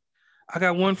mentally? I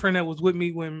got one friend that was with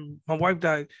me when my wife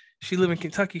died. She lived in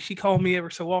Kentucky. She called me ever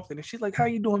so often, and she's like, how are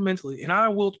you doing mentally? And I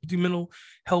will do mental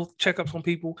health checkups on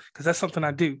people because that's something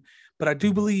I do. But I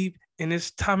do believe in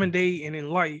this time and day and in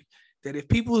life that if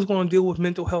people is going to deal with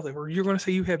mental health, or you're going to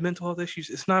say you have mental health issues,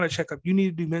 it's not a checkup. You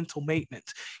need to do mental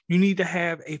maintenance. You need to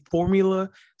have a formula,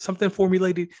 something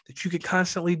formulated that you can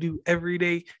constantly do every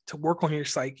day to work on your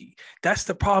psyche. That's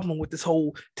the problem with this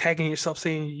whole tagging yourself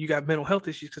saying you got mental health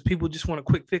issues, because people just want a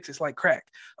quick fix. It's like crack.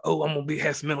 Oh, I'm going to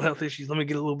have some mental health issues. Let me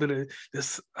get a little bit of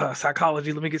this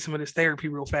psychology. Let me get some of this therapy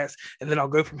real fast. And then I'll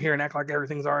go from here and act like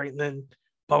everything's all right. And then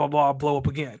blah, blah, blah, blow up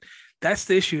again. That's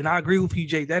the issue. And I agree with you,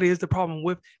 Jay. That is the problem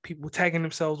with people tagging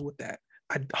themselves with that.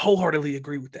 I wholeheartedly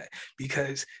agree with that,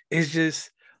 because it's just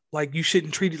like, you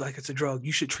shouldn't treat it like it's a drug.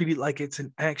 You should treat it like it's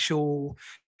an actual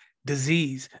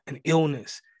disease, an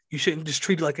illness. You shouldn't just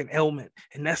treat it like an ailment.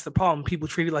 And that's the problem. People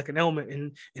treat it like an ailment.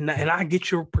 And I get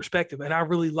your perspective, and I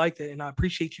really like that. And I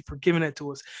appreciate you for giving that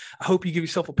to us. I hope you give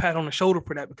yourself a pat on the shoulder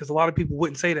for that, because a lot of people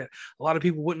wouldn't say that. A lot of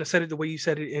people wouldn't have said it the way you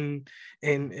said it in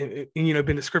you know,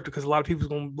 been descriptive, because a lot of people's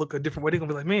going to look a different way. They're going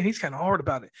to be like, man, he's kind of hard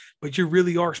about it. But you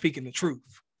really are speaking the truth.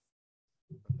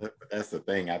 That's the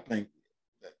thing. I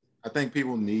think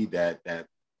people need that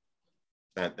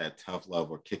tough love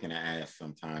or kicking the ass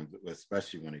sometimes,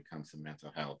 especially when it comes to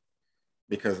mental health.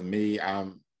 Because me,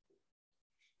 I'm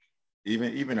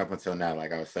even up until now,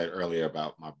 like I said earlier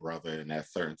about my brother and that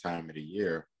certain time of the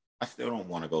year, I still don't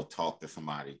want to go talk to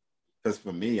somebody. Because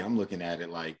for me, I'm looking at it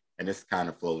like, and this kind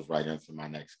of flows right into my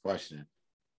next question.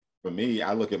 For me,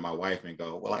 I look at my wife and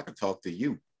go, well, I could talk to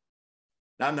you.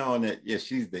 Not knowing that, yeah,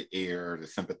 she's the ear, the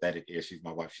sympathetic ear, she's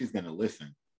my wife, she's going to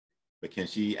listen. But can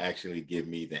she actually give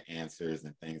me the answers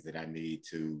and things that I need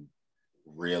to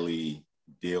really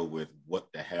deal with what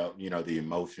the hell, you know, the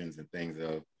emotions and things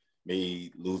of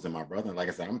me losing my brother? And like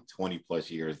I said, I'm 20 plus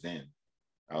years in,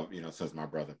 you know, since my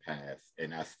brother passed.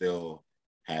 And I still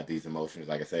have these emotions.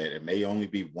 Like I said, it may only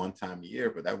be one time a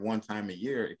year, but that one time a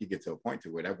year, if you get to a point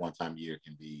to where that one time a year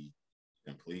can be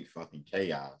complete fucking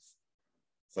chaos.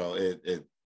 So it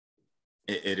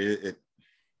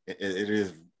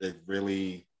is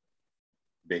really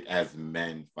big as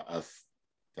men for us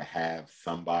to have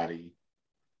somebody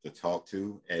to talk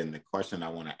to. And the question I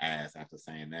want to ask after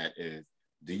saying that is,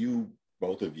 do you,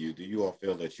 both of you, do you all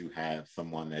feel that you have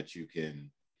someone that you can,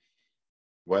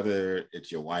 whether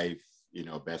it's your wife, you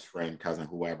know, best friend, cousin,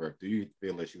 whoever, do you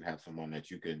feel that you have someone that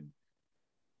you can,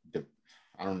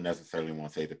 I don't necessarily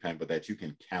want to say depend, but that you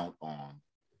can count on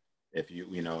if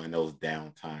you know, in those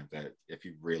down times, that if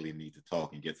you really need to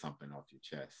talk and get something off your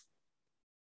chest?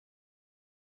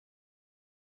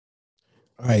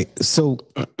 All right. So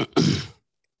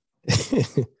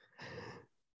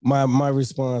my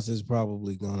response is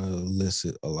probably gonna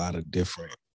elicit a lot of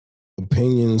different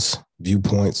opinions,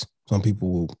 viewpoints. Some people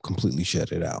will completely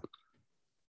shut it out.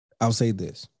 I'll say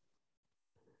this.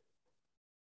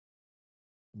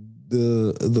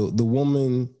 The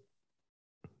woman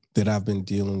that I've been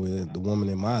dealing with, the woman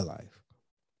in my life,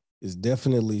 is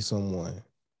definitely someone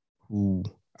who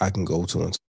I can go to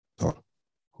and talk,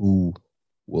 who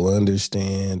will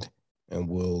understand and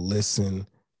will listen.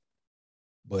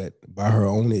 But by her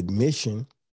own admission,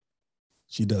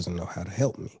 she doesn't know how to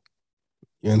help me.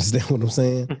 You understand what I'm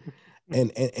saying?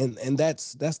 And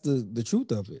that's the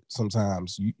truth of it.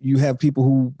 Sometimes you have people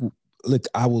who look,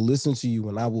 I will listen to you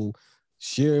and I will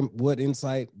share what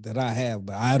insight that I have,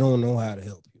 but I don't know how to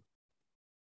help you.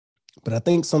 But I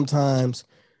think sometimes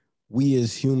we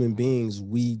as human beings,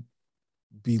 we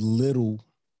belittle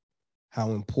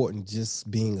how important just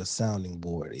being a sounding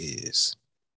board is.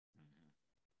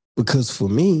 Because for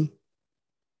me,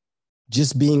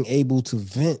 just being able to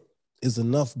vent is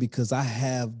enough because I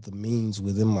have the means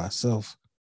within myself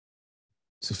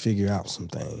to figure out some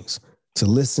things, to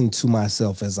listen to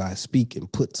myself as I speak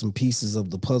and put some pieces of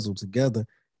the puzzle together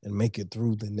and make it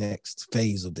through the next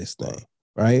phase of this thing,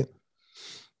 right?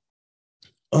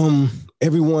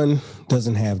 Everyone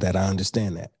doesn't have that. I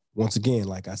understand that. Once again,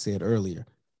 like I said earlier,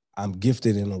 I'm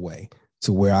gifted in a way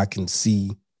to where I can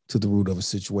see to the root of a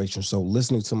situation. So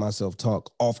listening to myself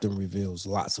talk often reveals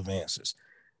lots of answers.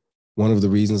 One of the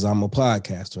reasons I'm a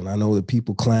podcaster, and I know that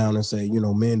people clown and say,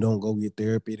 men don't go get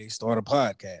therapy, they start a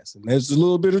podcast. And there's a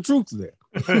little bit of truth there.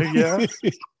 Yeah.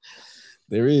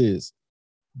 There is.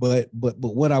 But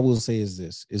what I will say is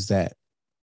this, is that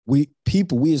we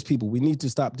as people, we need to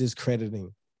stop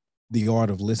discrediting the art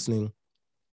of listening,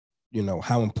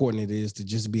 how important it is to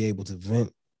just be able to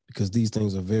vent, because these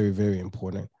things are very, very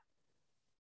important.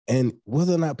 And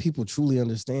whether or not people truly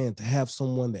understand, to have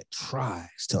someone that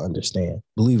tries to understand,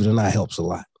 believe it or not, helps a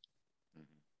lot.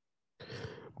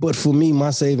 But for me,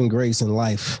 my saving grace in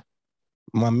life,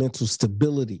 my mental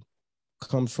stability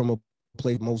comes from a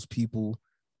place most people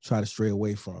try to stray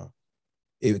away from.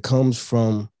 It comes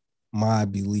from my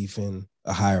belief in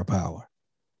a higher power.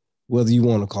 Whether you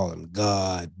want to call him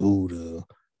God, Buddha,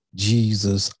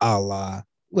 Jesus, Allah,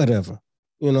 whatever.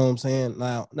 You know what I'm saying?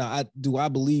 Now, I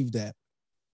believe that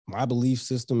my belief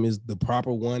system is the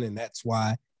proper one, and that's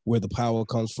why where the power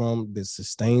comes from that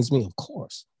sustains me, of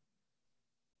course.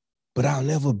 But I'll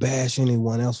never bash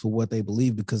anyone else for what they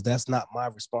believe, because that's not my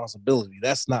responsibility.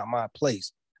 That's not my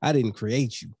place. I didn't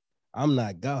create you. I'm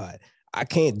not God. I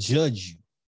can't judge you.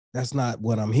 That's not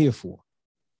what I'm here for.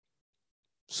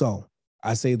 So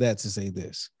I say that to say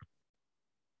this.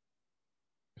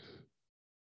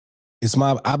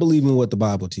 I believe in what the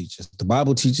Bible teaches. The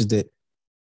Bible teaches that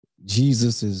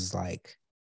Jesus is like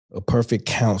a perfect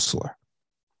counselor.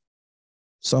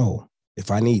 So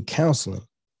if I need counseling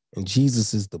and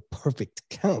Jesus is the perfect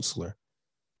counselor,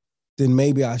 then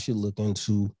maybe I should look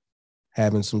into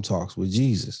having some talks with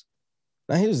Jesus.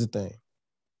 Now, here's the thing.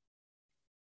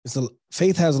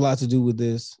 Faith has a lot to do with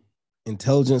this.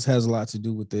 Intelligence has a lot to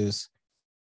do with this.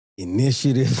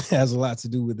 Initiative has a lot to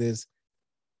do with this.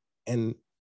 And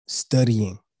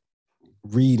studying,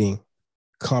 reading,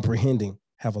 comprehending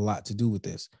have a lot to do with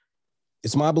this.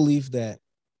 It's my belief that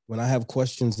when I have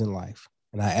questions in life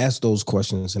and I ask those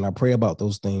questions and I pray about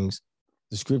those things,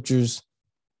 the scriptures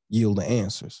yield the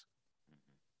answers.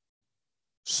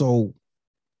 So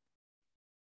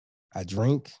I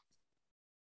drink,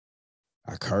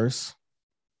 I curse,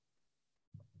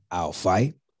 I'll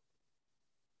fight.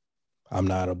 I'm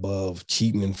not above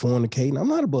cheating and fornicating. I'm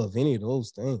not above any of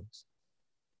those things.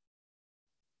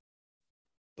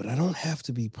 But I don't have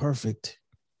to be perfect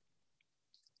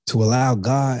to allow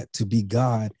God to be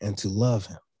God and to love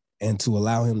him and to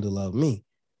allow him to love me.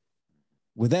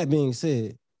 With that being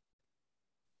said,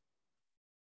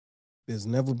 there's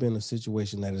never been a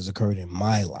situation that has occurred in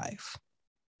my life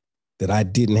that I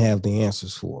didn't have the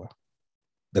answers for,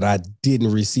 that I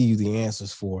didn't receive the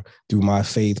answers for through my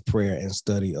faith, prayer, and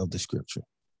study of the scripture.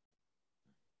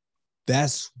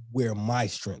 That's where my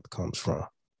strength comes from.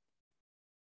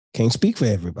 Can't speak for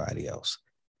everybody else,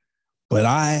 but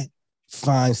I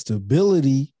find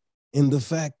stability in the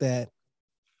fact that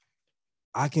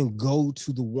I can go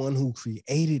to the one who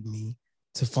created me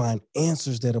to find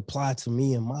answers that apply to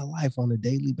me in my life on a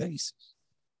daily basis.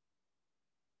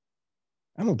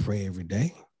 I don't pray every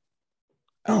day.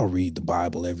 I don't read the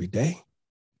Bible every day.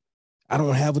 I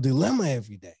don't have a dilemma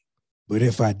every day. But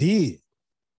if I did,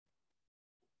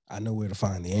 I know where to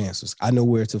find the answers. I know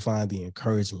where to find the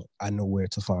encouragement. I know where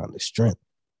to find the strength.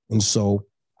 And so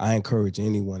I encourage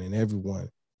anyone and everyone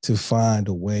to find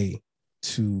a way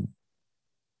to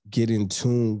get in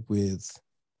tune with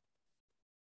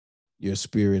your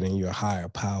spirit and your higher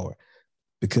power,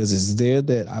 because it's there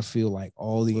that I feel like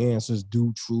all the answers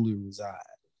do truly reside.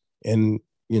 And,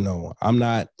 I'm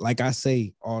not, like I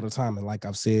say all the time, and like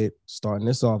I've said, starting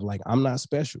this off, like I'm not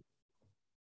special.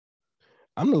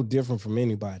 I'm no different from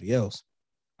anybody else.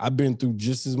 I've been through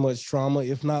just as much trauma,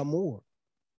 if not more.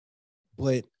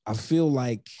 But I feel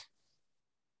like,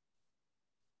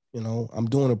 I'm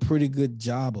doing a pretty good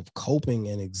job of coping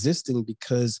and existing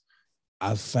because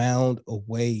I've found a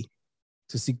way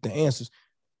to seek the answers.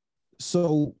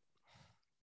 So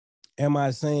Am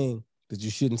I saying that you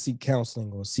shouldn't seek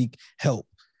counseling or seek help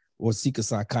or seek a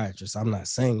psychiatrist? I'm not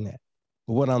saying that.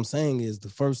 But what I'm saying is the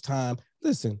first time,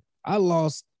 listen, I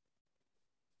lost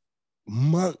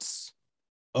months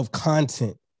of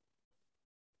content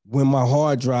when my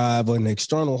hard drive or an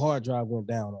external hard drive went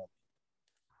down on me.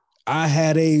 I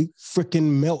had a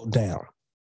freaking meltdown.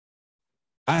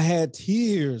 I had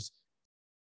tears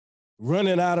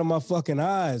running out of my fucking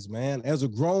eyes, man, as a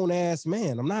grown ass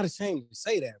man. I'm not ashamed to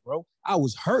say that, bro. I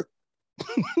was hurt.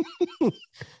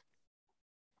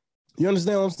 You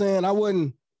understand what I'm saying? I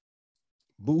wasn't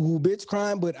boo-hoo bitch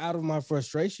crying, but out of my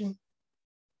frustration,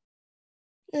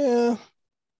 yeah,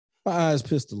 my eyes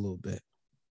pissed a little bit.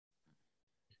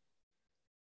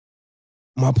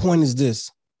 My point is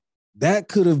this. That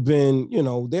could have been, you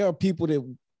know, there are people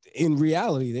that, in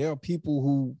reality, there are people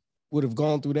who would have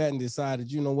gone through that and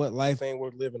decided, you know what, life ain't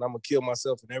worth living. I'm going to kill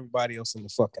myself and everybody else in the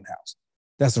fucking house.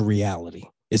 That's a reality,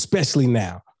 especially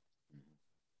now.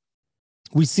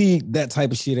 We see that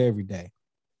type of shit every day.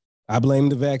 I blame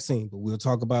the vaccine, but we'll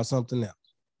talk about something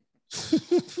else.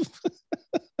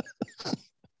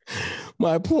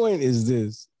 My point is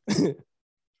this.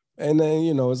 And then,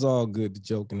 you know, it's all good to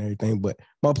joke and everything, but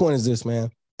my point is this, man.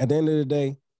 At the end of the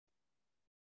day,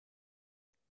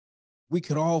 we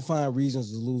could all find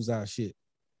reasons to lose our shit.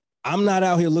 I'm not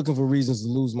out here looking for reasons to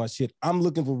lose my shit. I'm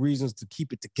looking for reasons to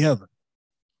keep it together.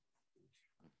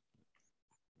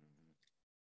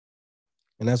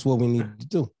 And that's what we need to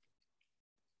do.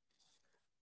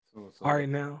 All right,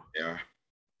 now. Yeah.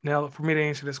 Now, for me to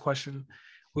answer this question,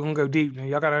 we're gonna go deep. Now,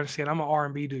 y'all gotta understand, I'm an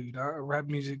R&B dude. Rap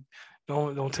music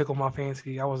don't tickle my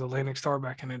fancy. I was Atlantic Star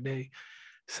back in the day,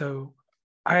 so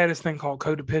I had this thing called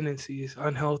codependency. It's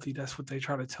unhealthy. That's what they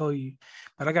try to tell you.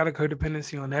 But I got a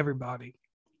codependency on everybody.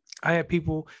 I had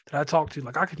people that I talk to,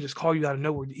 like I can just call you out of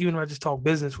nowhere, even if I just talk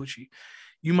business with you.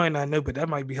 You might not know, but that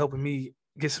might be helping me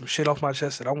get some shit off my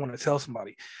chest that I want to tell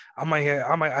somebody.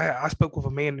 I spoke with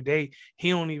a man today.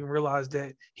 He don't even realize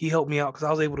that he helped me out because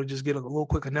I was able to just get a little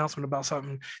quick announcement about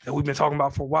something that we've been talking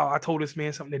about for a while. I told this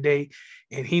man something today,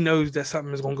 and he knows that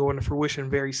something is going to go into fruition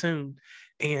very soon.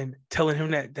 And telling him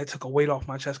that took a weight off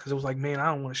my chest because it was like, man, I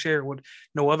don't want to share it with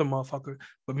no other motherfucker.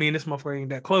 But me and this motherfucker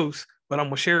ain't that close. But I'm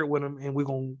gonna share it with him, and we're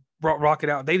gonna rock it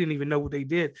out. They didn't even know what they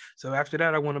did. So after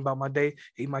that, I went about my day,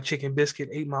 ate my chicken biscuit,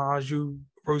 ate my au jus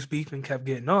roast beef, and kept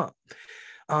getting up.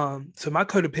 So my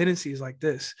codependency is like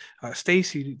this.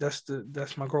 Stacy,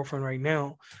 that's my girlfriend right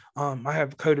now. I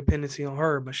have codependency on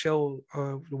her. Michelle,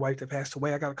 the wife that passed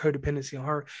away, I got a codependency on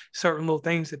her. Certain little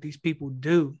things that these people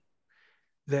do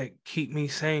that keep me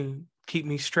sane, keep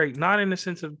me straight. Not in the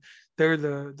sense of they're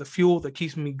the fuel that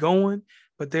keeps me going,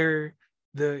 but they're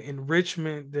the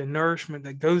enrichment, the nourishment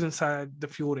that goes inside the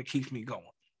fuel that keeps me going.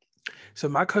 So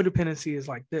my codependency is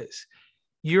like this.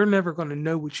 You're never going to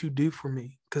know what you do for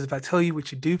me, because if I tell you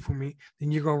what you do for me,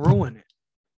 then you're going to ruin it.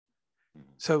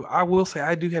 So I will say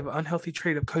I do have an unhealthy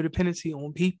trait of codependency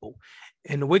on people.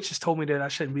 And the witches told me that I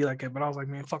shouldn't be like that, but I was like,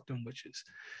 man, fuck them witches.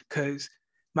 Because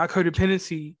my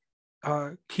codependency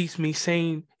keeps me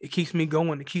sane. It keeps me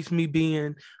going. It keeps me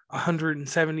being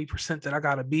 170% that I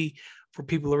got to be for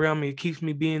people around me. It keeps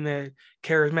me being that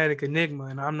charismatic enigma.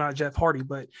 And I'm not Jeff Hardy,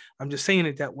 but I'm just saying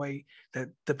it that way, that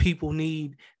the people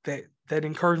need that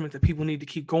encouragement, that people need to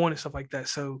keep going and stuff like that.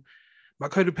 So my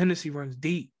codependency runs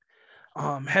deep.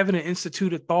 Having an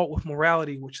institute of thought with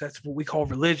morality, which that's what we call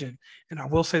religion. And I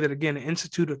will say that again, an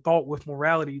institute of thought with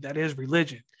morality, that is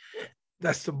religion.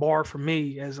 That's the bar for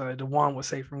me, as Dewan would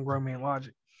say from Grown Man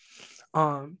Logic.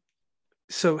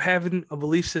 So having a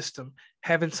belief system,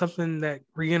 having something that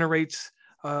reiterates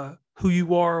who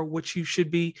you are, what you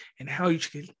should be, and how you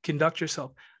should conduct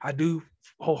yourself. I do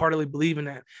wholeheartedly believe in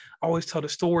that. I always tell the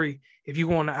story. If you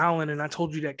were on the island and I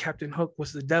told you that Captain Hook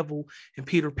was the devil and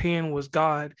Peter Pan was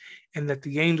God and that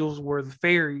the angels were the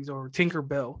fairies or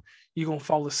Tinkerbell, you're going to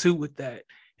follow suit with that.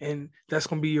 And that's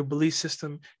going to be your belief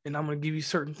system. And I'm going to give you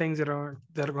certain things that are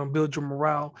going to build your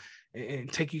morale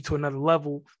and take you to another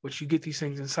level, which you get these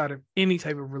things inside of any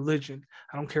type of religion.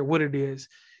 I don't care what it is,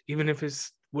 even if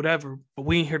it's whatever, but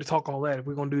we ain't here to talk all that. If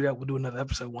we're going to do that, we'll do another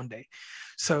episode one day.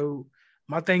 So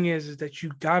my thing is that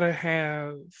you got to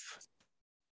have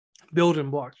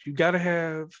building blocks. You got to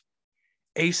have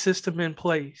a system in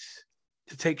place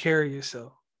to take care of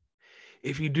yourself.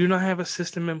 If you do not have a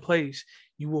system in place,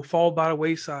 you will fall by the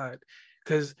wayside,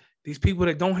 because these people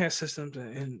that don't have systems,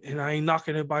 and I ain't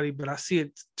knocking anybody, but I see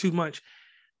it too much.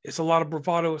 It's a lot of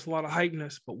bravado, it's a lot of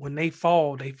hypeness, but when they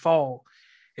fall, they fall.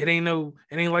 It ain't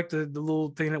like the little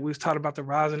thing that we was taught about the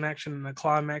rising action and the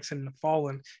climax and the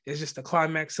falling. It's just the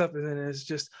climax up and then it's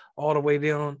just all the way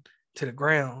down to the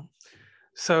ground.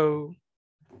 So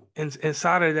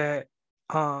inside of that,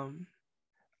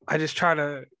 I just try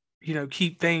to,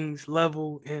 keep things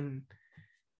level and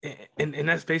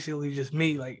that's basically just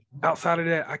me. Like outside of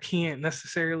that, I can't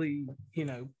necessarily,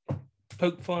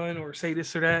 poke fun or say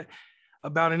this or that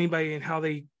about anybody and how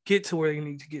they get to where they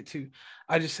need to get to.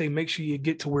 I just say make sure you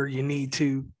get to where you need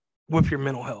to with your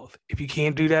mental health. If you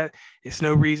can't do that, it's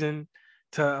no reason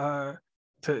to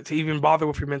even bother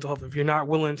with your mental health. If you're not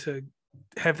willing to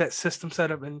have that system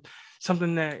set up and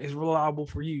something that is reliable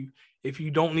for you. If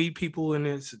you don't need people in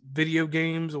it's video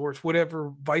games or it's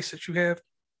whatever vice that you have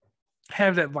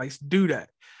that vice, do that.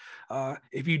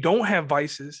 If you don't have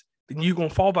vices, then you're going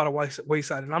to fall by the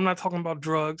wayside. And I'm not talking about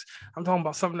drugs. I'm talking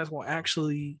about something that's going to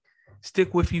actually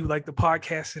stick with you, like the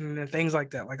podcasting and things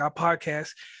like that. Like I podcast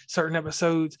certain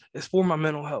episodes, it's for my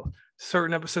mental health.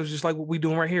 Certain episodes, just like what we're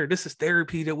doing right here. This is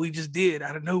therapy that we just did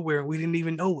out of nowhere and we didn't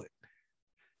even know it.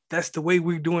 That's the way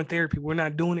we're doing therapy. We're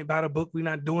not doing it by the book. We're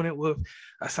not doing it with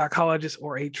a psychologist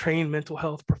or a trained mental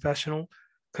health professional.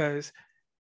 Because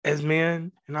as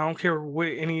men, and I don't care what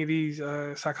any of these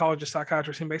psychologists,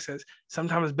 psychiatrists, anybody says,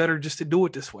 sometimes it's better just to do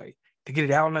it this way, to get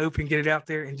it out in the open, get it out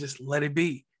there, and just let it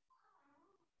be.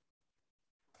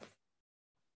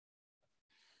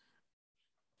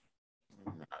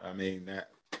 I mean that,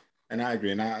 and I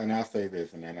agree. And I'll say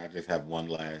this, and then I just have one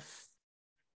last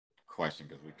question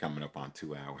because we're coming up on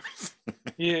 2 hours.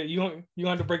 Yeah, you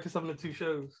want to break this up into 2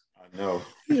 shows. I know.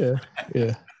 Yeah.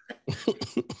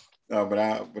 No, but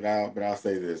I'll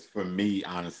say this. For me,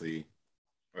 honestly,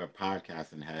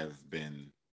 podcasting has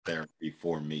been therapy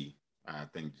for me. I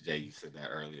think Jay, you said that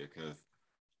earlier,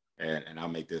 and I'll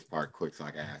make this part quick so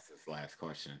I can ask this last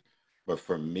question. But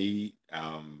for me,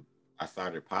 I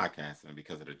started podcasting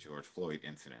because of the George Floyd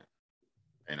incident.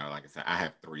 Like I said, I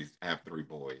have three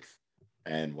boys,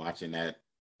 and watching that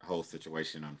whole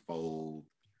situation unfold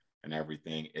and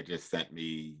everything, it just sent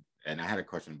me. And I had a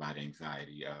question about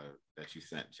anxiety that you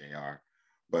sent, JR.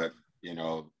 But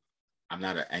I'm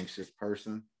not an anxious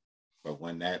person. But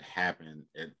when that happened,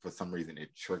 for some reason,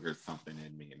 it triggered something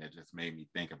in me, and it just made me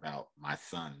think about my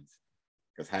sons.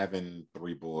 Because having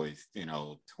 3 boys,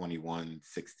 21,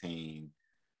 16,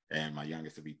 and my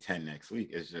youngest will be 10 next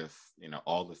week, is just,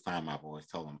 all this time I've always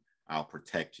told them, I'll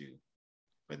protect you.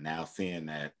 But now seeing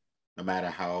that no matter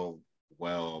how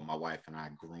well my wife and I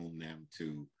groom them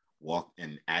to walk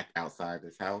and act outside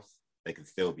this house, they can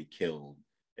still be killed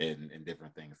in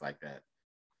different things like that.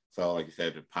 So like you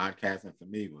said, the podcasting for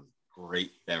me was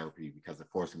great therapy because it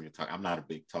forced me to talk. I'm not a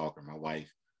big talker. My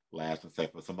wife laughs and says,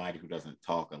 for somebody who doesn't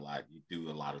talk a lot, you do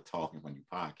a lot of talking when you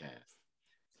podcast.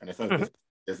 And it's like,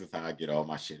 this is how I get all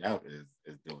my shit out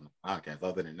is doing the podcast.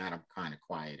 Other than that, I'm kind of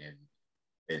quiet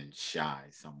and shy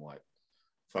somewhat.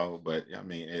 So, but I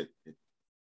mean,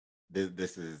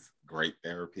 this is great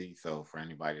therapy. So for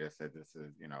anybody that said this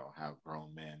is, how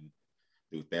grown men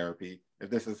do therapy, if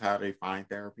this is how they find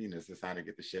therapy and this is how they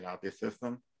get the shit out their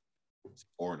system,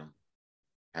 support them.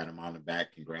 Pat them on the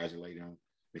back, congratulate them.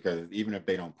 Because even if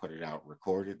they don't put it out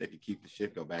recorded, they can keep the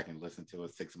shit, go back and listen to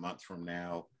it 6 months from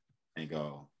now and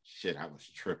go, shit, I was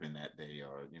tripping that day,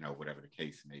 or, whatever the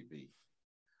case may be.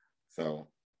 So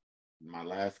my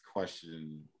last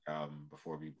question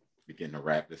before we begin to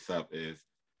wrap this up is,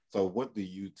 so what do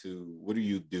you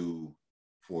do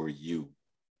for you?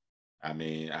 I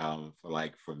mean,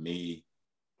 for me,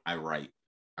 I write.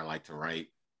 I like to write.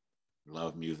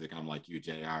 Love music. I'm like you,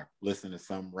 JR. Listen to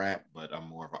some rap, but I'm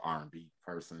more of an R&B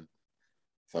person.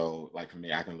 So, like for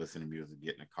me, I can listen to music,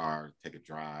 get in the car, take a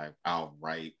drive. I'll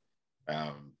write.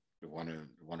 One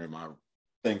of my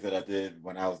things that I did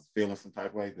when I was feeling some type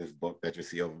of way, this book that you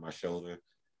see over my shoulder,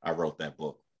 I wrote that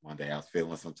book one day. I was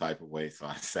feeling some type of way, so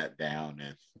I sat down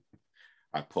and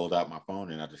I pulled out my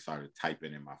phone and I just started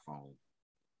typing in my phone.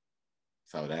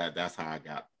 So that's how I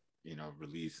got,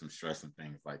 relieve some stress and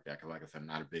things like that. Because like I said, I'm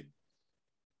not a big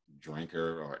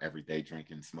drinker or everyday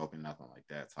drinking, smoking, nothing like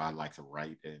that. So I like to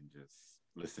write and just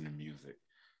listen to music.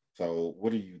 So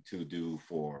what do you two do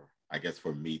for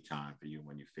me time for you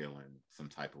when you're feeling some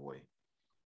type of way?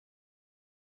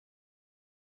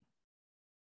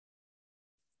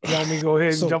 You want me to go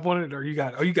ahead and jump on it, or you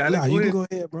got it? Oh, you got it. You can go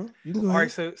ahead, bro. You can go ahead.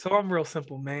 All right, so I'm real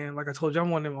simple, man. Like I told you, I'm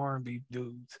one of them R&B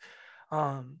dudes.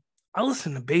 I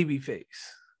listen to Babyface,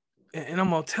 and I'm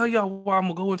gonna tell y'all why. I'm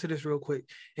gonna go into this real quick.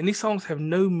 And these songs have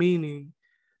no meaning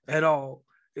at all.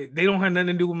 They don't have nothing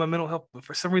to do with my mental health, but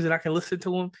for some reason I can listen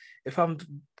to them if I'm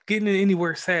getting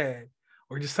anywhere sad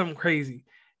or just something crazy.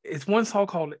 It's one song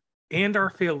called "And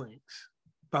Our Feelings"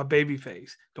 by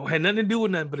Babyface. Don't have nothing to do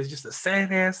with nothing, but it's just a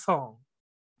sad ass song.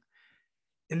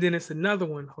 And then it's another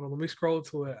one. Hold on, let me scroll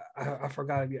to it. I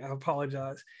forgot it. I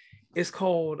apologize. It's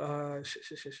called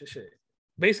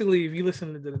basically, if you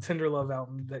listen to the Tender Love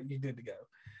album, that you good to go.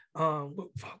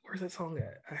 Where's that song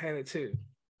at? I had it too.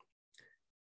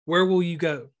 Where Will You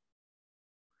Go?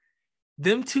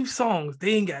 Them two songs,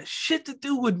 they ain't got shit to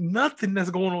do with nothing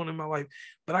that's going on in my life.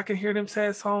 But I can hear them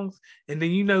sad songs, and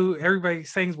then everybody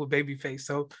sings with Babyface.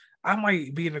 So I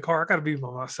might be in the car. I gotta be by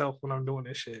myself when I'm doing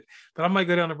this shit. But I might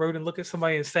go down the road and look at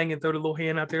somebody and sing and throw the little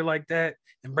hand out there like that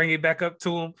and bring it back up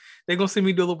to them. They're gonna see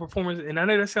me do a little performance. And I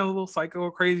know that sounds a little psycho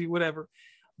or crazy, whatever.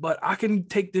 But I can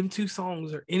take them two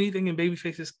songs or anything in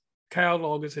Babyface's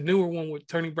catalog. It's a newer one with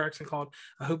Tony Braxton called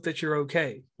I Hope That You're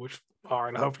Okay, which all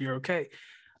right, I hope you're okay.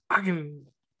 I can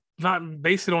not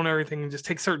base it on everything and just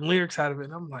take certain lyrics out of it.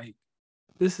 And I'm like,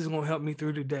 this is going to help me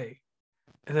through the day.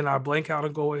 And then I blank out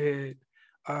and go ahead.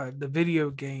 The video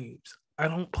games, I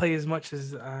don't play as much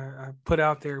as I put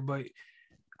out there, but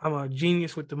I'm a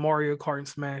genius with the Mario Kart and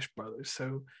Smash Brothers.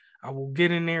 So I will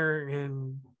get in there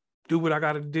and do what I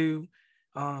got to do.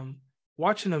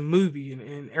 Watching a movie,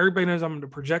 and everybody knows I'm the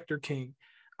projector king.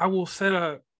 I will set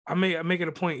up, I make it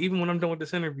a point, even when I'm done with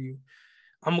this interview,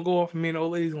 I'm gonna go off and me and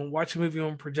old lady's gonna watch a movie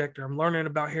on projector. I'm learning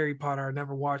about Harry Potter. I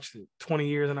never watched it 20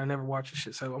 years and I never watched the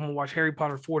shit. So I'm gonna watch Harry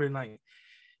Potter 4 tonight.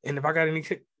 And if I got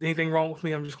anything wrong with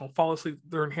me, I'm just gonna fall asleep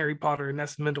during Harry Potter, and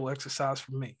that's mental exercise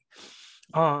for me.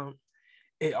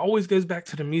 It always goes back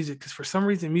to the music because for some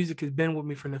reason music has been with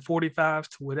me from the 45s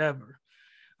to whatever.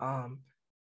 I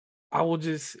will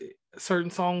just certain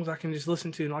songs I can just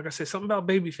listen to. And like I said, something about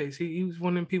Babyface. He was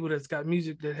one of them people that's got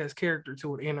music that has character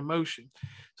to it and emotion.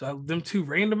 So them two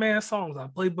random ass songs, I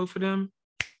play both of them.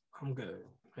 I'm good.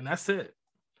 And that's it.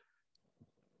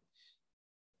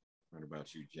 What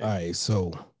about you, Jay? All right,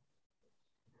 so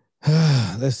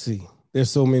let's see.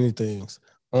 There's so many things.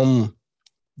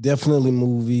 Definitely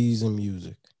movies and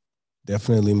music.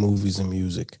 Definitely movies and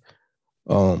music.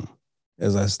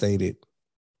 As I stated,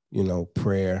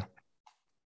 prayer.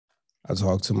 I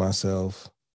talk to myself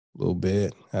a little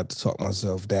bit. I have to talk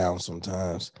myself down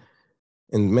sometimes.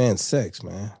 And man, sex,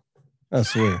 man. I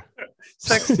swear.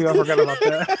 Sex too. I forgot about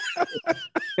that.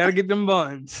 Gotta get them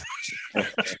buns.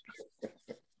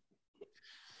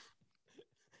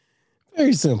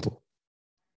 Very simple.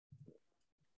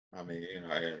 I mean,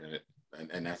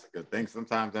 and that's a good thing.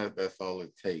 Sometimes that's all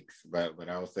it takes. But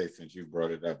I would say, since you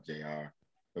brought it up, JR,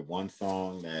 the one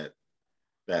song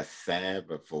that's sad,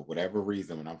 but for whatever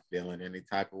reason, when I'm feeling any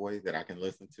type of way that I can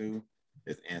listen to,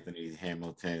 is Anthony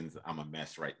Hamilton's "I'm a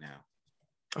Mess Right Now."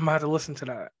 I'm gonna have to listen to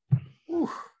that. Whew,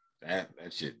 that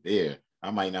shit there.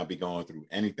 I might not be going through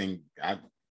anything,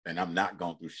 and I'm not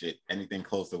going through shit anything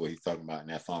close to what he's talking about in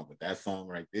that song. But that song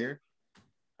right there,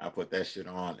 I put that shit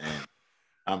on, and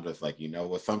I'm just like, you know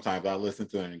what? Sometimes I listen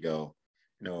to it and go,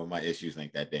 my issues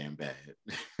ain't that damn bad.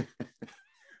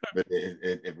 But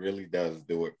it really does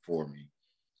do it for me.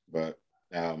 But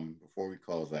before we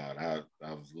close out, I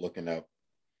was looking up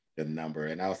the number,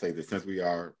 and I'll say that since we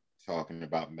are talking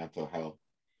about mental health,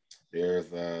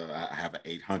 I have an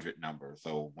 800 number.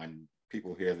 So when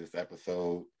people hear this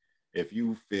episode, if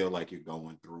you feel like you're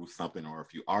going through something, or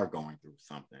if you are going through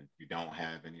something, you don't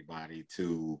have anybody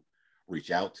to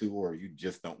reach out to, or you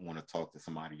just don't want to talk to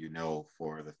somebody,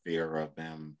 for the fear of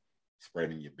them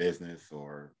spreading your business,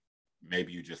 or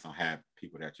maybe you just don't have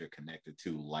people that you're connected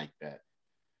to like that.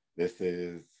 This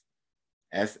is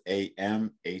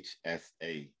SAMHSA.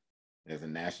 There's a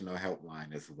national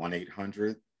helpline. It's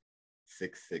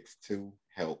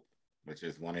 1-800-662-HELP, which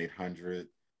is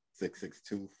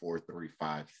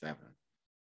 1-800-662-4357.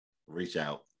 Reach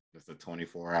out. It's a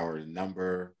 24-hour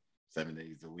number, 7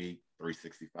 days a week,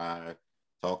 365.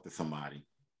 Talk to somebody.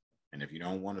 And if you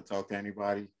don't want to talk to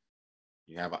anybody,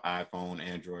 you have an iPhone,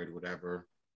 Android, whatever,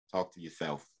 talk to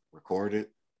yourself. Record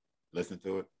it, listen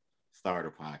to it, start a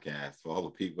podcast. For all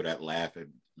the people that laugh at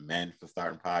men for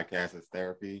starting podcasts as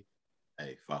therapy,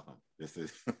 hey, fuck them. This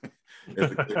is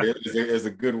it's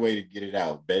a good way to get it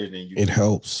out. Better than you. It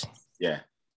helps. Yeah.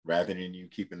 Rather than you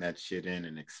keeping that shit in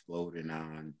and exploding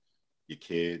on your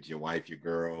kids, your wife, your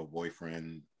girl,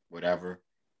 boyfriend, whatever.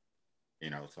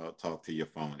 Talk to your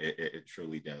phone. It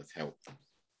truly does help.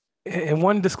 And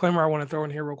one disclaimer I want to throw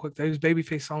in here real quick: those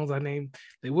Babyface songs I named,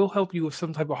 they will help you with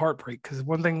some type of heartbreak. Because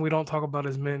one thing we don't talk about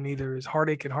as men either is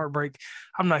heartache and heartbreak.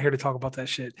 I'm not here to talk about that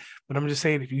shit, but I'm just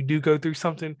saying, if you do go through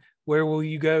something, Where Will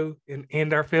You Go?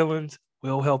 And Our Feelings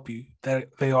will help you. That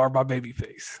they are by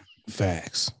Babyface.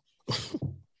 Facts.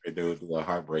 We do a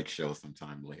heartbreak show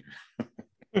sometime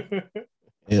later.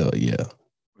 Hell yeah.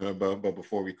 But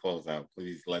before we close out,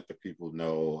 please let the people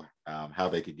know how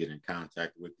they could get in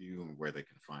contact with you and where they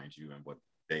can find you and what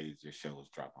days your shows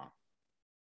drop on.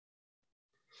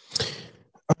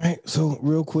 All right. So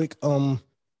real quick,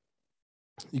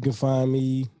 You can find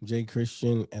me, Jay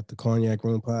Christian, at the Cognac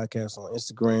Room Podcast on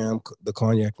Instagram, the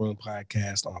Cognac Room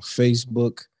Podcast on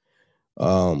Facebook,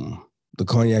 the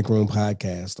Cognac Room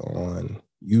Podcast on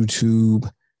YouTube.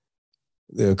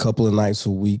 There are a couple of nights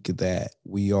a week that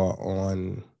we are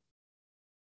on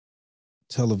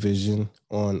television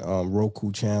on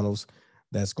Roku channels.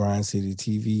 That's Grind City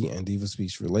TV and Diva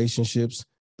Speaks Relationships.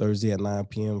 Thursday at 9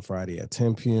 p.m., Friday at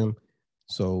 10 p.m.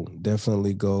 So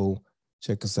definitely go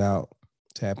check us out,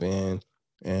 tap in,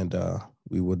 and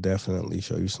we will definitely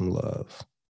show you some love.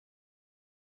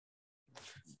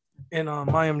 And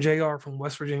I am JR from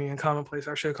West Virginia and Commonplace.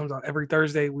 Our show comes out every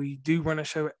Thursday. We do run a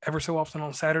show ever so often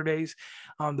on Saturdays.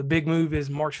 The big move is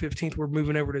March 15th. We're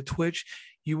moving over to Twitch.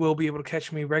 You will be able to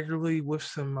catch me regularly with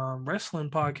some wrestling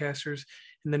podcasters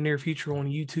in the near future on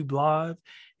YouTube Live.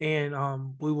 And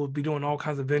we will be doing all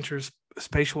kinds of ventures,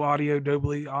 spatial audio,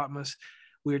 Dolby Atmos.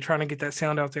 We are trying to get that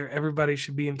sound out there. Everybody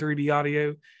should be in 3D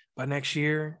audio by next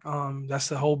year. That's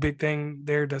the whole big thing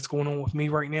there that's going on with me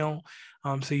right now.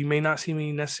 So you may not see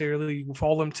me necessarily with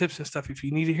all them tips and stuff. If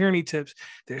you need to hear any tips,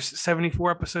 there's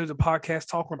 74 episodes of Podcast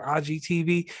Talk on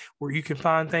IGTV where you can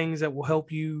find things that will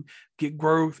help you get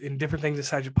growth and different things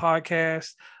inside your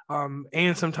podcast.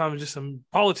 And sometimes just some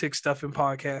politics stuff in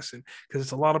podcasting, because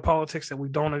it's a lot of politics that we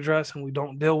don't address and we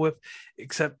don't deal with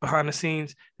except behind the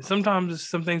scenes. And sometimes it's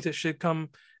some things that should come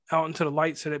out into the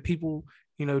light so that people,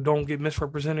 don't get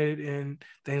misrepresented and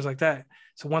things like that.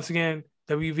 So once again,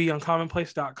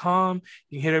 wvuncommonplace.com.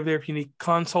 You can hit over there if you need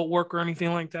consult work or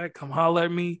anything like that. Come holler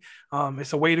at me.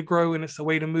 It's a way to grow and it's a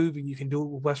way to move, and you can do it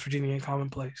with West Virginia and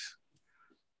Commonplace.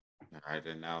 All right,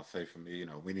 and I'll say for me,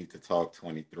 we need to talk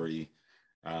 23.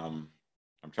 I'm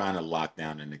trying to lock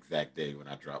down an exact day when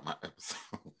I drop my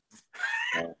episode.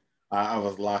 I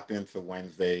was locked into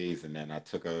Wednesdays, and then I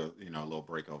took a little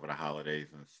break over the holidays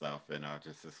and stuff. And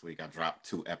just this week, I dropped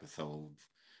 2 episodes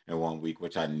in 1 week,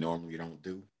 which I normally don't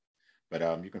do. But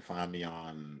you can find me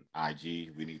on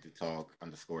IG. We need to talk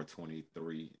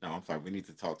 _23. No, I'm sorry. We need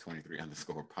to talk 23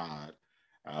 _ pod.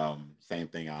 Same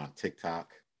thing on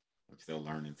TikTok. I'm still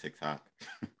learning TikTok.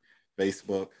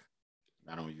 Facebook.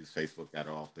 I don't use Facebook that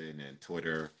often. And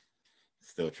Twitter.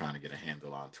 Still trying to get a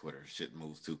handle on Twitter. Shit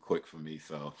moves too quick for me.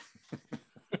 So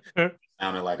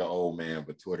sounding like an old man,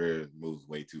 but Twitter moves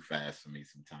way too fast for me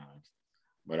sometimes.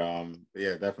 But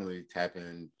yeah, definitely tap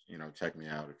in, check me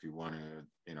out if you want to,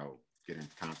 get in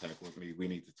contact with me. We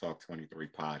need to talk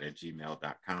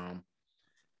 23pod@gmail.com.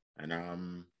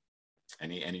 And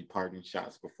any parting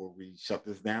shots before we shut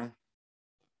this down?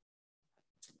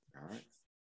 All right.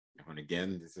 And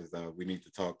again, this is We Need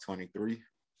to Talk 23,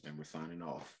 and we're signing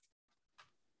off.